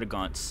purple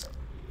Vortigaunts.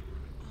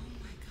 Oh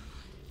my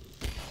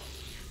god.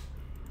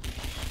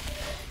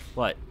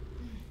 What?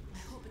 I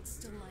hope it's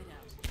still light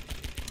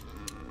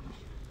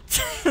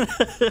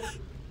out.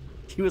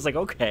 He was like,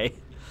 okay.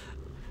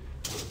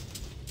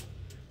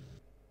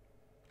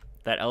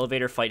 That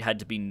elevator fight had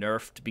to be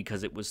nerfed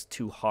because it was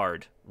too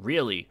hard.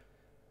 Really?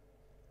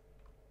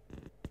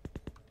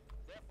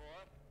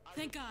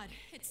 Thank God,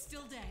 it's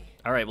still day.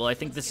 Alright, well, I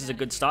think this is a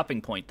good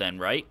stopping point then,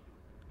 right?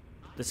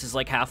 This is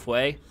like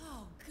halfway.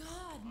 Oh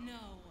God,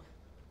 no.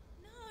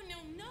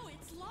 No,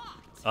 it's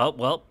locked. Oh,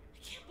 well, I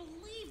can't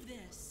believe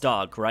this.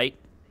 dog, right?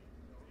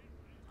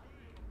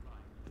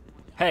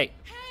 Hey.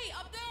 Hey,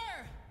 up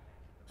there!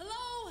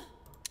 Hello?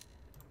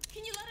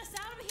 Can you let us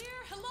out of here?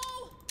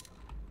 Hello?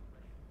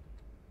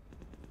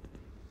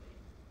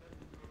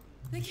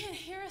 They can't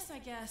hear us, I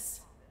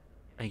guess.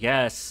 I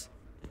guess.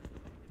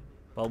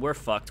 Well, we're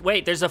fucked.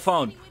 Wait, there's a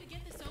phone. Any way to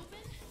get this open?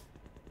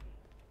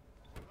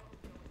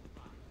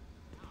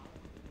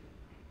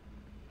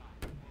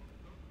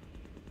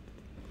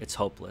 It's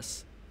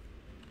hopeless.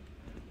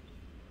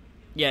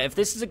 Yeah, if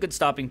this is a good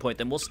stopping point,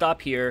 then we'll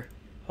stop here.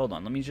 Hold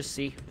on, let me just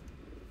see.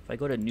 If I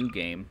go to new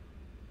game.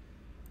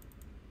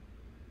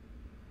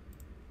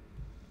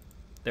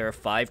 There are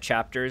 5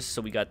 chapters,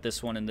 so we got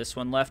this one and this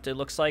one left, it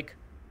looks like.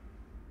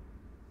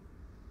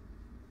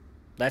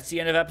 That's the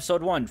end of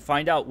episode 1.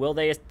 Find out, will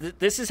they...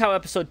 This is how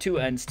episode 2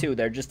 ends, too.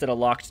 They're just at a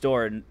locked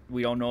door, and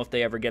we don't know if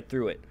they ever get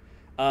through it.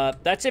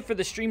 That's it for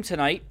the stream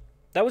tonight.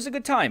 That was a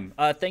good time.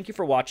 Thank you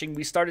for watching.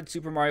 We started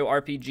Super Mario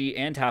RPG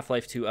and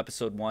Half-Life 2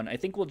 Episode 1. I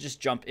think we'll just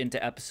jump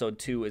into Episode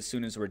 2 as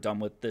soon as we're done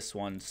with this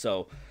one.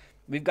 So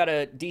we've got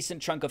a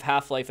decent chunk of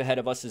Half-Life ahead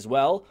of us as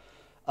well.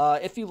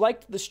 If you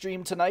liked the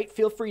stream tonight,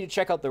 feel free to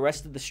check out the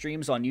rest of the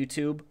streams on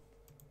YouTube.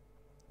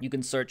 You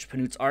can search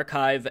Panoots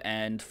Archive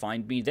and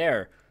find me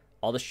there.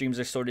 All the streams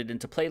are sorted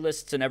into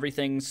playlists and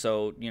everything,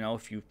 so, you know,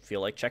 if you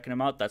feel like checking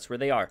them out, that's where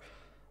they are.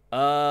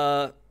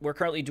 We're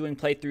currently doing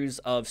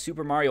playthroughs of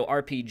Super Mario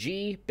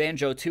RPG,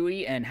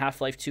 Banjo-Tooie, and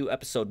Half-Life 2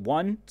 Episode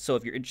 1, so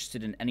if you're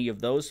interested in any of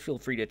those, feel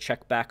free to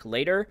check back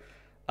later.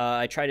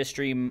 I try to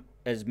stream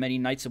as many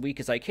nights a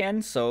week as I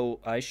can, so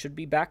I should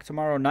be back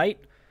tomorrow night.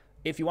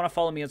 If you want to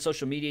follow me on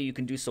social media, you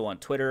can do so on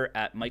Twitter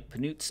at Mike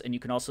Panoots, and you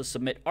can also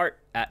submit art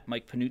at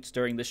Mike Panoots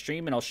during the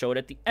stream, and I'll show it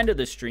at the end of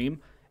the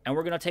stream. And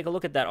we're going to take a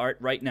look at that art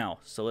right now.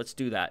 So let's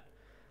do that.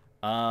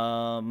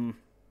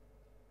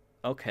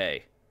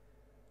 Okay.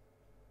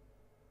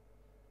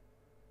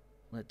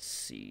 Let's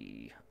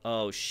see.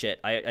 Oh,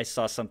 shit. I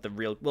saw something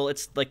real... Well,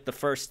 it's like the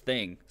first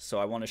thing, so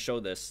I want to show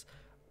this.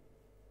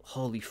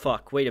 Holy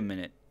fuck. Wait a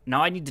minute.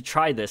 Now I need to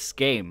try this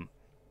game.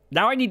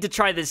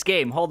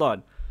 Hold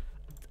on.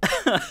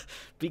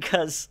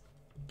 Because...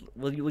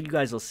 Well, you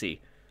guys will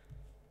see.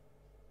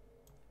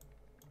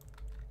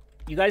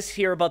 You guys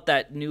hear about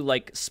that new,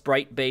 like,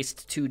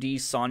 sprite-based 2D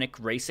Sonic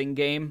racing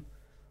game?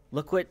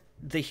 Look what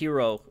the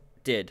hero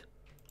did.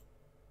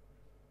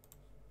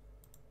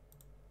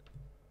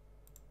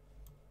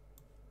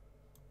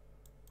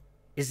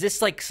 Is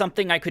this, like,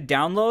 something I could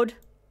download?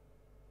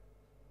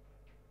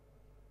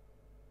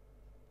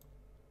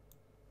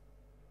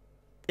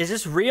 Is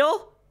this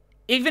real?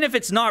 Even if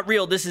it's not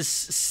real, this is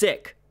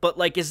sick. But,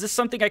 like, is this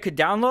something I could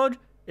download?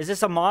 Is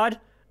this a mod?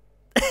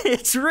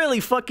 It's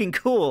really fucking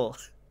cool.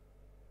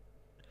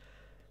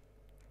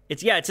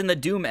 It's in the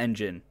Doom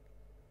engine.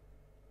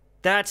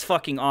 That's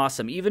fucking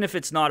awesome. Even if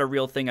it's not a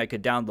real thing I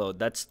could download,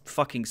 that's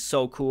fucking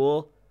so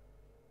cool.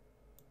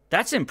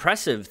 That's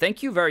impressive.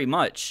 Thank you very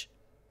much.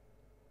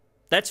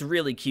 That's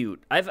really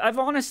cute. I've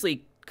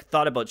honestly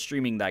thought about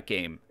streaming that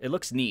game. It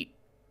looks neat.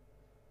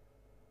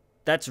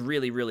 That's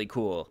really, really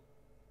cool.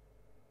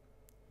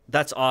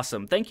 That's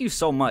awesome. Thank you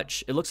so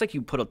much. It looks like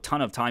you put a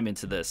ton of time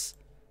into this.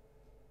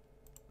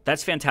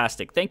 That's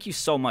fantastic. Thank you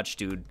so much,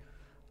 dude.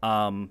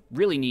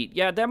 Really neat.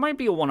 Yeah, that might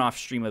be a one-off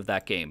stream of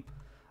that game.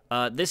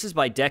 This is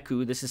by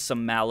Deku. This is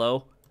some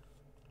Mallow.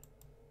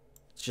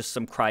 It's just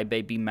some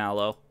crybaby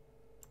Mallow.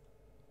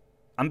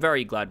 I'm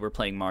very glad we're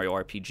playing Mario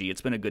RPG.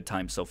 It's been a good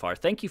time so far.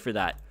 Thank you for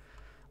that.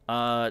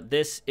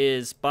 This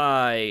is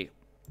by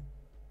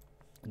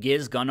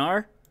Giz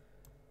Gunnar.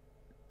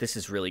 This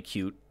is really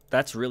cute.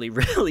 That's really,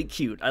 really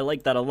cute. I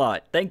like that a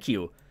lot. Thank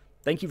you.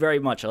 Thank you very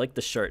much. I like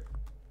the shirt.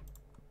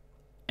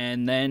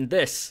 And then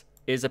this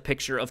is a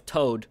picture of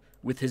Toad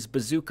with his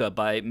bazooka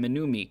by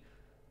Minumi.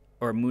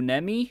 Or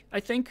Munemi, I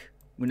think?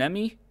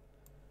 Munemi?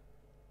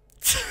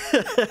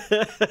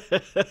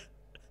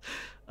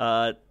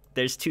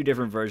 There's two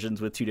different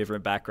versions with two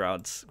different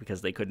backgrounds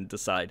because they couldn't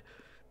decide.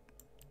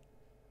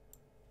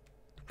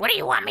 What do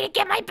you want me to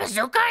get my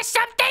bazooka or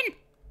something?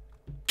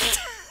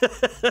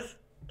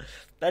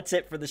 That's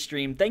it for the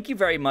stream. Thank you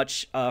very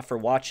much for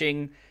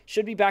watching.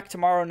 Should be back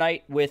tomorrow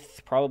night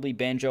with probably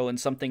Banjo and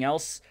something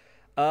else.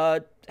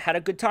 Had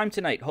a good time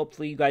tonight.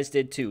 Hopefully you guys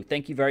did too.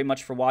 Thank you very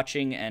much for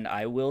watching, and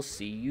I will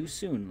see you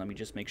soon. Let me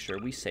just make sure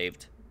we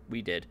saved.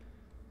 We did.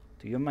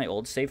 Do you have my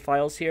old save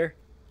files here?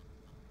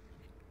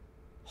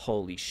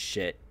 Holy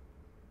shit.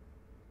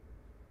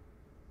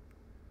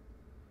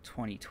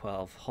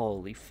 2012.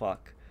 Holy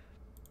fuck.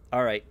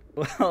 Alright.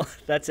 Well,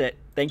 that's it.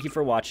 Thank you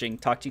for watching.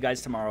 Talk to you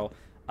guys tomorrow.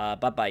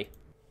 Bye-bye.